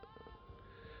color.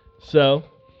 So,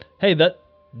 hey,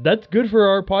 that's good for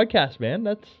our podcast, man.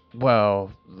 That's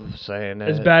Well, saying that.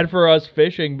 it's bad for us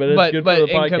fishing, but it's good for the in,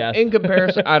 podcast. in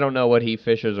comparison, I don't know what he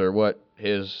fishes or what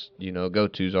his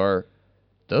go-tos are.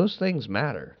 Those things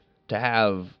matter. To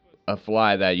have a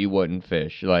fly that you wouldn't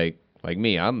fish, like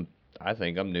me, I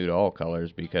think I'm new to all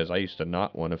colors because I used to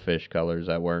not want to fish colors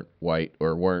that weren't white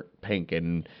or weren't pink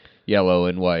and yellow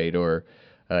and white, or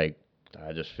like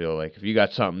I just feel like if you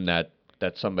got something that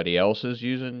somebody else is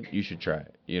using, you should try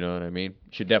it. You know what I mean?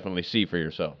 You should definitely see for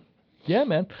yourself. Yeah,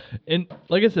 man. And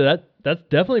like I said, that's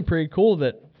definitely pretty cool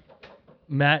that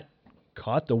Matt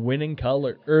caught the winning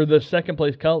color or the second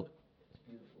place color.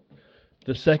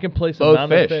 The second place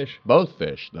amount of fish. Both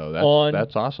fish, though. On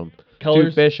That's awesome. colors.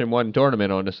 2 fish in one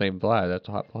tournament on the same fly. That's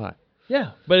a hot fly.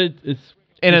 Yeah, but it's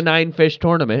In a 9-fish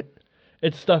tournament.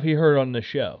 it's stuff he heard on the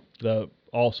show, though.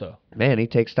 Also, Man, he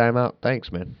takes time out.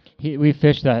 Thanks, man. We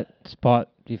fished that spot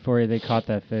before they caught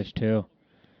that fish too.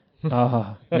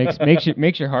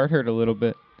 Makes your heart hurt a little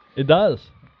bit. it does.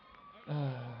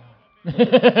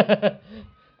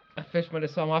 I fished when I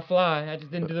saw my fly. I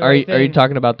just didn't do the Are right you thing.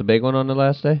 talking about the big one on the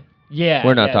last day? Yeah.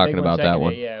 We're not yeah, talking big about that second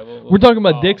one. day, Yeah, We're talking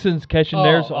about oh. Dixon's catching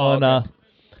theirs on okay.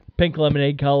 pink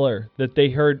lemonade color that they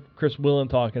heard Chris Willen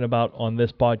talking about on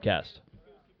this podcast.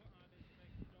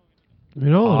 I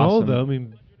mean, all in all, Awesome. though, I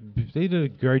mean, they did a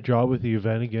great job with the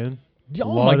event again. Oh a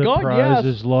lot my of God,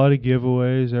 prizes, yes. a lot of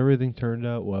giveaways. Everything turned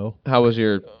out well. How was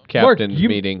your captain's you-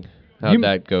 meeting? How'd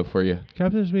that go for you?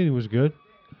 Captain's meeting was good.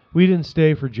 We didn't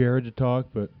stay for Jared to talk,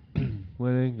 but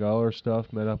went in, got all our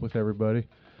stuff, met up with everybody,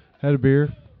 had a beer.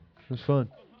 It was fun.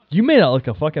 You made out like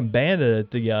a fucking bandit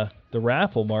at the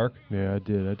raffle, Mark. Yeah, I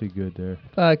did. I did good there.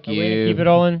 Fuck Are you. we gonna keep it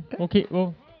all in?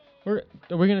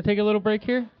 Are we gonna take a little break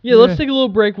here? Yeah, let's take a little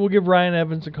break. We'll give Ryan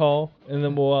Evans a call, and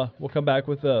then we'll come back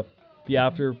with the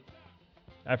after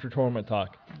tournament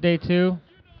talk. Day 2,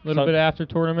 a little So- bit after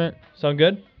tournament. Sound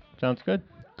good? Sounds good.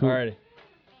 Alrighty.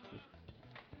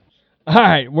 All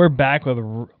right, we're back with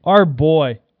our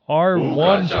boy, our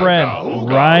one friend,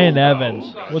 Ryan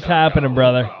Evans. What's happening,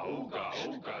 brother?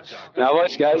 Not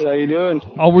much, guys. How you doing?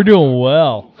 Oh, we're doing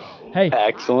well. Hey,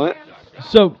 Excellent.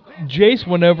 so Jace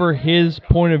went over his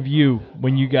point of view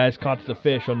when you guys caught the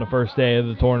fish on the first day of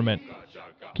the tournament.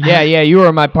 Yeah, you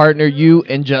were my partner. You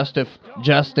and Justin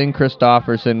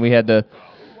Christofferson. We had the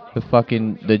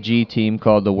G team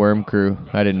called the Worm Crew.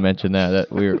 I didn't mention that.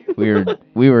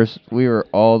 We were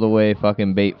all the way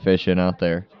fucking bait fishing out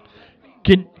there.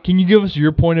 Can you give us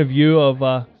your point of view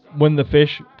of when the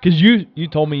fish? Because you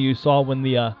told me you saw when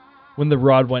the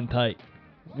rod went tight.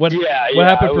 What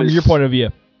happened from your point of view?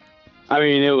 I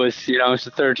mean, it was it's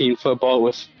a 13-foot boat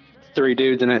with 3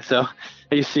 dudes in it, so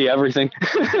you see everything.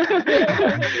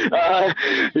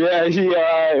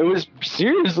 It was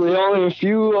seriously only a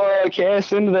few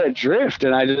casts into that drift,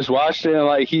 and I just watched it, and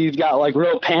like he got like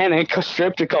real panic,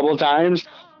 stripped a couple times,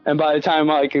 and by the time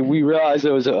like we realized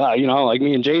it was like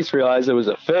me and Jace realized it was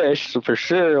a fish, so for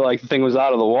sure like the thing was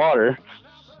out of the water.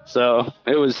 So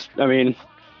it was, I mean,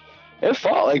 it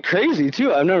fought like crazy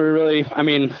too. I've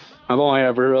only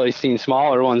ever really seen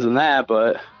smaller ones than that,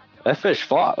 but that fish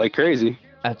fought like crazy.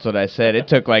 That's what I said. It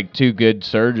took like 2 good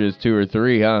surges, 2 or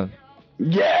 3, huh?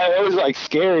 Yeah, it was like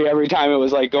scary every time it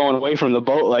was like going away from the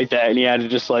boat like that, and he had to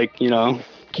just like, Keep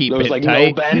there was it like tight.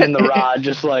 no bend in the rod,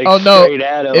 just like Oh, no, straight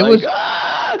at it. it like, was-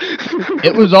 "Ah!"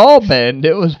 It was all bend.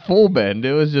 It was full bend.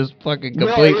 It was just fucking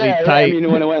completely Well, yeah, tight. I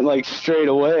mean, when it went like straight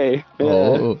away. Yeah.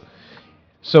 Oh.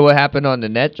 So what happened on the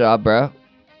net job, bro?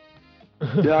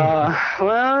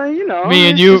 Well, you know. Me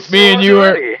and it you, just me and you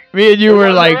wasn't were, ready. me and you It were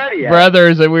wasn't like ready yet.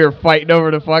 brothers, and we were fighting over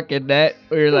the fucking net.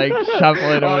 We were like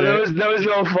shuffling Oh, over there there. was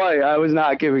no fight. I was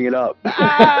not giving it up.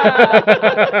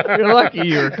 You're lucky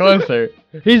you were closer.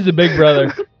 He's the big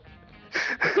brother.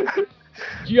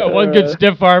 You got one good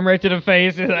stiff arm right to the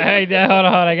face. It's like, hey, hold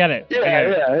on, I got it. I got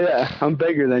it. Yeah. I'm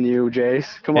bigger than you,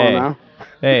 Jace. Come on Hey. now.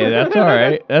 Hey, that's all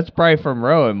right. That's probably from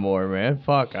rowing more, man.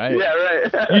 Fuck, Yeah,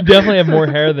 right. You definitely have more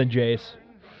hair than Jace.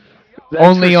 That's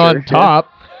only for on sure,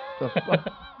 top.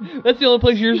 That's the only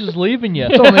place yours is leaving you.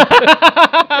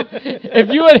 If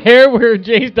you had hair where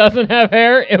Jace doesn't have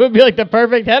hair, it would be like the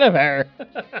perfect head of hair.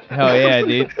 Hell yeah,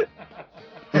 dude.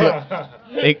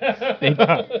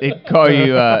 They call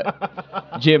you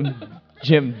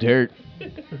Jim Dirt.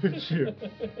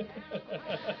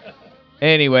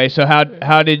 Anyway, so how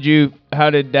did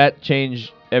that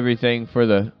change everything for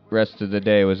the rest of the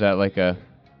day? Was that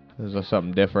was that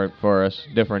something different for us?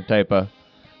 Different type of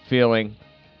feeling?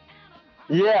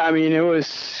 Yeah, I mean, it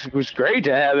was great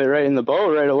to have it right in the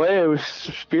boat right away.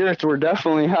 Spirits were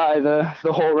definitely high the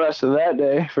whole rest of that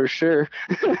day for sure.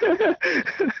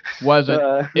 It wasn't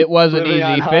living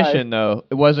on easy high. fishing though.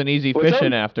 It wasn't easy What's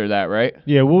fishing up? after that, right?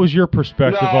 Yeah, what was your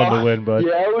perspective on the wind, bud?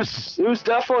 Yeah, it was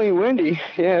definitely windy.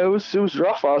 Yeah, it was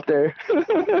rough out there.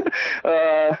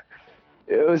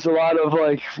 It was a lot of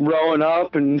like rowing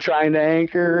up and trying to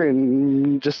anchor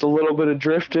and just a little bit of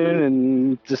drifting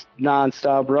and just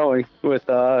nonstop rowing with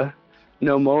no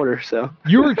motor. So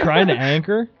You were trying to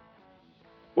anchor?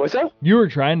 what's up? You were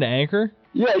trying to anchor?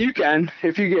 Yeah, you can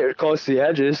if you get close to the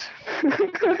edges.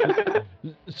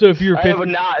 So if you were I have a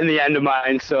 50, knot in the end of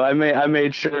mine, so I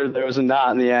made sure there was a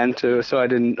knot in the end too, so I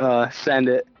didn't send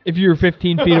it. if you were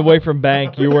 15 feet away from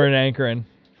bank, you weren't anchoring.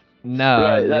 No.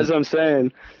 Right, that's what I'm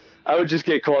saying. I would just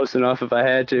get close enough if I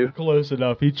had to. Close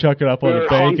enough. He'd chuck it up on We the were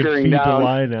bank and hunkering feed the down.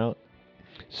 line out.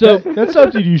 So That's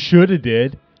something you should have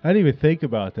did. I didn't even think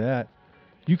about that.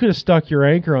 You could have stuck your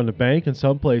anchor on the bank in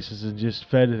some places and just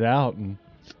fed it out. And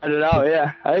Set it out,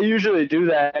 yeah. I usually do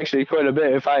that actually quite a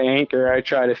bit. If I anchor, I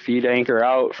try to feed anchor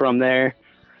out from there,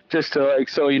 just to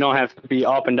so you don't have to be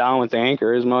up and down with the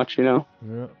anchor as much, yeah.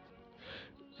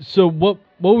 So what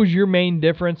was your main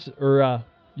difference or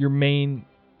your main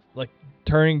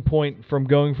turning point from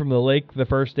going from the lake the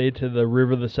first day to the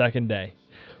river the second day?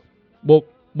 What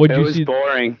would It you was see?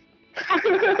 boring.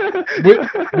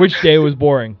 Which day was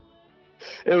boring?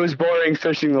 It was boring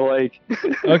fishing the lake.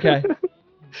 Okay.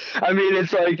 I mean,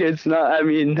 it's not. I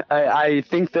mean, I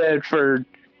think that for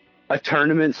a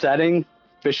tournament setting,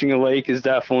 fishing a lake is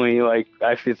definitely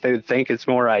I think it's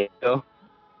more ideal.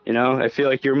 You know, I feel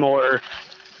like you're more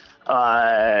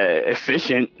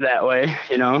efficient that way.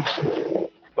 You know,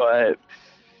 but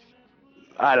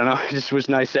I don't know. It just was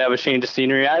nice to have a change of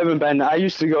scenery. I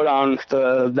used to go down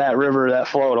that river, that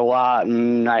float a lot,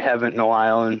 and I haven't in a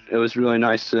while, and it was really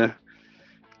nice to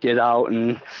get out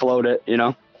and float it. You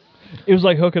know. It was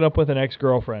like hooking up with an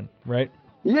ex-girlfriend, right?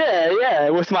 Yeah,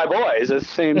 with my boys at the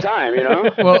same time, you know.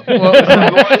 Well,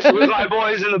 with my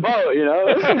boys in the boat, you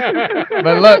know.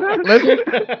 but look,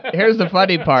 here's the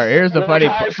funny part. Here's the funny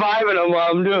high part. fiving them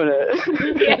while I'm doing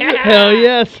it. Hell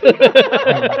yes.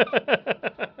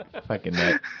 Fucking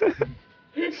nut.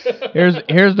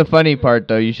 Here's the funny part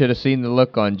though. You should have seen the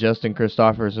look on Justin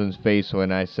Christopherson's face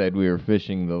when I said we were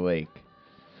fishing the lake,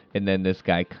 and then this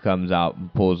guy comes out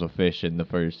and pulls a fish in the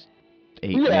first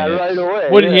 8 minutes. Right away.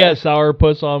 What did he have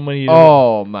sourpuss on when he?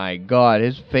 Oh my God,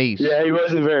 his face. Yeah, he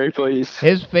wasn't very pleased.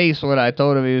 His face when I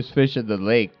told him he was fishing the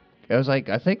lake. I was like,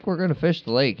 I think we're gonna fish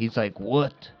the lake. He's like,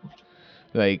 what?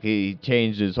 Like he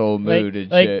changed his whole mood and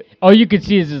shit. All you could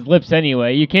see is his lips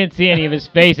anyway. You can't see any of his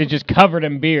face. It's just covered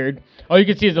in beard. All you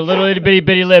can see is the little itty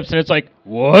bitty lips, and it's like,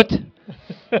 what?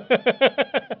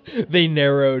 They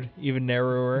narrowed even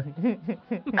narrower.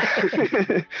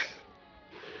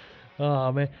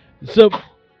 Oh man. So,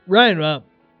 Ryan,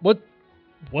 what's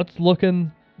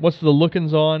the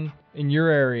lookings on in your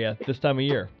area this time of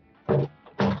year?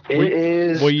 It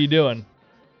is. What are you doing?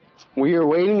 We are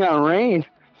waiting on rain.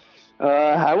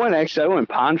 I went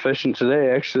pond fishing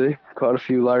today. Actually, caught a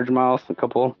few largemouth, a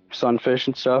couple sunfish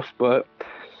and stuff. But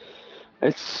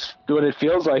it's what it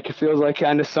feels like. It feels like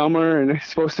kind of summer, and it's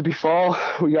supposed to be fall.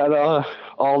 We got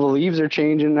all the leaves are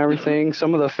changing and everything.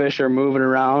 Some of the fish are moving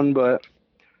around, but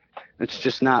it's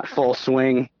just not full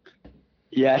swing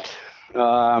yet.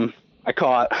 I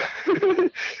caught a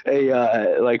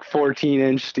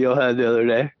 14-inch steelhead the other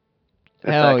day. If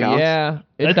Hell that counts. yeah,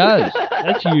 it does.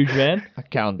 That's huge, man. I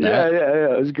count Yeah,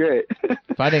 that. it was great.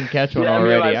 If I didn't catch one Me and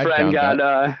already, my I'd friend count got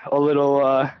that.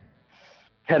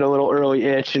 had a little early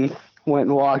itch and went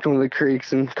and walked one of the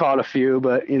creeks and caught a few,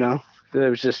 but There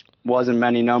was just wasn't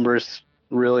many numbers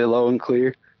really low and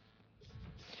clear.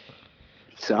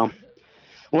 So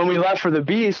when we left for the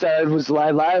beast, I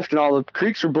left and all the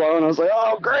creeks were blowing. I was like,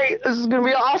 oh great, this is gonna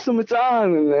be awesome. It's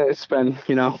on, and it's been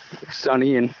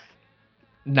sunny and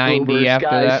 90 bluebird after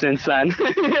skies that. since then.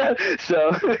 Yeah,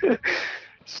 so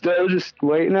still just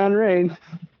waiting on rain.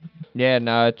 Yeah,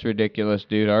 no, it's ridiculous,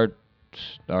 dude.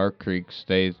 Our creeks,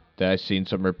 I seen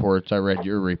some reports. I read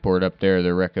your report up there.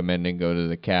 They're recommending go to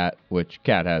the Cat, which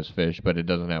Cat has fish, but it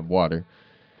doesn't have water.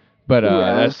 But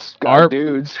that's our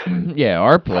dudes. Yeah,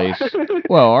 our place.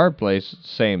 Well, our place,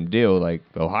 same deal. Like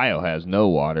Ohio has no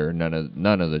water. None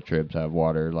of the trips have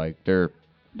water. Like they're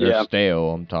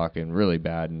stale. I'm talking really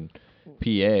bad. And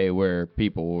PA, where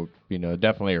people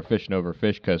definitely are fishing over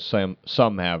fish because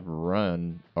some have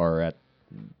run or at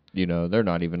they're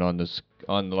not even on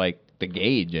the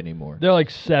gauge anymore. They're like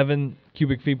 7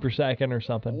 cubic feet per second or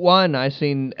something. One I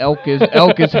seen elk is 1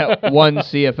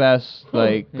 CFS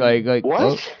like what?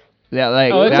 Oh, yeah,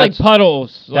 like it's like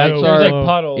puddles. That's There's our, like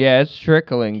puddles. Yeah, it's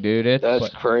trickling, dude. That's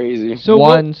crazy. So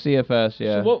 1 CFS.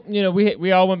 Yeah. So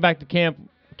we all went back to camp.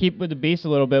 Keep with the beast a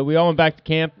little bit. We all went back to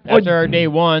camp after our day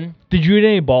 1. Did you eat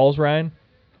any balls, Ryan?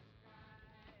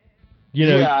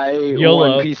 Yeah, I ate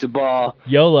YOLO. 1 piece of ball.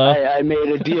 YOLO. I made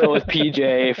a deal with PJ.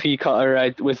 If he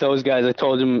with those guys, I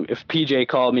told him if PJ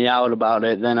called me out about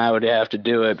it, then I would have to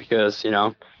do it because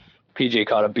PJ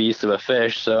caught a beast of a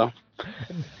fish. So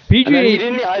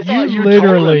PJ, I thought you you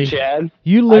literally, told him, Chad.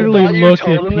 you literally I thought you looked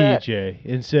at told him that. PJ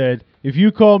and said, "If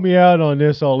you call me out on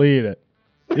this, I'll eat it."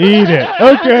 Eat it,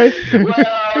 okay? Well,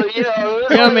 it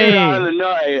was Yummy. on the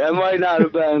night. I might not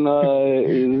have been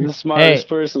the smartest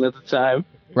person at the time.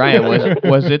 Ryan,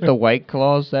 was it the White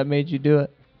Claws that made you do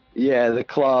it? Yeah, the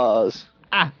claws.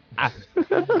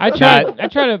 I tried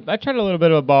a little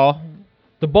bit of a ball.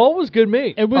 the ball was good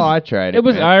meat. It was. I tried it. It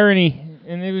was man. irony,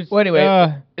 and it was. Well,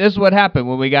 anyway, this is what happened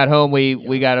when we got home.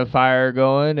 We got a fire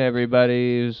going.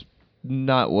 Everybody was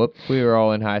not whooped. We were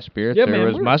all in high spirits. Yeah, there man,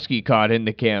 was we're- muskie caught in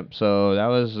the camp, so that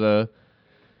was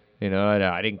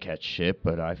I didn't catch shit,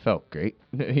 but I felt great.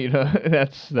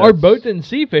 That's Our boat didn't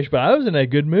see fish, but I was in a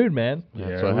good mood, man. Yeah,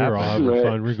 That's we what were all happened. having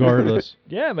fun regardless.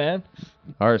 Yeah, man.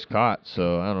 Ours caught,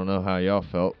 so I don't know how y'all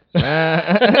felt. We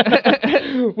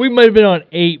might have been on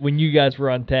 8 when you guys were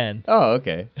on 10. Oh,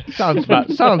 okay. Sounds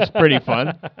pretty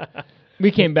fun.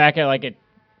 We came back at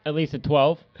at least a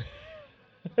 12.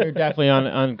 We were definitely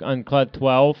on Club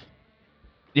 12.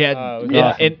 Yeah, it was yeah,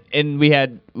 awesome. and we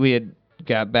had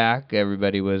got back.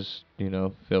 Everybody was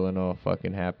feeling all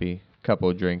fucking happy. Couple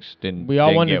of drinks didn't. We all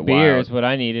didn't wanted get beer. wild. Is what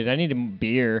I needed. I needed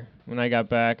beer when I got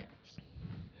back,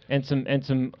 and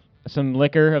some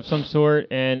liquor of some sort,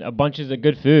 and a bunch of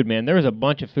good food. Man, there was a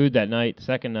bunch of food that night.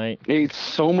 Second night. I ate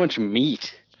so much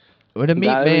meat. What a meat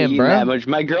I don't man, eat bro. that much.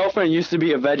 My girlfriend used to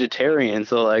be a vegetarian,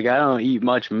 so I don't eat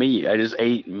much meat. I just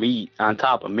ate meat on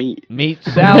top of meat. Meat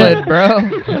salad, bro.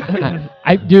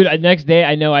 Next day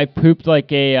I know I pooped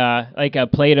like a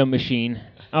Play-Doh machine.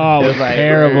 Oh, it was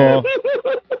terrible.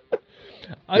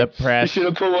 The You press. should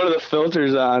have put one of the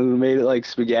filters on and made it like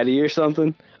spaghetti or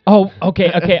something. Oh,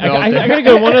 okay. I gotta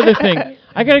go. One other thing.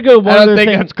 I gotta go. One I don't other think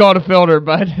thing. that's called a filter,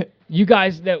 bud. You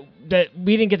guys that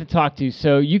we didn't get to talk to.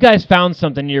 So you guys found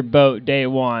something in your boat day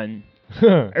 1.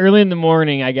 Early in the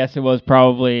morning, I guess it was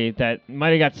probably that might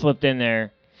have got slipped in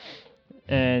there.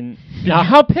 And now,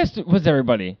 how pissed was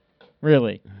everybody?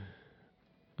 Really?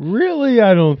 Really,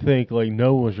 I don't think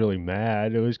no one was really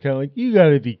mad. It was kind of like, you got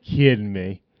to be kidding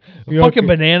me. We all Fucking ki-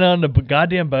 banana on the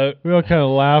goddamn boat. We all kind of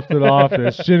laughed it off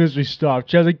as soon as we stopped.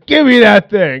 Chad's like, "Give me that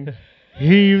thing!"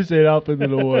 Heaves it up into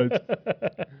the woods.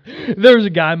 There was a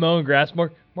guy mowing grass.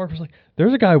 Mark was like,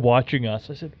 "There's a guy watching us."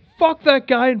 I said, "Fuck that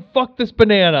guy and fuck this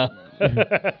banana."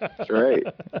 That's right.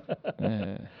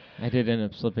 I did end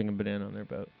up slipping a banana on their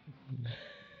boat.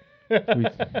 We-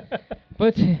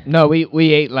 But No,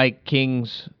 we ate like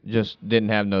kings. Just didn't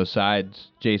have no sides.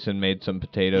 Jason made some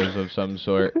potatoes of some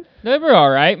sort. they were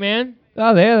all right, man.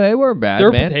 Oh, they weren't bad,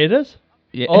 They're man. potatoes.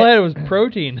 Yeah. All I had was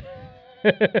protein.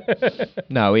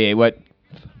 No, we ate what?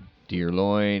 Deer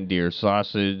loin, deer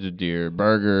sausage, deer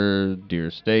burger, deer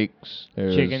steaks.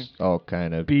 There's Chicken. all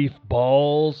kind of Beef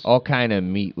balls. all kind of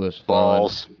meat was fun.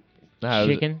 Balls. No,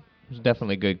 Chicken. It was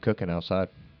definitely good cooking outside.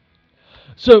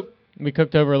 So We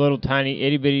cooked over a little tiny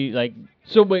itty bitty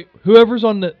wait, whoever's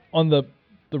on the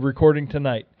recording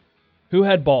tonight, who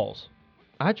had balls?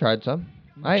 I tried some.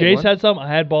 I ate Jace one. had some. I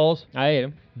had balls. I ate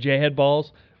them. Jay had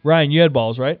balls. Ryan, you had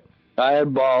balls, right? I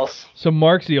had balls. So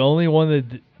Mark's the only one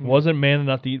that wasn't man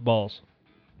enough to eat balls.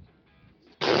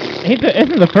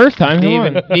 Isn't the first time? Do you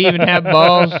Come on. even have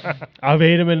balls? I've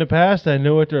ate them in the past. I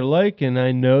know what they're like, and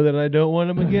I know that I don't want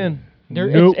them again.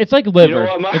 Nope. It's like liver. You know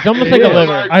what, Mark? It's almost like a Yeah.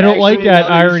 liver. I don't like Actually, that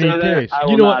now you irony say that, taste. I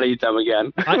will You know not what? eat them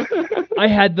again. I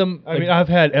had them. I mean, I've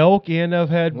had elk and I've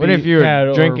had What beef if you were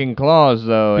cattle or- drinking claws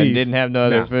though and beef. didn't have no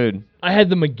other No. food? I had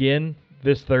them again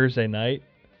this Thursday night,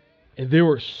 and they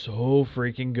were so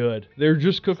freaking good. They were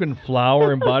just cooking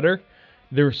flour and butter.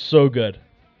 They were so good.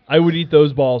 I would eat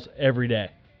those balls every day.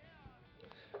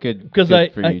 Good, 'Cause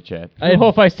good for I- you, Chad. Well,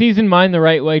 if I season mine the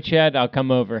right way, Chad, I'll come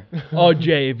over. Oh,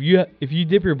 Jay, if you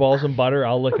dip your balls in butter,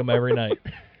 I'll lick them every night.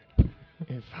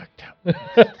 You're fucked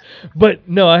up. But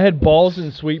no, I had balls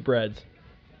and sweetbreads,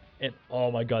 and oh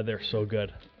my god, they're so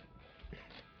good.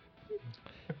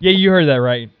 Yeah, you heard that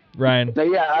right, Ryan. Now,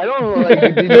 yeah, I don't know.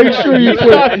 Like, did Make sure you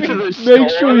went to the make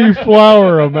sure you store?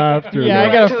 flour them after. Yeah, I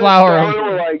that. gotta Went to the flour 'em. store,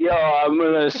 we're like, yo, I'm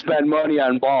gonna spend money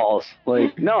on balls.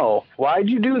 Like, no, why'd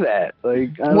you do that?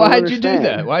 Like, I don't Why'd you do understand.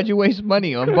 that? Why'd you waste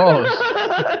money on balls?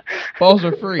 Balls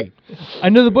are free. I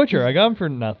know the butcher. I got them for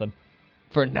nothing.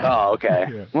 For now. Oh, okay.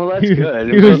 Yeah. Well, that's good.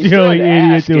 He was You the still only had to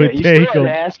idiot ask that would it. You still take had to 'em.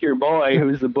 ask your boy,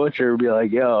 who's the butcher, be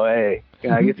like, yo, hey,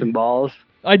 can I get some balls?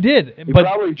 I did, He but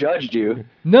probably judged you.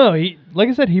 no, like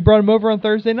I said, he brought them over on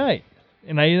Thursday night,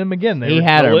 and I ate them again. They He were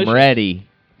had delicious. them ready.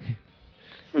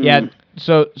 Yeah.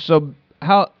 So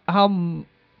how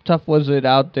tough was it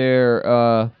out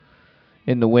there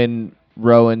in the wind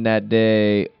rowing that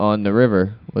day on the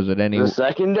river? Was it any? The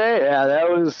second day, yeah, that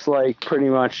was like pretty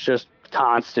much just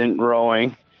constant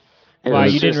rowing. It Why,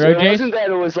 was you didn't just- row, It Jace? wasn't that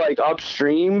it was like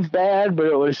upstream bad, but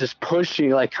it was just pushing,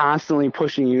 like constantly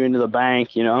pushing you into the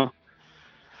bank, you know?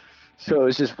 So it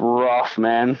was just rough,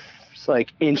 man. It's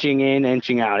like inching in,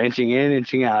 inching out, inching in,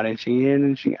 inching out, inching in,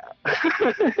 inching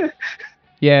out.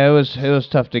 Yeah, it was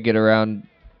tough to get around.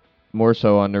 More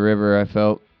so on the river, I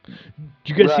felt. Did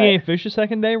you guys see Right. any fish the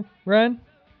second day, Ryan?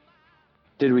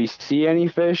 Did we see any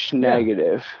fish?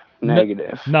 Negative. No-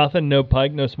 Negative. Nothing. No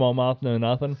pike. No smallmouth. No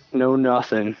nothing. No,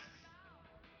 nothing.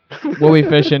 What we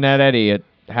fishing at Eddie? A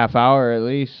half hour at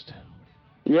least.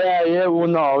 Yeah, well,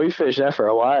 no, we fished that for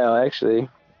a while, actually.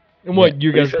 And what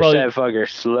you We guys fished probably that fucker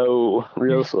slow,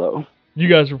 real slow. you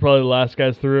guys were probably the last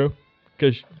guys through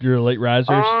because you're late risers.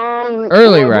 Early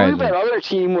I believe riser. that other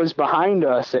team was behind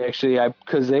us, actually,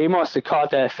 because they must have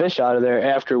caught that fish out of there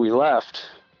after we left.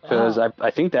 Because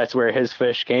I think that's where his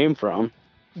fish came from.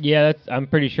 Yeah, I'm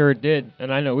pretty sure it did,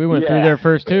 and I know we went through Yeah. there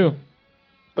first too.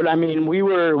 But I mean, we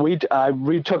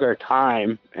took our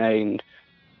time, and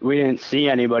we didn't see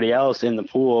anybody else in the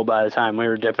pool by the time we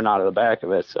were dipping out of the back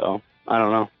of it. So I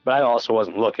don't know. But I also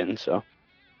wasn't looking. So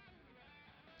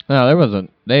No, there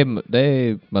wasn't.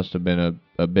 They must have been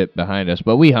a bit behind us,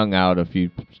 but we hung out a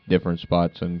few different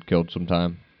spots and killed some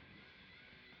time.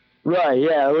 right,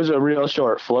 yeah, it was a real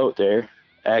short float there,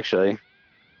 actually.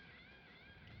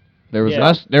 There was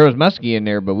Yeah. there was muskie in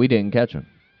there, but we didn't catch him.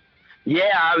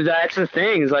 Yeah, that's the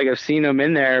thing. Is like I've seen them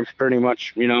in there pretty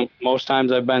much. You know, most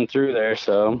times I've been through there.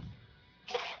 So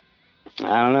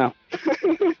I don't know.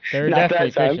 They were Not that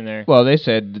definitely time. fishing there. Well, they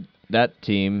said that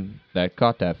team that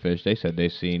caught that fish, they said they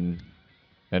seen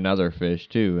another fish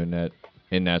too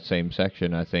in that same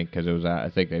section. I think because I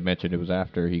think they mentioned it was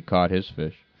after he caught his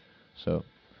fish. So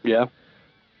Yeah.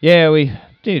 yeah,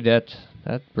 dude, that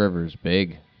river's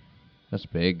big. That's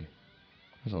big.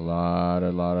 There's a lot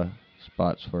of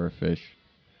spots for a fish.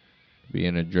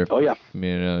 Being a drift, Oh, yeah.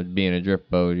 being a drift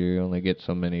boat, you only get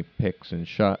so many picks and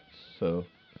shots. So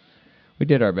we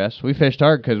did our best. We fished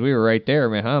hard because we were right there,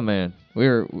 man. Huh, man?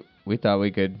 We thought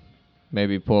we could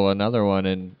maybe pull another one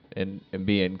and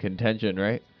be in contention,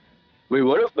 right? We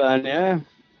would have been, yeah,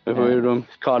 if we would have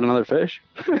caught another fish.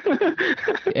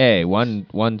 Hey, one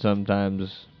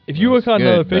sometimes. If you would have that's caught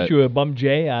another good, fish, but- you would have bumped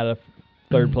Jay out of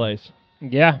third place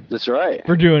Yeah, That's right.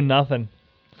 for doing nothing.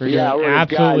 for Yeah, I doing would have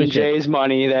absolutely gotten shit. Jay's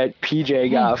money that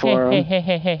PJ got for him.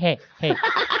 Hey.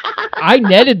 I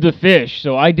netted the fish,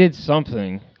 so I did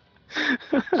something.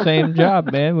 Same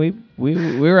job, man. We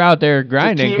were out there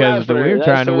grinding Team because we effort. were That's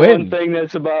trying to the win. One thing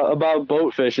that's about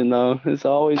boat fishing, though, it's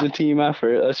always a team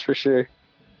effort. That's for sure.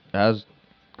 I was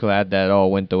glad that all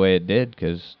went the way it did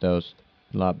because that was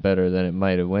a lot better than it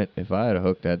might have went if I had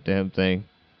hooked that damn thing.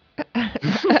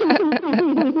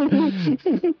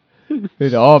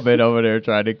 We'd all been over there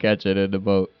trying to catch it in the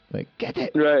boat. Like, get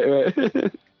it!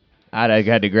 Right. I'd have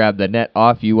had to grab the net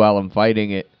off you while I'm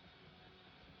fighting it.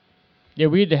 Yeah,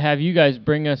 we had to have you guys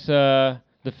bring us the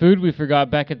food we forgot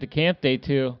back at the camp day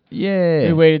too. Yeah.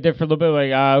 We waited there for a little bit,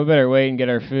 like, we better wait and get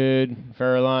our food for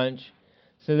our lunch.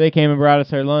 So they came and brought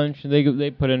us our lunch.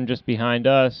 They put in just behind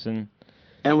us, and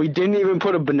And we didn't even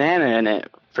put a banana in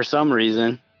it for some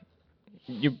reason.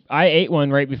 I ate one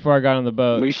right before I got on the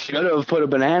boat. We should have put a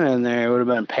banana in there. It would have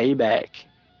been payback.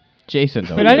 Jason,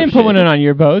 don't But I give didn't a put shit. one in on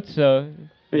your boat, so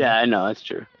Yeah, I know that's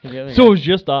true. So it was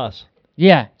just us.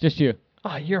 Yeah, just you.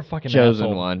 Oh, you're a fucking Chosen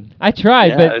asshole. one. I tried,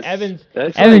 Yeah, but Evans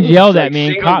yelled at me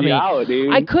and caught me.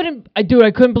 I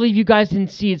couldn't believe you guys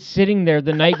didn't see it sitting there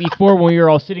the night before when we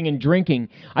were all sitting and drinking.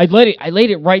 I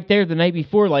laid it right there the night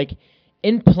before, like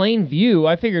in plain view.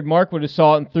 I figured Mark would have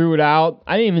saw it and threw it out.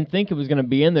 I didn't even think it was gonna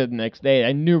be in there the next day.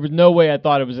 I knew there was no way I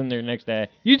thought it was in there the next day.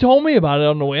 You told me about it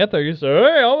on the way up there. You said,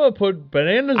 "Hey, I'm gonna put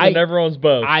bananas in everyone's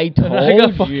boat." I And I got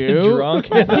told fucking you. drunk.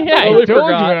 Yeah, I totally told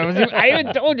forgot. you. I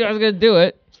even told you I was gonna do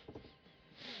it.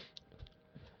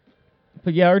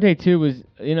 But yeah, our day 2 was,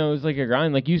 it was like a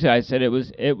grind. Like you said, I said it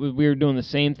was. We were doing the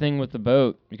same thing with the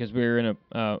boat because we were in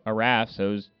a raft, so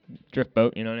it was drift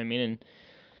boat. You know what I mean? And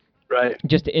Right.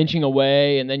 just inching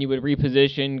away, and then you would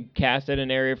reposition, cast at an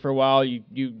area for a while. You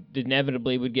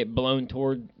inevitably would get blown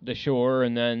toward the shore,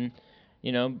 and then,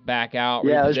 back out.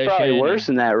 Yeah, it was probably worse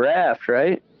than that raft,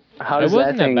 right? How does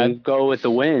that thing go with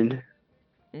the wind?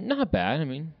 Not bad. I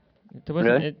mean, it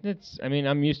wasn't. Really? It's. I mean,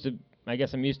 I'm used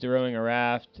to rowing a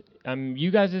raft.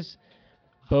 You guys'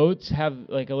 boats have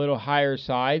like a little higher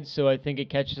sides, so I think it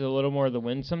catches a little more of the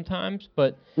wind sometimes.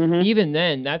 But even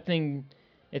then, that thing,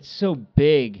 it's so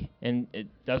big and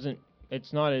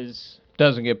it's not as.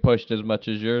 Doesn't get pushed as much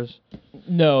as yours.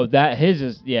 No, his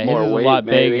is a weight, lot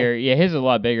maybe. bigger. Yeah, his is a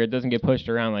lot bigger. It doesn't get pushed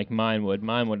around like mine would.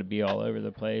 Mine would be all over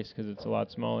the place because it's a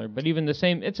lot smaller. But even it's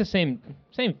the same.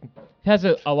 It has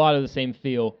a lot of the same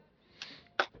feel.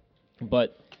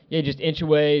 But yeah, just inch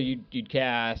away, you'd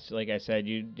cast, like I said,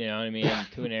 you know what I mean,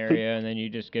 to an area, and then you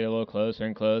just get a little closer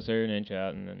and closer, and inch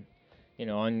out, and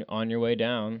then, on your way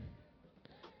down.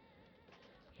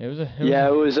 It was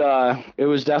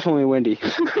definitely windy.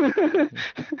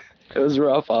 It was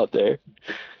rough out there.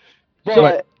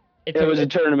 But it was a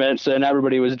tournament, so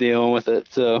everybody was dealing with it,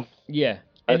 so. Yeah.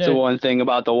 That's the one thing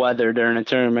about the weather during a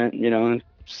tournament,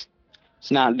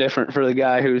 it's not different for the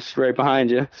guy who's right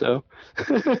behind you, so.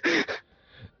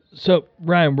 So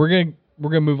Ryan, we're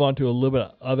gonna move on to a little bit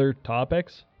of other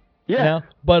topics. Yeah. Now,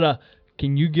 but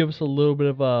can you give us a little bit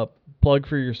of a plug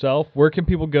for yourself? Where can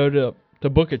people go to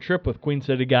book a trip with Queen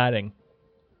City Guiding?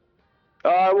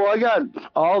 Well, I got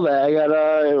all that. I got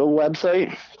a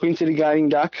website,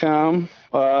 queencityguiding.com.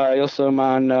 I also am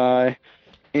on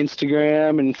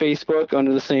Instagram and Facebook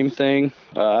under the same thing.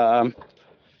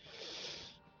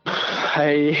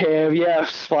 I have,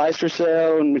 supplies for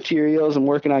sale and materials. I'm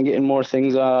working on getting more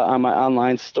things on my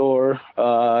online store.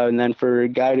 And then for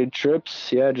guided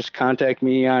trips, just contact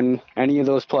me on any of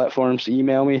those platforms.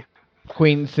 Email me.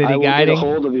 Queen City I will Guiding. get a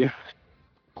hold of you.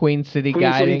 Queen City Queen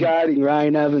Guiding. City Guiding,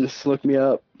 Ryan Evans. Look me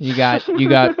up. You got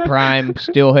prime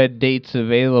steelhead dates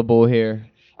available here.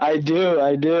 I do.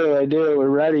 We're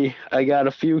ready. I got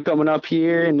a few coming up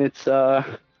here, and it's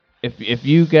If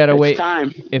you gotta wait,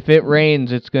 time. if it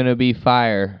rains, it's gonna be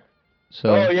fire.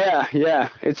 So. Oh yeah.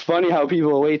 It's funny how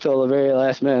people wait till the very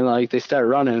last minute, like they start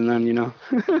running, and then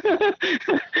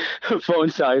phone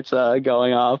starts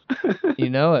going off. You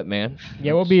know it, man.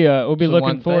 Yeah, we'll be the looking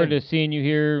one forward thing. to seeing you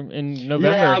here in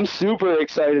November. Yeah, I'm super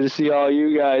excited to see all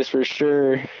you guys for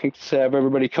sure. To have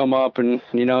everybody come up, and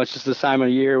it's just this time of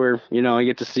year where I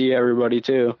get to see everybody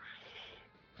too.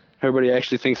 Everybody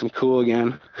actually thinks I'm cool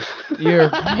again.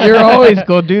 You're always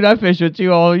cool, dude. I fish with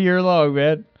you all year long,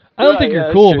 man. I don't think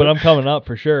you're cool, but I'm coming up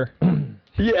for sure.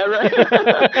 Yeah,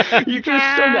 right. You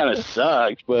can still gotta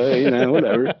suck, but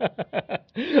whatever.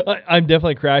 I'm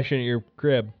definitely crashing at your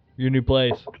crib, your new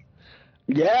place.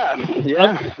 Yeah.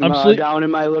 I'm down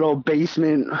in my little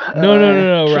basement.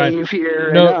 No, Ryan. Cave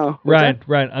here. No,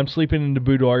 Ryan. I'm sleeping in the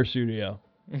boudoir studio.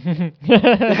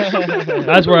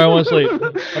 That's where I want to sleep.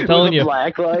 I'm telling you.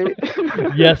 Black light.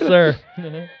 Yes, sir.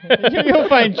 You'll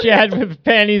find Chad with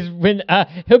panties when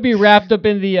he'll be wrapped up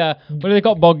in the what do they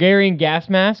call it, Bulgarian gas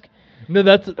mask? No,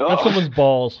 that's someone's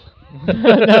balls.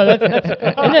 No, that's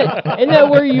isn't that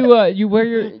where you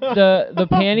wear the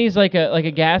panties like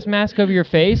a gas mask over your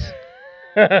face?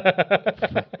 That's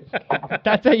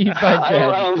how you find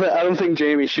Chad. I don't think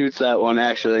Jamie shoots that one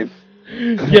actually.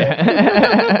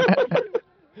 Yeah.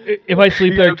 If I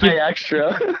sleep there, pay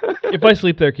extra. If I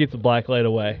sleep there, keep the black light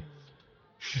away.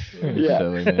 Yeah.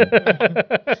 Silly, man.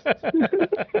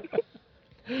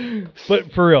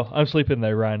 But for real, I'm sleeping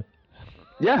there, Ryan.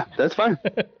 Yeah, that's fine.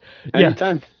 Yeah,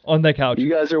 Anytime. on that couch.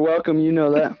 You guys are welcome. You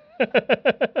know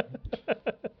that.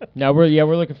 No, we're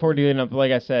looking forward to getting up,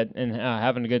 like I said, and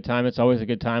having a good time. It's always a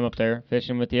good time up there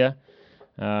fishing with you.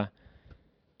 What?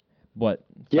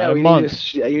 Yeah, About a we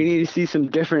month. need to see some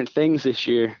different things this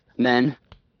year, men.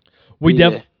 We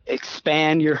Yeah.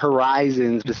 expand your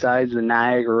horizons besides the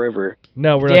Niagara River.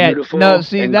 No, we're not. Yeah, Beautiful no,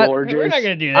 see and that gorgeous. We're not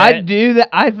gonna do that. I do that.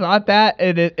 I thought that,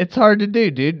 and it's hard to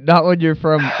do, dude. Not when you're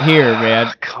from here,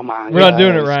 man. Come on, We're not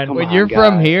doing it, guys. Ryan. Come When on, you're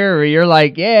from guys. here, you're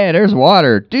like, yeah, there's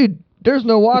water, dude. There's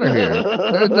no water here.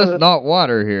 There's just not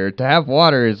water here. To have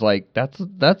water is like that's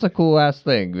a cool ass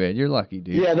thing, man. You're lucky,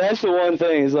 dude. Yeah, that's the one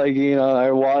thing. Is like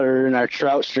our water and our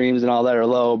trout streams and all that are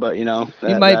low, but You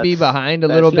might be behind a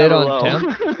little bit on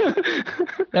temp. temp.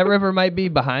 That river might be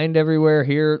behind everywhere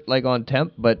here, like on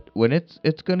temp, but when it's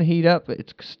gonna heat up,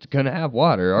 it's gonna have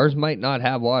water. Ours might not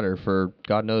have water for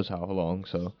God knows how long.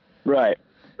 So Right.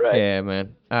 yeah,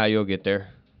 man. You'll get there.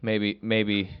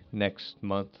 Maybe next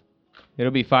month.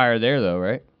 It'll be fire there though,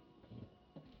 right?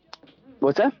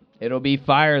 What's that? It'll be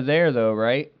fire there though,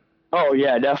 right? Oh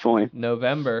yeah, definitely.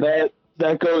 November.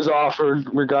 That goes off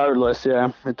regardless.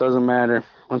 Yeah, it doesn't matter.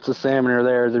 Once the salmon are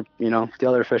there, the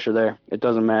other fish are there. It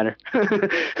doesn't matter.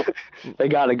 They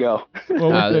gotta go.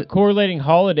 Well, with the correlating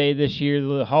holiday this year,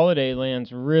 the holiday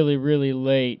lands really, really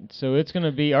late. So it's going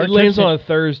to be... It lands on a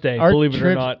Thursday, believe it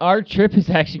or not. Our trip is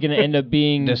actually going to end up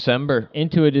being... December.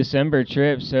 Into a December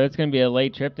trip, so it's going to be a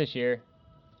late trip this year.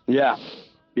 Yeah.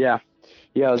 I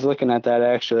was looking at that,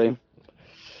 actually.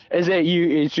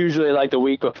 It's usually like the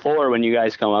week before when you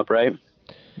guys come up, right?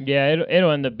 Yeah,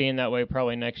 it'll end up being that way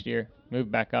probably next year. Move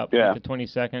back up Yeah. like the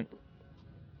 22nd.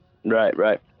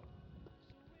 Right.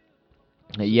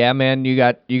 Yeah, man, you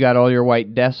got all your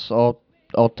white desks all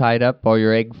tied up, all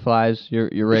your egg flies. You're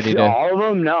ready to All of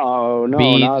them? No,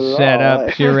 bead not at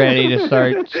setups. You're ready to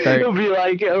start It'll be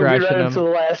right crushing them. until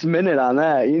the last minute on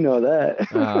that. You know that.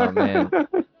 Oh man.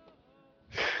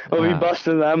 We'll be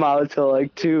busting them out till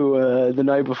like 2 the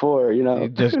night before. You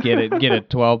just get a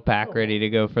 12-pack ready to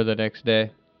go for the next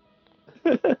day.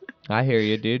 I hear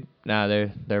you, dude. Nah,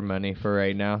 they're money for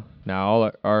right now.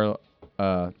 Now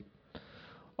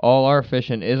all our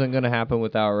fishing isn't gonna happen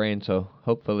without rain, so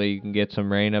hopefully you can get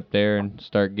some rain up there and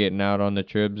start getting out on the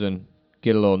tribs and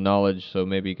get a little knowledge. So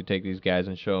maybe you could take these guys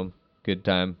and show them good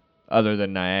time, other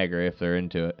than Niagara if they're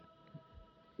into it.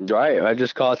 Right. I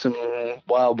just caught some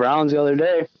wild browns the other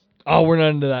day. Oh, we're not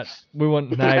into that. We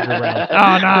want Niagara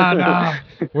Browns.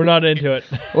 No. We're not into it.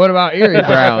 What about Erie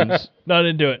Browns? Not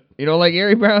into it. You don't like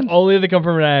Erie Browns? Only if they come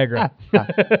from Niagara.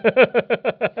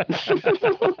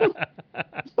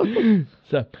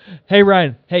 So, hey,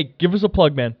 Ryan. Hey, give us a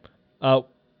plug, man.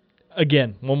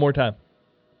 Again, one more time.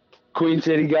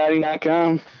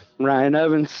 QueenCityGuiding.com. Ryan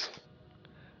Evans.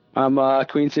 I'm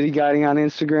Queen City Guiding on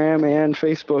Instagram and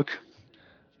Facebook.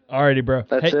 Alrighty, bro.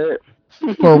 That's it.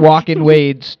 For walking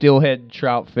wade, steelhead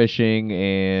trout fishing,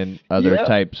 and other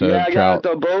types of I trout.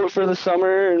 got the boat for the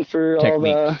summer and for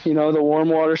techniques. all the warm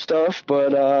water stuff,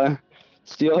 but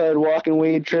steelhead, walking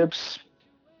wade trips,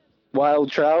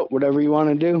 wild trout, whatever you want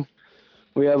to do.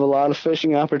 We have a lot of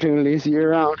fishing opportunities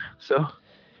year round. So,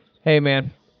 Hey,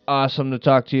 man. Awesome to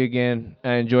talk to you again.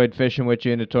 I enjoyed fishing with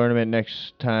you in the tournament.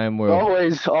 Next time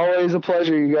always a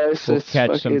pleasure, you guys. We'll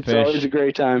catch some it's fish. always a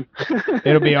great time.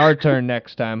 It'll be our turn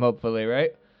next time, hopefully,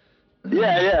 right?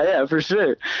 Yeah, for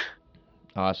sure.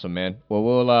 Awesome, man. Well,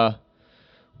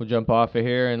 we'll jump off of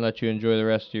here and let you enjoy the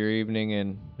rest of your evening.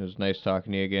 And it was nice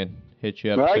talking to you again. Hit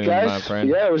you up All right, soon, guys. my friend.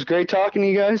 Yeah, it was great talking to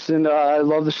you guys, and I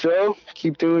love the show.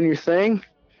 Keep doing your thing,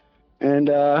 and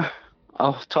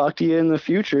I'll talk to you in the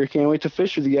future. Can't wait to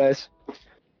fish with you guys.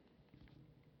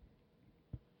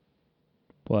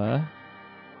 What?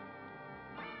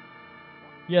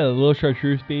 Yeah, the little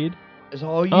chartreuse bead. Is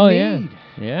all you need.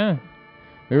 Yeah.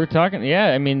 We were talking. Yeah,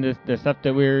 I mean the stuff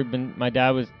that my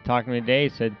dad was talking today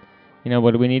said,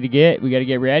 what do we need to get? We got to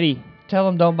get ready. Tell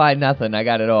him don't buy nothing. I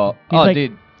got it all. He's like,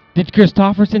 dude. Did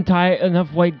Christopherson tie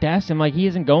enough white desks? I'm like, he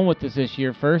isn't going with us this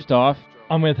year. First off,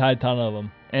 I'm gonna tie a ton of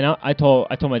them. and I told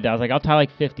my dad, I was like, I'll tie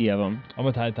like 50 of them. I'm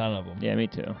gonna tie a ton of them. Yeah, me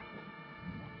too.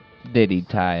 Did he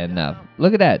tie enough?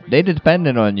 Look at that. They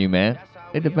dependent on you, man.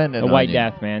 They dependent A on white you.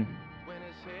 death, man.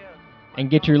 And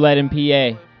get your lead in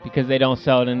PA because they don't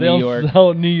sell it in New York. They don't sell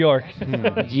it in New York.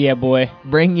 Yeah, boy.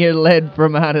 Bring your lead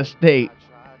from out of state.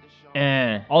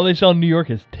 All they sell in New York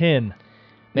is tin.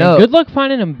 Man, No. good luck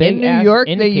finding them big In New ass York,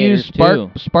 they use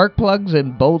indicators, too. spark plugs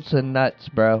and bolts and nuts,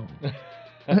 bro.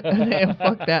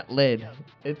 Fuck that lead.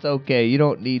 It's okay. You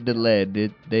don't need the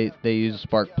lead. They use a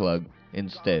spark plug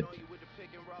instead.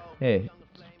 Hey,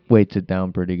 weights it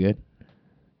down pretty good.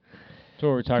 That's what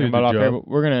we're talking Do about the off here. job.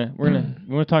 But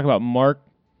we want to talk about Mark.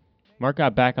 Mark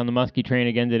got back on the muskie train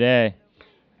again today.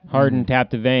 Harden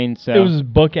tapped the vein. So It was his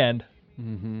bookend.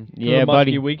 Mm-hmm. for yeah, the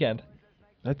buddy. muskie weekend.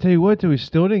 I tell you what, though, we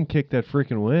still didn't kick that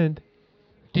freaking wind.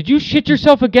 Did you shit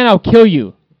yourself again? I'll kill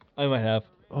you. I might have.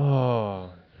 Oh,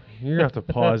 You're gonna have to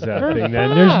pause that thing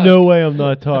then. There's no way I'm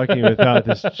not talking without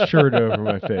this shirt over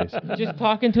my face. Just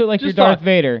talking to it like Just you're Darth talk.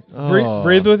 Vader.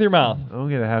 Breathe with your mouth. I'm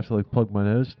gonna have to like plug my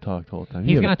nose to talk the whole time.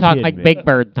 He's You gonna have a talk kid, like man. Big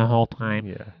Bird the whole time.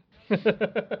 Yeah.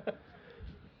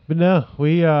 But no,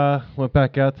 we went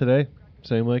back out today,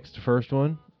 same lake as the first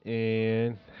one,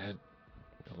 and had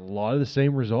a lot of the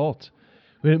same results.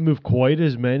 We didn't move quite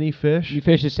as many fish. You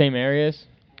fish the same areas?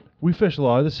 We fished a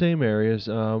lot of the same areas.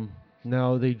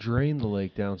 Now they drained the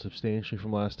lake down substantially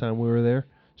from last time we were there,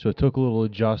 so it took a little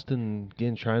adjusting and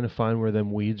again trying to find where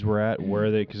them weeds were at,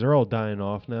 because they're all dying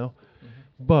off now.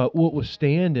 But what was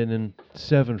standing in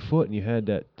 7 foot and you had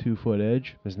that 2 foot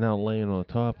edge is now laying on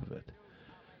top of it.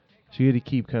 So you had to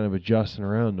keep kind of adjusting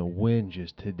around. The wind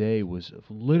just today was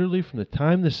literally from the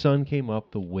time the sun came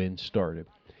up, the wind started.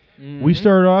 We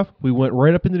started off, we went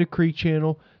right up into the creek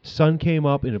channel, sun came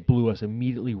up, and it blew us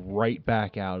immediately right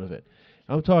back out of it.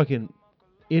 I'm talking,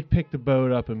 it picked the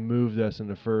boat up and moved us in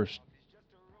the first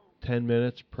 10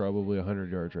 minutes, probably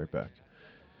 100 yards right back.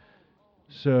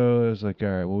 So it was like, all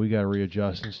right, well, we got to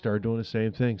readjust and start doing the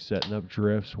same thing, setting up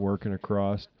drifts, working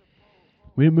across.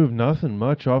 We didn't move nothing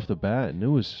much off the bat, and it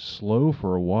was slow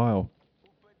for a while.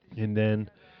 And then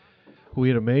we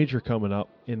had a major coming up,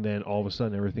 and then all of a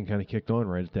sudden everything kind of kicked on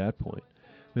right at that point.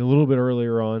 I mean, a little bit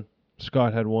earlier on,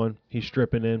 Scott had one. He's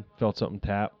stripping in, felt something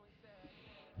tap,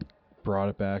 brought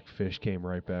it back. Fish came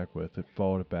right back with it,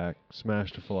 followed it back,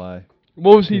 smashed a fly.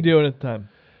 What was he doing at the time?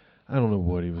 I don't know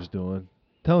what he was doing.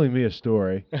 Telling me a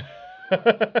story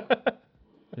at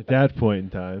that point in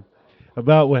time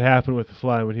about what happened with the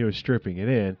fly when he was stripping it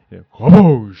in.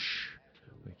 Whoosh!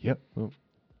 Like, yep, well,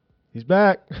 he's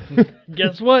back.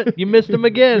 Guess what? You missed him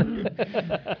again.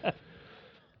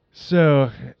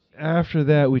 So after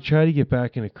that, we tried to get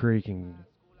back in the creek and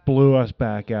blew us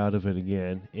back out of it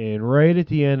again. And right at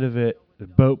the end of it, the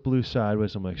boat blew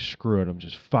sideways. I'm like, screw it. I'm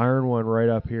just firing one right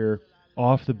up here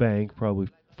off the bank, probably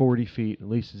 40 feet. At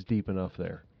least it's deep enough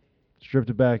there.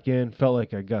 Stripped it back in. Felt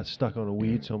like I got stuck on a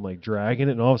weed, so I'm like dragging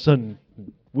it. And all of a sudden,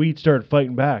 weed started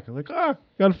fighting back. I'm like, got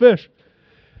a fish.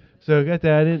 So I got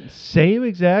that in. Same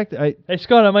exact. Hey,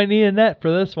 Scott, I might need a net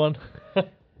for this one.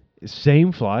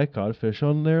 Same fly. Caught a fish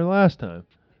on there last time.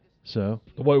 So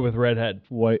The white with red head.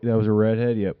 white. That was a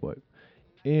redhead. Yep, white.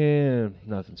 And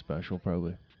nothing special.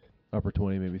 Probably upper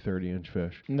 20, maybe 30-inch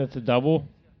fish. And that's a double?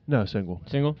 No, single.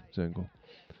 Single? Single.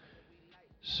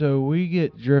 So we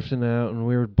get drifting out, and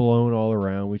we were blown all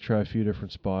around. We try a few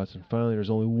different spots, and finally there's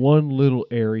only one little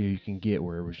area you can get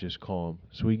where it was just calm.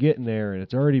 So we get in there, and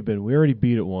we already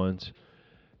beat it once.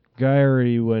 Guy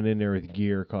already went in there with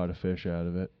gear, caught a fish out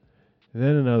of it. And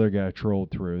then another guy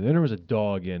trolled through. Then there was a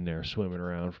dog in there swimming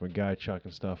around from a guy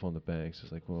chucking stuff on the banks.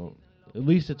 It's like, well, at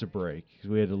least it's a break,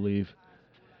 because we had to leave.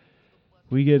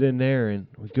 We get in there, and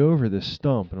we go over this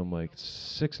stump, and I'm like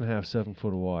 6.5, 7 foot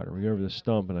of water. We go over this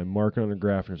stump, and I mark it on the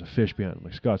graph, and there's a fish behind it. I'm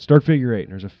like, Scott, start figure eight.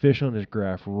 And there's a fish on this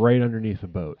graph right underneath the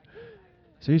boat.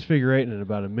 So he's figure eight, and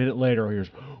about a minute later, I hear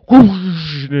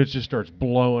whoosh, and it just starts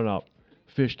blowing up.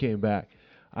 Fish came back.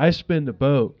 I spin the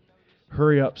boat,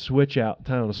 hurry up, switch out,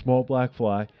 tie on a small black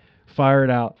fly, fire it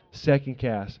out, second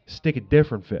cast, stick a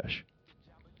different fish.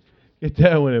 Get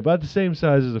that one about the same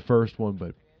size as the first one,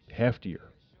 but heftier.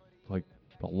 Like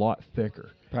a lot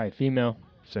thicker. Probably female.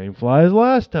 Same fly as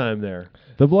last time there.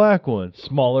 The black one.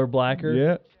 Smaller, blacker.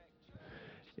 Yeah.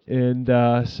 And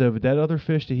but that other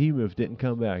fish that he moved didn't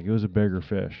come back. It was a bigger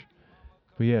fish.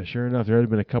 But yeah, sure enough, there had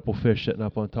been a couple fish sitting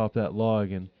up on top of that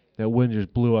log, and that wind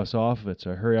just blew us off of it.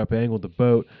 So I hurry up, angled the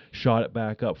boat, shot it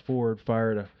back up forward,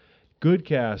 fired a good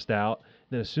cast out.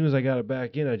 Then as soon as I got it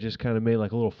back in, I just kind of made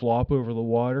like a little flop over the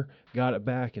water, got it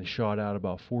back, and shot out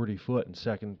about 40 foot, and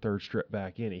second, third strip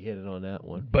back in. He hit it on that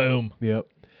one. Boom. Yep.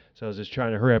 So I was just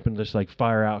trying to hurry up and just like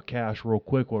fire out cast real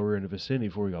quick while we were in the vicinity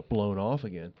before we got blown off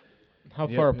again. How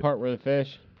far apart were the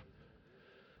fish?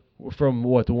 From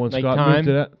what, the one Like Scott time? moved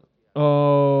to that?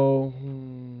 Oh,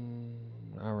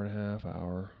 hour and a half,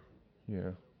 hour.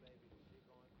 Yeah.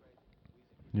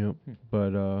 Yep.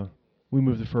 But we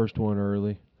moved the first one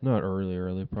early. Not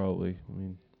early, probably. I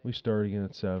mean, we started again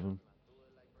at 7,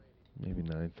 maybe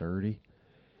 9:30.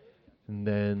 And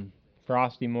then...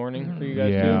 Frosty morning for you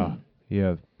guys yeah.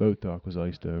 Yeah, boat dock was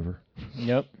iced over.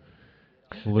 Yep.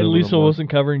 At least it wasn't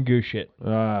covering goose shit.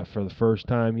 For the first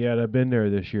time yet I've been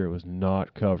there this year, it was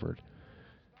not covered.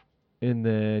 And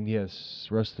then, yes,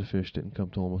 the rest of the fish didn't come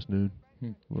till almost noon.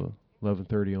 Well,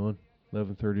 11:30 on.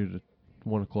 11:30 to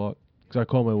 1 o'clock. Because I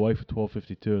called my wife at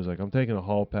 12:52. I was like, I'm taking a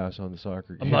hall pass on the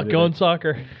soccer game. I'm not going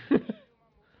soccer.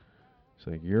 It's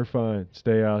like, you're fine.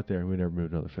 Stay out there. And we never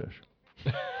moved another fish.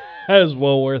 That is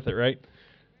well worth it, right?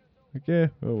 Like, yeah,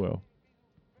 oh well.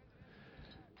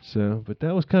 So, but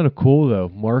that was kind of cool though,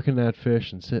 marking that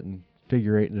fish and sitting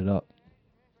figure eighting it up.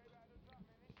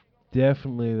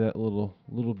 Definitely that little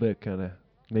bit kind of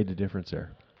made a difference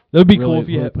there. That would be Really, cool if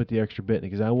you really had. put the extra bit in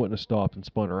because I wouldn't have stopped and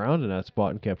spun around in that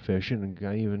spot and kept fishing. And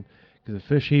I even because the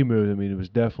fish he moved, I mean, it was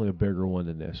definitely a bigger one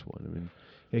than this one. I mean,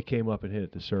 it came up and hit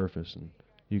at the surface, and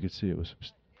you could see it was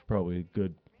probably a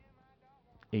good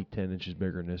 8-10 inches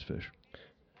bigger than this fish.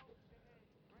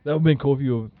 That would have been cool if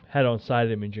you had on side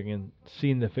imaging and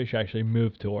seen the fish actually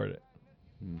move toward it.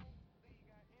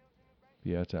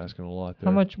 Yeah, it's asking a lot there.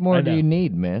 How much more I do know. you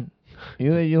need, man?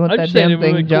 You want I'm that just saying damn it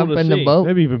would've thing been cool jump to in the see. boat?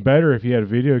 Maybe even better if you had a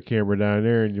video camera down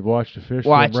there and you watched the fish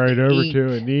Watch swim right the over eat. to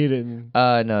it and eat it.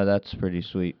 And No, that's pretty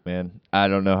sweet, man. I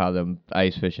don't know how them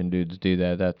ice fishing dudes do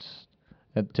that.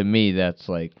 To me, that's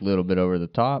like a little bit over the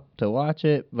top to watch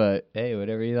it. But hey,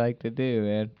 whatever you like to do,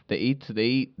 man. The eat's the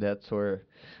eat. That's where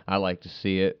I like to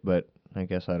see it. But I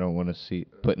guess I don't want to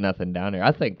put nothing down there.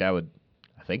 I think that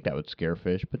would scare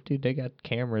fish. But dude, they got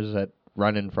cameras that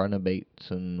run in front of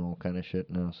baits and all kind of shit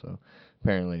now. So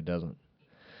apparently it doesn't.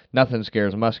 Nothing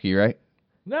scares muskie, right?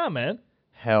 No, man.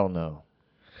 Hell no.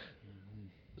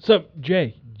 So,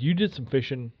 Jay, you did some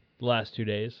fishing the last 2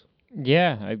 days.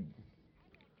 Yeah, I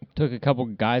took a couple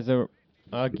guys that were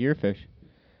gearfish.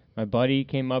 My buddy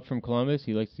came up from Columbus.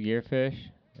 He likes to gearfish,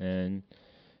 and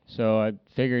so I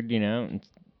figured,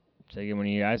 taking one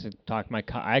of you guys to talk to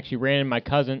I actually ran into my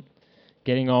cousin,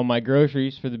 getting all my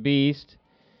groceries for the beast.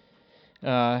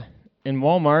 In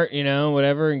Walmart,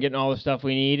 whatever, and getting all the stuff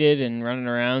we needed and running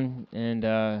around.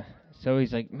 And so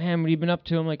he's like, "Man, what have you been up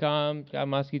to?" I'm like, got a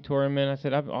muskie tournament. I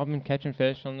said, I've been catching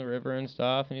fish on the river and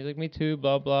stuff. And he's like, "Me too,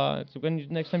 blah, blah." I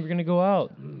said, next time you're going to go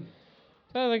out?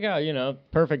 So I was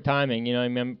like, perfect timing. I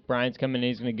mean, Brian's coming in,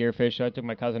 he's going to gear fish. So I took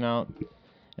my cousin out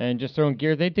and just throwing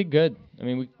gear. They did good. I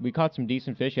mean, we caught some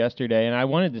decent fish yesterday, and I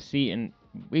wanted to see, and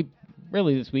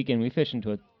this weekend, we fished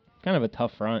into a kind of a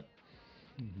tough front.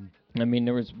 Mm-hmm. I mean,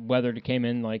 there was weather that came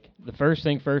in, like, the first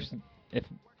thing first,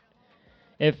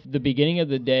 if the beginning of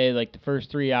the day, like the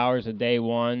first 3 hours of day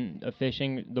one of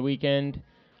fishing the weekend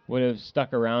would have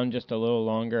stuck around just a little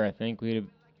longer, I think we'd have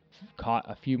caught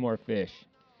a few more fish.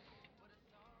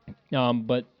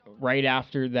 But right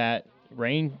after that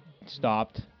rain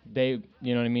stopped,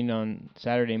 on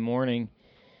Saturday morning,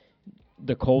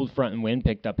 the cold front and wind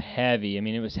picked up heavy. I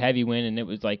mean, it was heavy wind, and it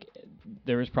was like,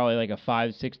 there was probably like a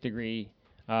 5-6 degree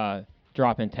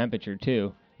drop in temperature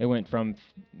too. It went from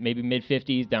maybe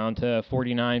mid-50s down to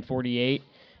 49, 48,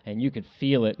 and you could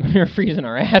feel it. We were freezing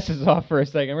our asses off for a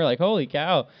second. We're like, holy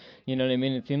cow. You know what I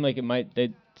mean? It seemed like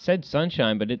they said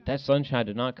sunshine, but that sunshine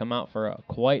did not come out for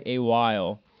quite a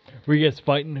while. Were you guys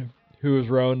fighting who was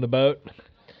rowing the boat?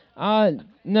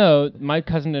 No, my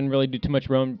cousin didn't really do too much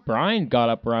rowing. Brian got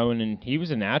up rowing, and he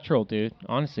was a natural, dude.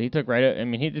 Honestly, he took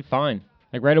he did fine,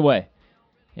 like right away.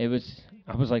 I was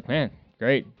like, man,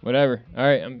 great, whatever. All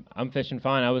right, I'm fishing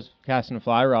fine. I was casting a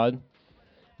fly rod.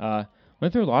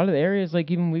 Went through a lot of the areas,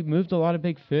 like even we moved a lot of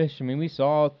big fish. I mean, we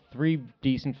saw 3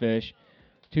 decent fish,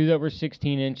 2 that were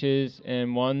 16 inches,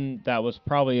 and 1 that was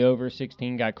probably over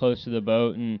 16, got close to the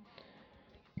boat, and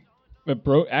it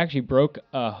broke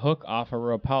a hook off a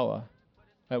Rapala.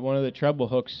 Like one of the treble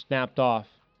hooks snapped off.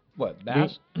 What,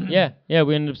 bass? Yeah,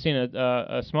 we ended up seeing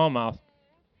a smallmouth.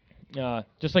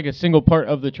 Just like a single part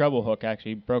of the treble hook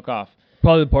actually broke off.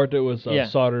 Probably the part that was Yeah.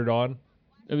 soldered on.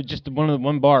 It was just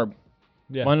one barb.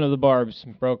 Yeah. One of the barbs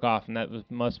broke off, and that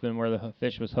must have been where the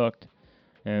fish was hooked.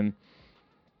 And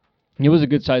it was a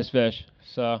good-sized fish,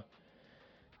 so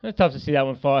it's tough to see that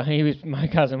one fall. My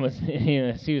cousin was,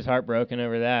 he was heartbroken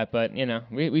over that. But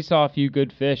we saw a few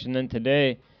good fish, and then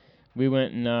today we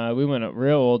went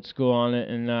real old school on it,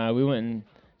 and we went and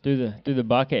threw the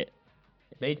bucket.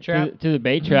 Bait trap? To the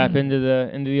bait trap into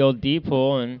the old deep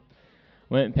pool, and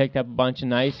went and picked up a bunch of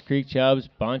nice creek chubs,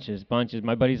 bunches.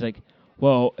 My buddy's like,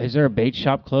 "Well, is there a bait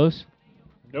shop close?"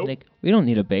 Nope. Like, we don't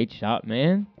need a bait shop,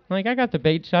 man. I'm like, I got the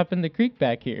bait shop in the creek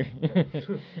back here.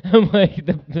 I'm like,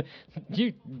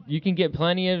 you can get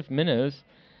plenty of minnows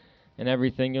and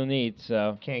everything you'll need.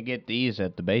 So Can't get these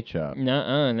at the bait shop.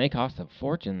 nuh-uh, and they cost a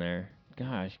fortune there.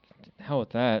 Gosh, hell with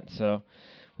that. So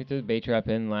we threw the bait trap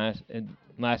in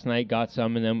last night, got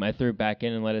some, and then I threw it back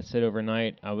in and let it sit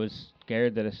overnight. I was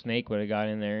scared that a snake would have got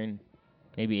in there and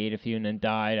maybe ate a few and then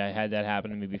died. I had that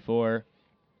happen to me before.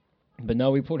 But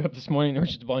no, we pulled it up this morning. There was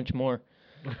just a bunch more.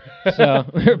 So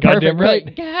Goddamn right.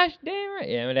 Like, gosh damn right.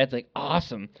 Yeah, my dad's like,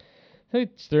 awesome. So we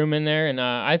just threw them in there, and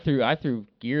I threw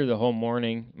gear the whole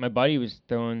morning. My buddy was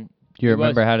throwing. Do you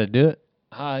remember how to do it?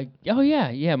 Oh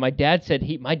yeah. My dad said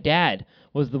my dad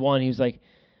was the one. He was like,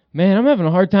 man, I'm having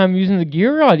a hard time using the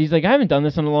gear rod. He's like, I haven't done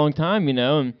this in a long time,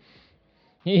 and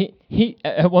He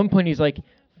at one point he's like,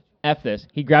 "F this."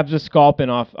 He grabs a sculpin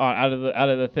off out of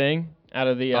the thing, out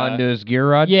of the Onto his gear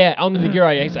rod? Yeah, onto the gear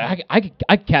rod. Yeah, he's like, I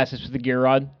could cast this with the gear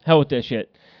rod. Hell with this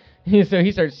shit. So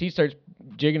he starts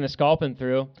jigging the sculpin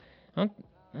through.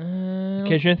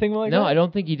 Catch anything like that? No, I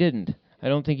don't think he didn't. I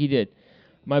don't think he did.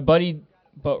 My buddy,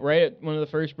 but right at one of the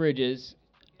first bridges,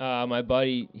 my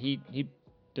buddy he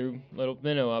threw little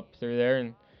minnow up through there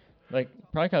and like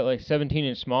probably caught like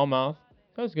 17-inch smallmouth.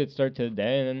 That was a good start to the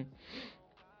day, and then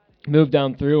moved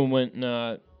down through and went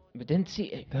but didn't see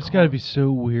it. That's got to be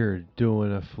so weird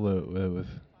doing a float with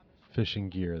fishing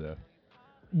gear, though.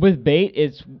 With bait,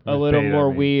 it's a With little bait, I more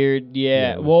mean. weird. Yeah.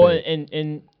 Yeah, with Well,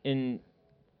 bait. in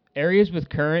areas with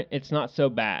current, it's not so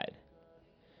bad.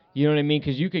 You know what I mean?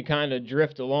 Because you could kind of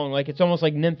drift along, like it's almost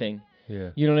like nymphing. Yeah.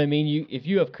 You know what I mean? If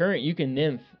you have current, you can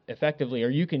nymph effectively, or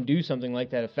you can do something like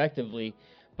that effectively.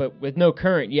 But with no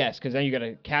current, yes, because then you got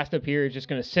to cast up here. It's just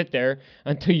going to sit there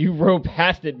until you row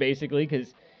past it, basically.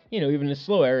 Because even in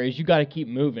slow areas, you got to keep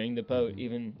moving the boat.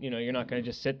 Even you're not going to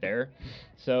just sit there.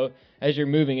 So as you're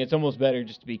moving, it's almost better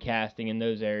just to be casting in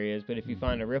those areas. But if you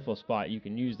find a riffle spot, you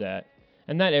can use that.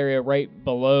 And that area right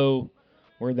below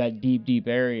where that deep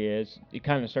area is, it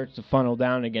kind of starts to funnel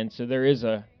down again. So there is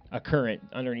a current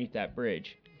underneath that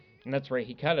bridge. And that's right.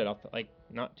 He cut it off, like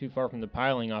not too far from the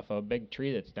piling off a big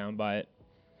tree that's down by it.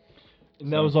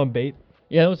 And that was on bait?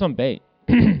 Yeah, it was on bait.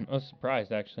 I was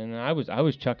surprised, actually. And I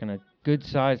was chucking a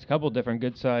couple different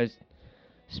good-sized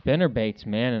spinner baits,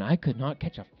 man, and I could not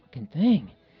catch a fucking thing.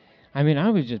 I mean,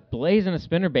 I was just blazing a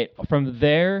spinner bait from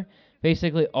there,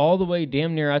 basically all the way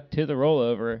damn near out to the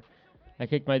rollover. I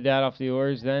kicked my dad off the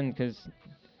oars then because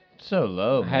So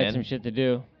low, I had man. some shit to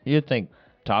do. You'd think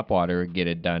topwater would get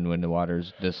it done when the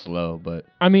water's this low, but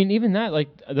I mean, even that, like,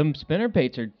 them spinner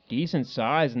baits are decent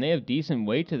size, and they have decent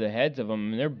weight to the heads of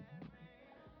them, and they're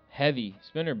heavy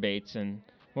spinner baits, and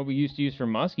what we used to use for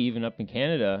muskie, even up in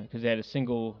Canada, because they had a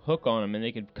single hook on them, and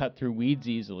they could cut through weeds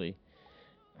easily.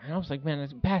 And I was like, man,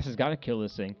 this bass has got to kill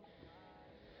this thing.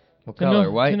 what color?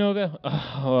 White?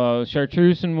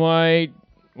 Chartreuse and white,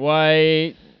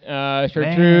 chartreuse.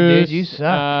 Man, dude, you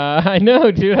suck. I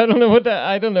know, dude. I don't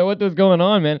know what was going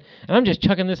on, man. And I'm just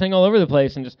chucking this thing all over the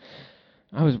place, and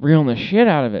I was reeling the shit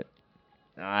out of it.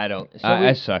 I don't. So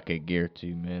I suck at gear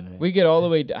too, man. We get all the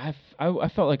way. I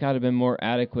felt like I'd have been more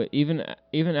adequate, even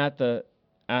at the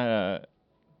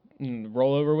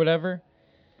rollover, whatever.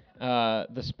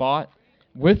 The spot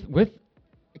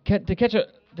to catch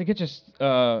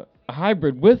a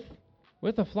hybrid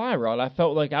with a fly rod. I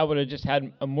felt like I would have just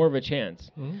had more of a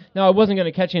chance. Mm-hmm. Now I wasn't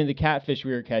gonna catch any of the catfish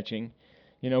we were catching.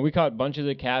 We caught bunches of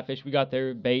the catfish. We got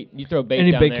their bait. You throw bait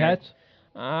Any down big there. cats?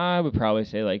 I would probably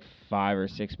say like 5 or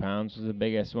 6 pounds was the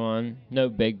biggest one. No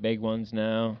big ones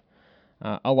now.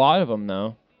 A lot of them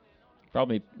though.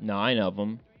 Probably 9 of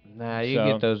them. Nah, you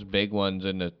So- get those big ones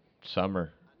in the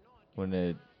summer when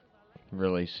they're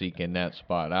really seeking that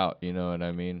spot out. You know what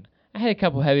I mean? I had a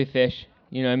couple heavy fish.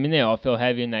 I mean they all feel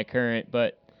heavy in that current,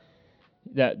 but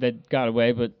that got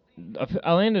away. But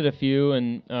I landed a few,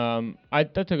 and I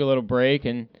took a little break,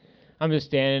 and I'm just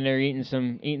standing there eating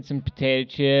some potato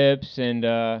chips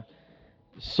and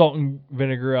Salt and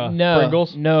vinegar no,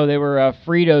 Pringles? No, they were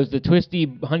Fritos, the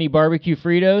twisty honey barbecue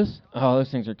Fritos. Oh,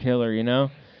 those things are killer,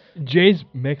 Jay's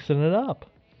mixing it up.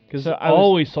 Because So I was-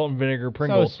 always salt and vinegar So I was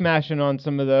Pringles. smashing on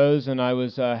some of those, and I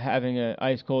was having an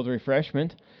ice cold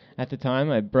refreshment. At the time,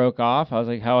 I broke off. I was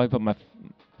like, "How do I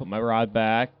put my rod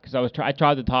back?" Because I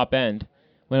tried the top end,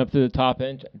 went up through the top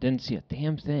end, didn't see a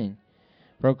damn thing.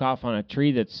 Broke off on a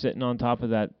tree that's sitting on top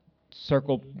of that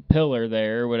circle pillar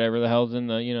there, whatever the hell's in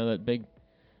the that big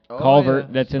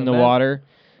culvert that's in the water.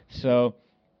 So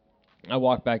I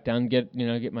walked back down, get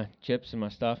my chips and my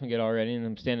stuff and get all ready, and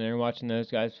I'm standing there watching those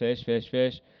guys fish,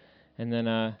 and then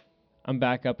I'm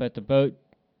back up at the boat,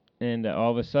 and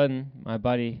all of a sudden my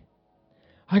buddy,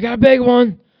 I got a big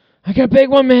one,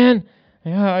 man.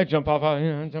 Yeah, I jump off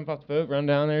the boat, run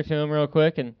down there to him real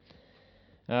quick, and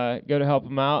go to help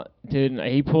him out, dude. And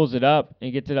he pulls it up, and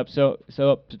he gets it up so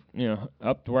up,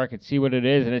 up to where I could see what it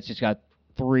is, and it's just got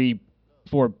 3-4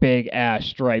 big ass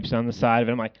stripes on the side of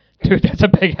it. I'm like, dude, that's a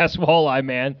big ass walleye,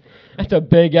 man. That's a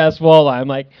big ass walleye. I'm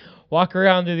like, walk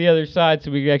around to the other side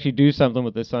so we can actually do something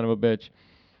with this son of a bitch.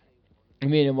 I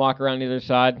mean, and walk around the other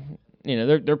side.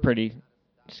 They're pretty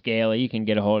scaly. You can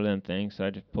get a hold of them things. So I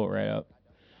just pull it right up,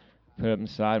 put it up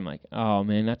inside. I'm like, oh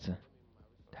man, that's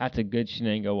a good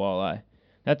Shenango walleye.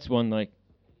 That's one like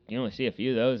you only see a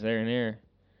few of those there and there.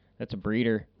 That's a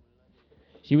breeder.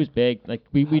 She was big. Like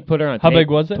we put her on. How tape, big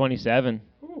was it? 27.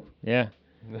 Yeah.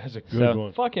 That's a good So-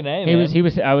 one. Fucking A, He man.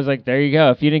 was. I was like, there you go.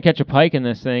 If you didn't catch a pike in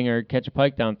this thing or catch a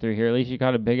pike down through here, at least you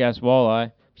caught a big ass walleye,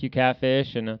 a few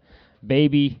catfish, and a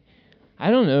baby. I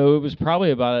don't know. It was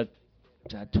probably about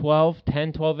a 12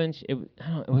 inch. I don't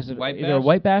know, it was White either a bass?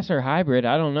 white bass or a hybrid.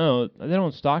 I don't know. They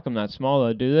don't stock them that small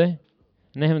though, do they?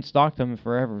 And they haven't stocked them in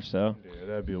forever, so Yeah,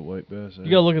 that'd be a white bass. You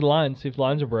gotta look at the lines, see if the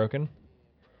lines are broken.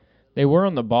 they were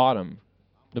on the bottom.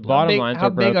 The bottom lines how are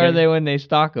broken. big are they when they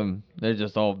stock them? They're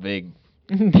just all big.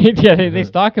 Yeah, they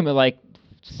stock them at like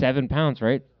 7 pounds,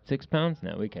 right? 6 pounds.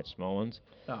 No, we catch small ones.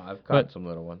 Oh, I've But- caught some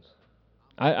little ones.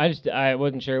 I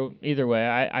wasn't sure either way.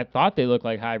 I thought they looked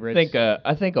like hybrids.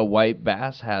 I think a white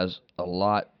bass has a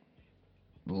lot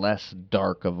less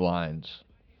dark of lines.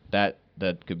 That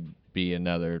could be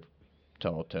another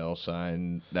telltale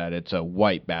sign that it's a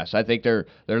white bass. I think their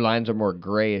lines are more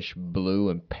grayish blue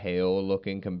and pale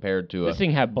looking compared to This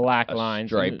thing had black a lines.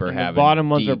 striper and the having bottom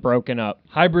ones are deep- broken up.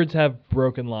 Hybrids have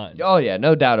broken lines. Oh yeah,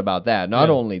 no doubt about that. Not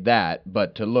Yeah. only that,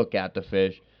 but to look at the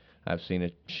fish, I've seen a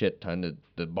shit ton.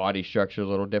 The body structure is a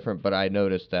little different, but I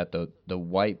noticed that the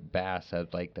white bass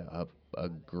has like a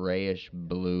grayish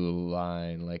blue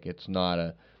line. Like it's not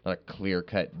a clear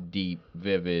cut, deep,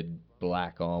 vivid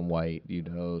black on white.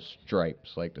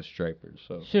 Stripes like the stripers.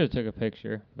 So Should have took a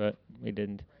picture, but we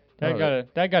didn't. Oh,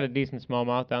 That got a decent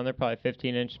smallmouth down there, probably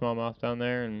 15-inch smallmouth down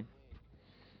there, and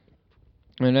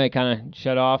I kind of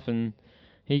shut off, and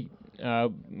he,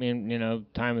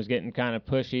 time was getting kind of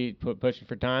pushing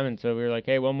for time, and so we were like,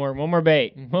 hey, one more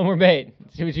bait,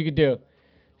 see what you could do.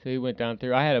 So he went down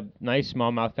through. I had a nice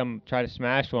smallmouth come try to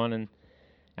smash one, and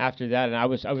after that, and I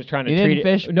was trying to You treat didn't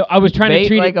it. fish No, I was trying to bait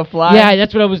treat like it a fly? Yeah,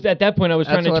 that's what I was at that point. I was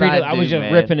trying That's to what treat it. I I was do,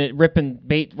 just man. ripping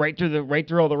bait right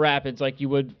through all the rapids like you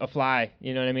would a fly.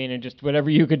 You know what I mean? And just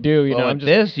whatever you could do. You know, well, I'm with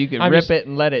just this you can I'm rip just- it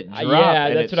and let it drop. yeah,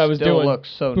 and that's it what I was still doing.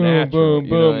 looks so boom, natural. boom,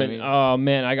 you know boom, what I and mean? oh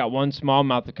man, I got one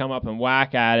smallmouth to come up and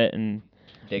whack at it, and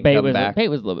Didn't bait come was back. bait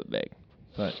was a little bit big,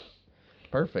 but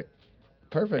Perfect.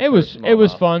 Perfect. it for was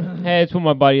smallmouth. fun. Hey, it's what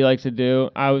my buddy likes to do.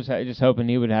 I was just hoping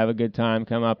he would have a good time,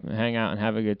 come up and hang out and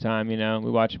have a good time. You know, we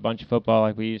watch a bunch of football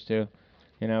like we used to.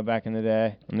 You know, back in the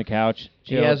day on the couch.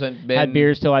 He chilled, hasn't been. had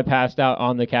beers till I passed out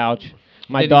on the couch.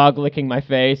 My Did he- dog licking my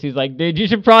face. He's like, dude, you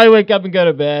should probably wake up and go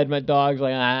to bed. My dog's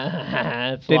like,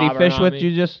 Did he slobbering fish on with me.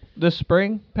 you just this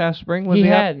spring? Past spring was He he?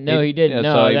 out? hadn't. No, he didn't. Yeah,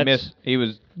 No, so he that's- missed. He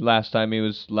was last time. He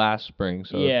was last spring.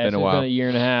 So yeah, it's been so a it's while. been a year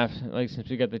and a half, like since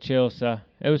we got the chill. So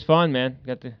it was fun, man.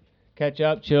 Got to catch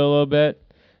up, chill a little bit.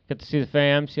 Got to see the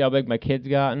fam, see how big my kids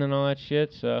gotten and all that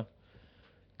shit. So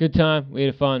good time. We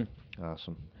had fun.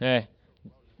 Awesome. Hey,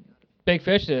 big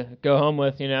fish to go home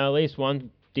with. You know, at least one.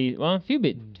 A few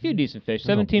decent fish.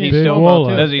 17 big inch still walleye.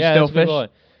 too. Does he Yeah, still that's a big fish? walleye.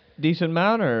 Decent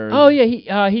amount or? Oh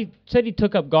yeah, he said he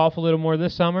took up golf a little more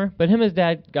this summer, but him and his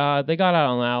dad they got out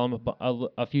on Alum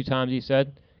a few times. He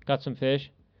said got some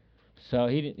fish, so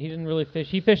he didn't really fish.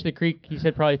 He fished the creek. He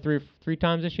said probably three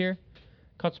times this year.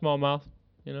 Caught smallmouth,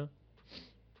 you know.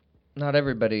 Not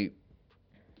everybody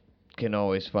can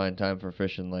always find time for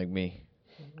fishing like me.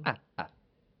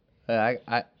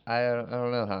 I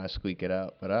don't know how I squeak it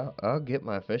out, but I'll get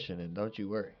my fishing in. Don't you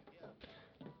worry.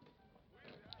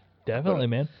 Definitely,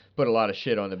 man. Put a lot of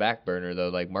shit on the back burner though.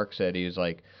 Like Mark said, he was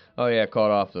like, "Oh yeah,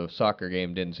 caught off the soccer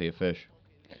game, didn't see a fish."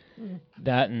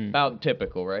 That and About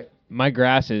typical, right? my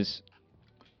grass is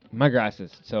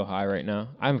so high right now.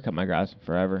 I haven't cut my grass in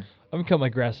forever. I haven't cut my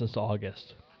grass since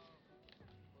August.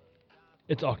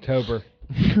 It's October.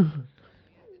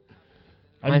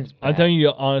 Mine's I'm bad. telling you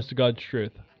the honest to God's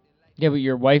truth. Yeah, but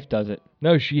your wife does it.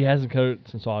 No, she hasn't cut it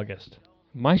since August.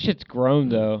 My shit's grown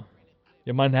though.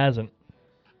 Yeah, mine hasn't.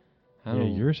 I Yeah,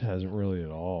 don't. yours hasn't really at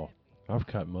all. I've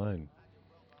cut mine.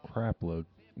 Crap load.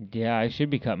 Yeah, I should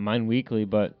be cutting mine weekly,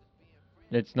 but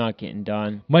it's not getting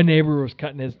done. My neighbor was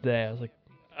cutting his today. I was like,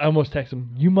 I almost texted him,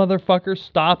 "You motherfucker,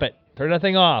 stop it! Turn that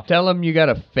thing off." Tell him you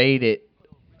gotta fade it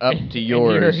up to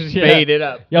yours. yours, yeah. Fade it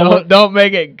up. Yeah, Don't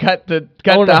make it cut the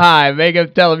wanna- high. Make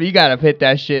him tell him you gotta hit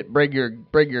that shit. Bring your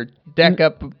deck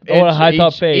up. I want a high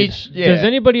top each- fade. each- yeah. Does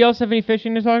anybody else have any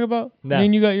fishing to talk about? No. I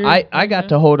mean, you got your. I got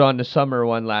to hold on to summer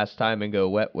one last time and go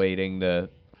wet wading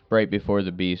right before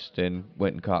the beast and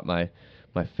went and caught my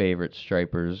favorite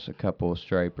stripers, a couple of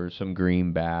stripers, some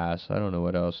green bass. I don't know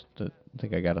what else. I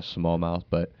think I got a smallmouth,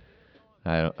 but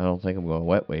I don't think I'm going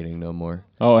wet wading no more.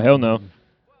 Oh hell no!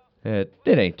 It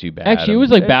ain't too bad. Actually, it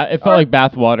was like it felt like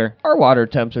bath water. Our water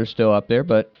temps are still up there,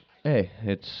 but hey,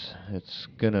 it's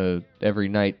gonna every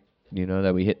night,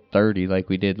 that we hit 30 like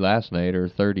we did last night, or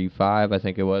 35 I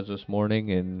think it was this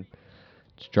morning, and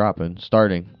it's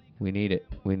starting. We need it.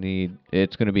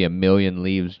 It's gonna be 1 million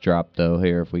leaves drop though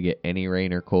here if we get any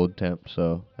rain or cold temp,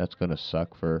 so that's gonna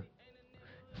suck for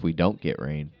if we don't get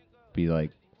rain. Be like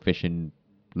fishing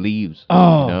leaves.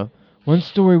 Oh. You know? One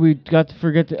story we got to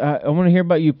forget to... I want to hear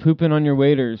about you pooping on your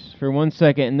waders for 1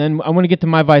 second, and then I want to get to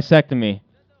my vasectomy.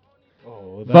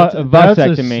 Oh,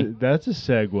 vasectomy. That's a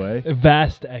segue.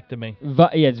 Vastectomy.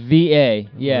 Yeah, it's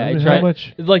VA. Yeah, I How tried.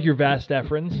 much? It's like your vas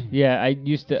deferens. Yeah, I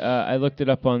used to. I looked it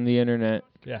up on the internet.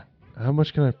 Yeah. How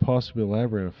much can I possibly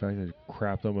elaborate on the fact that I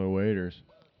crapped on my waders?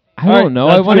 I don't know.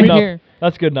 I That's want good to enough. hear.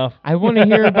 That's good enough. I want to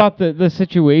hear about the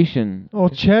situation. Oh,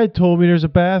 Chad told me there's a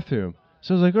bathroom.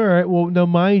 So I was like, all right, well, now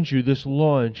mind you, this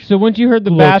launch. So once you heard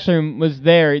the looks- bathroom was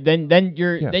there, then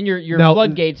your Yeah. your Now,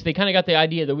 floodgates, they kind of got the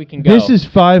idea that we can go. This is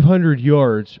 500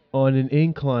 yards on an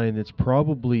incline that's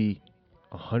probably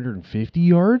 150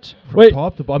 yards from Wait.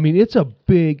 top to bottom. I mean, it's a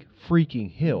big freaking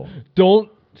hill.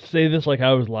 Don't say this like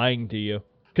I was lying to you.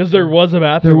 Because there was a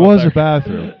bathroom. There was a up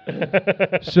there.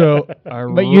 bathroom. So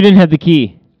but you didn't have the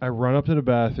key. I run up to the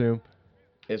bathroom.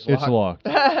 It's It's locked.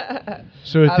 locked.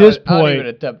 So at I this don't- I don't point, even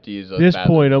attempt to use those this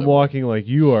bathrooms point, I'm anymore. walking like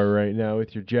you are right now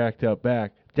with your jacked up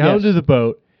back down Yes. to the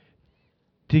boat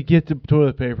to get the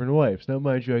toilet paper and wipes. Now,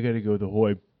 mind you, I got to go the whole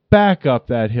way back up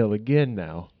that hill again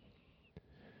now.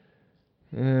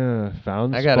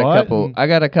 Found the I got a spot couple. and I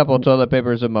got a couple toilet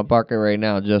papers in my pocket right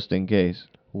now, just in case.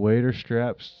 waiter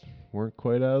straps weren't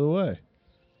quite out of the way.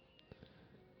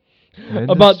 End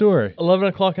of About story. 11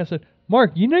 o'clock, I said,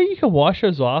 Mark, you know you can wash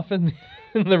those off in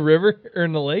the river or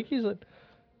in the lake? He's like,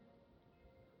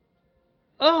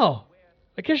 oh,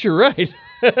 I guess you're right.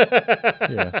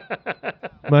 Yeah.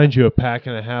 Mind you, a pack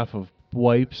and a half of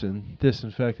wipes and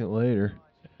disinfectant later.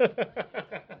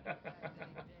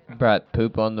 Brought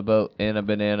poop on the boat and a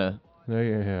banana.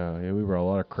 Yeah, we brought a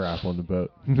lot of crap on the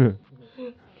boat.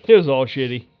 It was all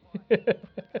shitty.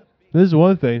 This is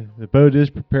one thing. The boat is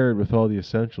prepared with all the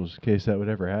essentials in case that would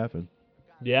ever happen.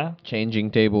 Yeah?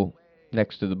 Changing table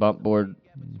next to the bump board.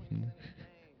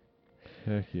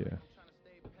 Heck yeah.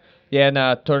 Yeah,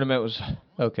 nah, tournament was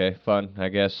okay, fun. I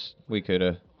guess we could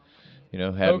have,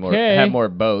 had Okay. more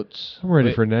boats. I'm ready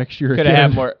We for next year. Could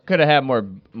have again. had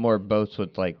more boats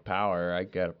with like power. I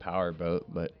got a power boat,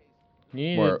 but You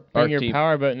need More- to bring our your team-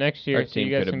 power boat next year, our so you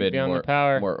team guys could have can been be on more the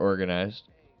power. more organized.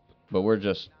 But we're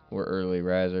early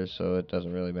risers, so it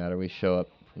doesn't really matter. We show up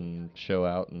and show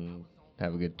out and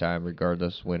have a good time,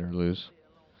 regardless, win or lose.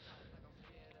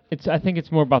 I think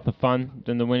it's more about the fun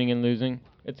than the winning and losing.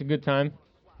 It's a good time,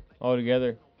 all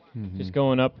together. Just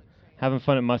going up, having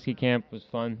fun at Muskie Camp was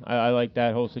fun. I like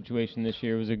that whole situation this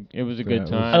year. It was a good That was-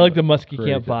 time. I like the Muskie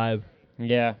Great. Camp vibe.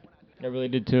 Yeah, I really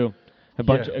did too. A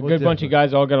well, good bunch definitely. of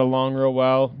guys all got along real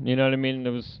well. You know what I mean? It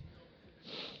was,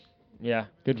 yeah,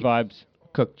 good vibes.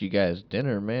 Cooked you guys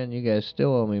dinner, man. You guys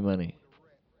still owe me money.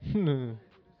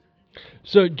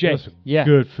 So, Jay, That's Yeah,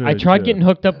 good food. I tried too. getting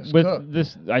hooked up That's with cooked.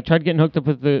 this. I tried getting hooked up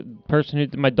with the person who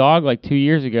did my dog like 2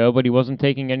 years ago, but he wasn't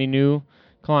taking any new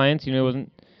clients. He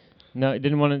wasn't. No, he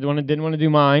didn't want to do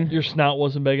mine. your snout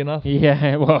wasn't big enough?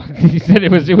 Yeah, well, he said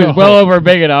it was well over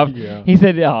big enough. Yeah. He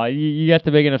said, "Oh, you got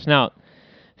the big enough snout."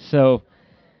 So,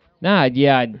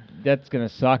 that's gonna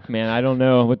suck, man. I don't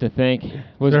know what to think.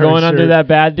 Was Sorry, going under sir. that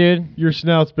bad, dude? Your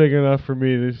snout's big enough for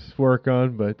me to work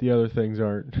on, but the other things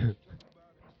aren't.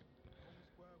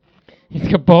 He's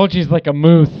got bulges like a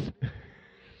moose.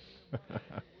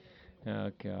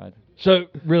 Oh God. So,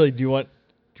 really, do you want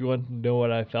to know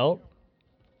what I felt?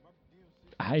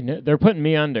 I know they're putting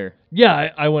me under. Yeah,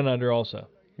 I went under also.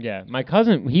 Yeah, my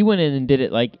cousin, he went in and did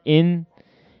it like in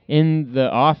the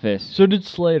office So did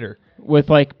Slater. with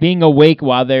like being awake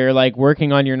while they're like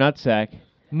working on your nutsack.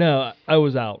 No, I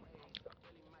was out.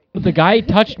 But the guy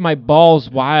touched my balls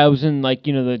while I was in like,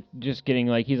 the just getting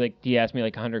like, he asked me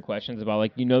like 100 questions about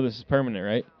like, this is permanent,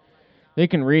 right? They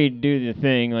can do the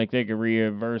thing, like they could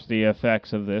reverse the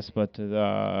effects of this, but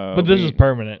But this is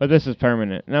permanent. But this is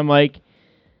permanent. And I'm like,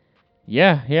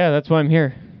 yeah, that's why I'm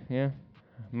here. Yeah.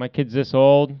 My kid's this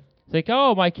old. It's like,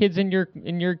 oh, my kid's in your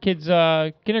kid's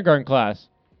kindergarten class.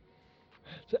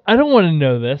 I don't want to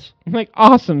know this. I'm like,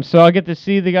 awesome. So I'll get to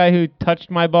see the guy who touched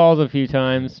my balls a few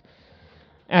times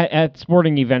at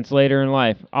sporting events later in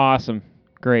life. Awesome.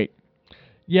 Great.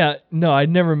 Yeah, no, I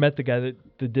never met the guy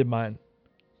that did mine.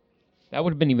 That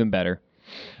would have been even better.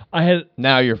 I had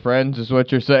Now you're friends, is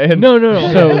what you're saying? no.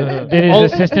 So did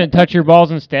his assistant touch your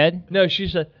balls instead? No, she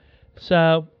said,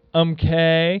 so,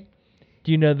 Kay,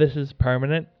 do you know this is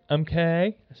permanent?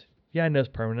 Kay? I said, yeah, I know it's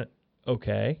permanent.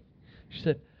 Okay. She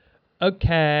said,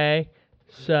 okay,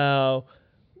 so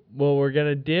what we're going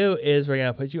to do is we're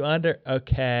going to put you under,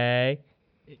 okay.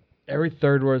 Every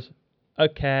third was,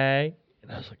 okay.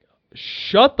 And I was like,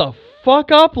 shut the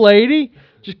fuck up, lady.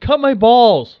 Just cut my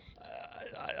balls.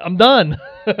 I'm done.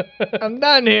 I'm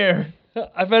done here.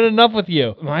 I've had enough with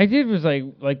you. My dude was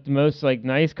like the most like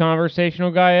nice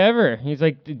conversational guy ever. He's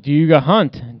like, "Do you go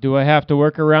hunt? Do I have to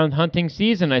work around hunting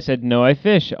season?" I said, "No, I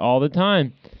fish all the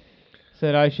time."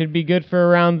 Said I should be good for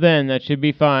around then. That should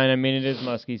be fine. I mean, it is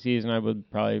muskie season. I would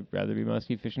probably rather be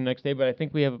muskie fishing next day, but I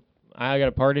think I got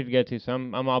a party to get to, so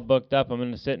I'm all booked up. I'm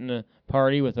gonna sit in a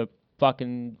party with a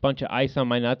fucking bunch of ice on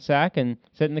my nutsack and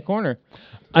sit in the corner,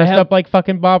 dressed up like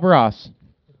fucking Bob Ross.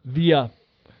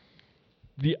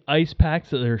 The ice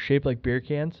packs that are shaped like beer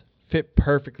cans fit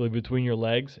perfectly between your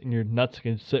legs, and your nuts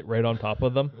can sit right on top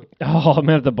of them. Oh, I'm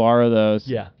gonna have to borrow those.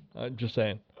 Yeah, just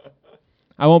saying.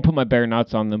 I won't put my bare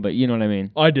nuts on them, but you know what I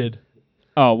mean. I did.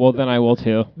 Oh, well, then I will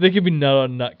too. They could be nut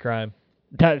on nut crime.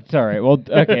 That's all right. Well,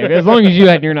 okay. As long as you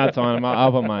had your nuts on them,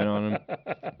 I'll put mine on them.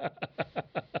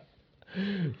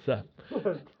 So.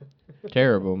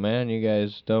 Terrible, man. You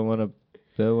guys don't want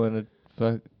to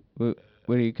fuck.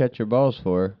 What do you cut your balls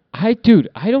for? Dude,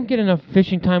 I don't get enough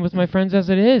fishing time with my friends as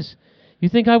it is. You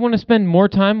think I want to spend more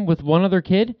time with one other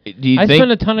kid? I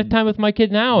spend a ton of time with my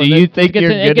kid now. Do you think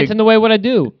it gets in the way of what I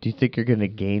do? Do you think you're gonna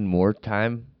gain more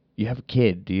time? You have a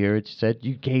kid. Do you hear what you said?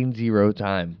 You gain 0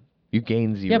 time. You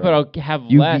gain 0. Yeah, but I'll have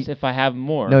less if I have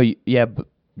more. No, but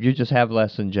you just have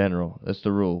less in general. That's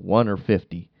the rule. 1 or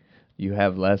 50. You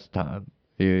have less time.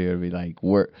 You're gonna be like,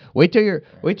 work. Wait till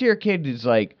your kid is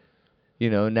like,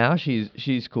 now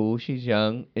she's cool. She's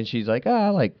young, and she's like, I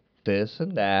like this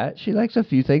and that. She likes a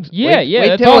few things. Yeah,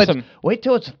 that's awesome. Wait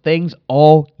till it's things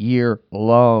all year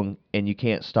long, and you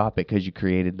can't stop it because you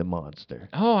created the monster.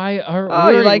 Oh,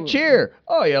 you like cheer.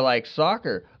 Oh, you like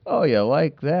soccer. Oh, you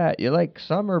like that. You like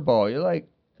summer ball. You like.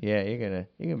 Yeah, you're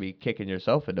gonna be kicking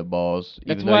yourself in the balls.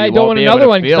 That's why I don't want another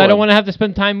one, because I don't want to have to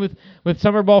spend time with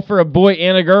summer ball for a boy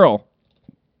and a girl.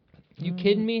 You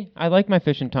kidding me? I like my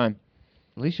fishing time.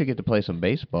 At least you get to play some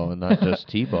baseball and not just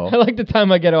t-ball. I like the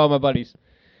time I get with all my buddies.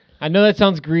 I know that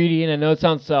sounds greedy and I know it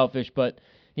sounds selfish, but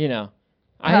I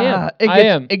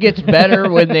am. It gets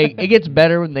better when they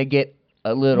get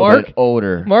a little bit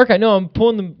older. Mark, I know I'm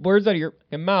pulling the words out of your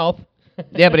mouth.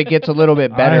 Yeah, but it gets a little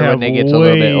bit better when they get a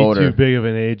little bit older. Too big of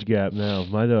an age gap now.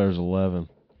 My daughter's 11.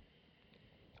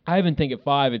 I even think at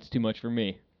 5 it's too much for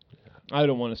me. I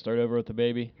don't want to start over with the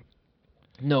baby.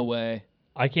 No way.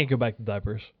 I can't go back to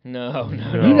diapers. No.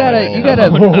 You gotta.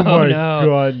 Oh my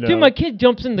God, no. Dude, my kid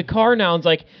jumps in the car now and's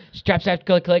like, straps have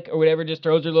to click or whatever, just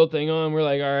throws her little thing on. We're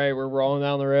like, all right, we're rolling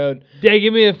down the road. Dad,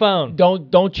 give me a phone.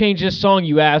 Don't change this song,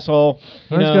 you asshole.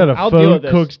 I've got a phone,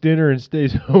 cooks dinner, and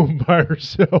stays home by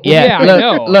herself. Yeah, I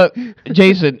know. Look,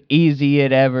 Jason,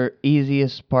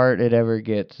 easiest part it ever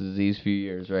gets is these few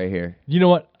years right here. You know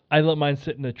what? I let mine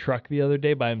sit in the truck the other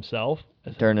day by himself.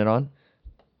 Turn it on?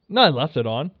 No, I left it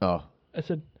on. Oh. I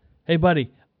said, hey,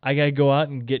 buddy, I got to go out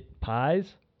and get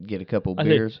pies. Get a couple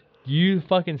beers. Said, you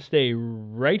fucking stay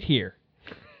right here.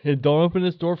 And don't open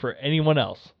this door for anyone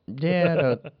else.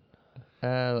 Yeah,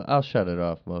 I'll shut it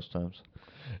off most times.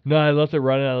 No, I left it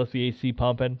running. I left the AC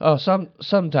pumping. Oh,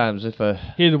 sometimes if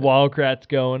Hear the Wildcrats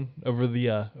going over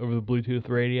the Bluetooth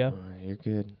radio. You're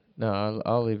good. No,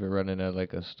 I'll leave it running at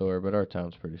like a store, but our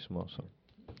town's pretty small, so.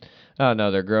 Oh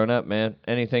no, they're grown up, man.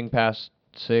 Anything past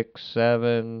 6,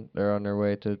 7, they're on their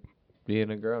way to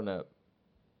being a grown up.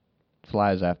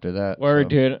 Flies after that. Word,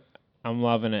 dude. I'm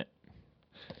loving it.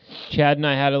 Chad and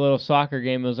I had a little soccer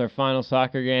game. It was our final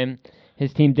soccer game.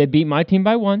 His team did beat my team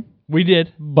by 1. We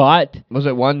did. But was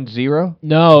it 1-0?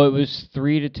 No, it was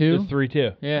 3-2. It was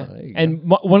 3-2. Yeah. And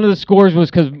one of the scores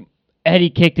was because Eddie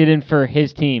kicked it in for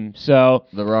his team. So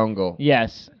the wrong goal.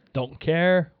 Yes. Don't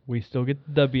care. We still get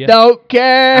the W. Don't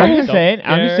care. I'm just saying.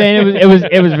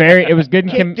 It was good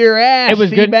and kick your ass. It was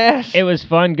good. Bass. It was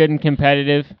fun, good and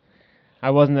competitive.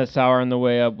 I wasn't that sour on the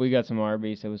way up. We got some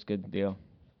Arby's. It was a good deal.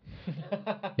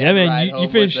 Yeah, man. You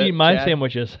finished eating my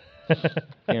sandwiches.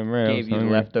 Damn right. Gave you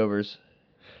leftovers.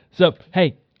 So,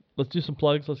 hey, let's do some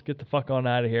plugs. Let's get the fuck on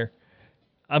out of here.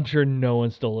 I'm sure no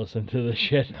one's still listening to this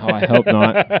shit. Oh, I hope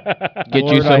not. Get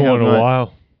you someone a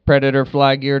while.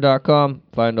 PredatorFlyGear.com.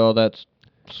 Find all that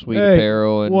sweet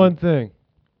apparel. And one thing.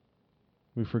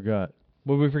 We forgot.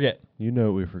 What did we forget? You know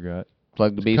what we forgot.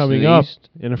 Plug the beast coming to the up east.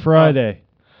 in a Friday.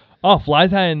 Oh, fly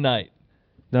tying night.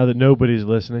 Now that nobody's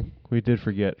listening, we did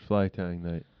forget fly tying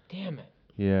night. Damn it.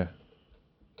 Yeah.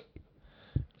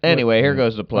 Anyway, here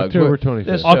goes the plugs. October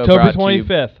 25th. October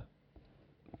 25th.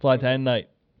 Fly tying night.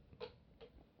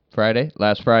 Friday?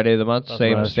 Last Friday of the month?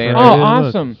 Same standard? Oh,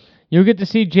 awesome. You'll get to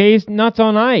see Jay's Nuts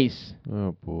on Ice.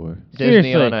 Oh, boy.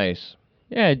 Disney on Ice.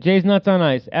 Yeah, Jay's Nuts on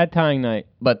Ice at tying night.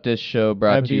 But this show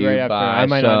brought to you by I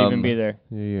might not even be there.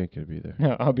 Yeah, you ain't going to be there.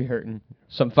 No, I'll be hurting.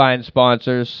 Some fine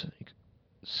sponsors.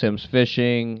 Sims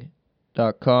Fishing,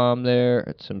 there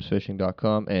at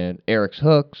simsfishing.com, and Eric's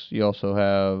Hooks. You also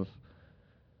have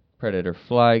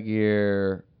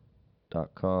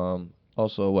predatorflygear.com.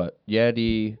 Also, what?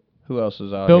 Yeti. Who else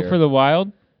is out Built here? for the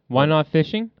wild. Why What? not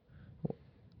fishing?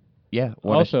 Yeah.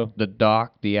 Also. The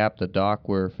Dock, the app, The Dock,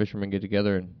 where fishermen get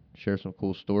together and share some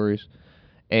cool stories.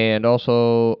 And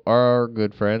also our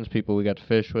good friends, people we got to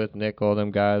fish with, Nick, all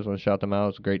them guys. Want to shout them out.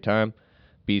 It's a great time.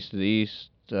 Beast of the East,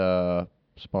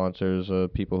 sponsors,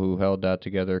 people who held that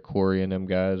together, Corey and them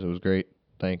guys. It was great.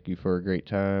 Thank you for a great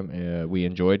time. We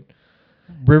enjoyed.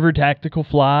 River Tactical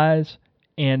Flies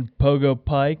and Pogo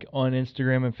Pike on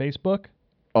Instagram and Facebook.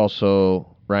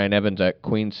 Also, Ryan Evans at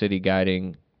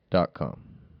queencityguiding.com.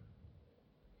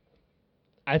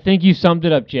 I think you summed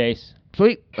it up, Jace.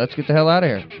 Sweet. Let's get the hell out of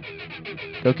here.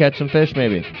 Go catch some fish,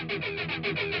 maybe.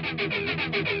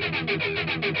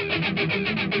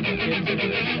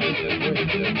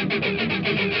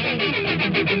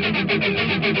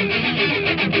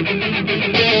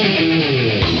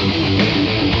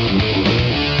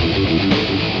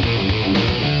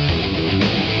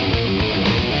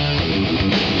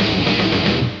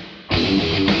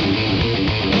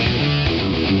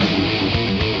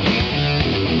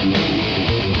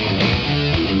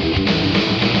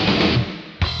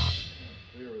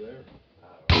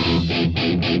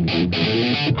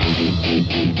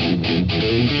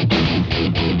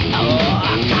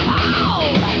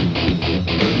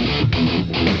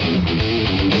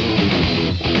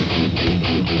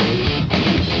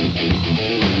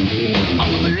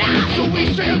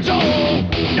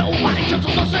 Nobody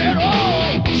touches us at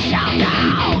all. Shout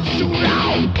out, shoot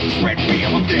out, spread fear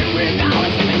of the without.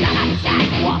 Something that I say,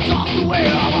 what's off the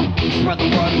web. Spread the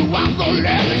word throughout the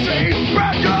land. They say,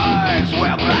 bad guys,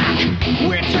 we're black.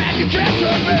 We're taking care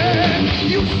of it.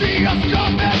 You see us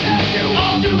coming.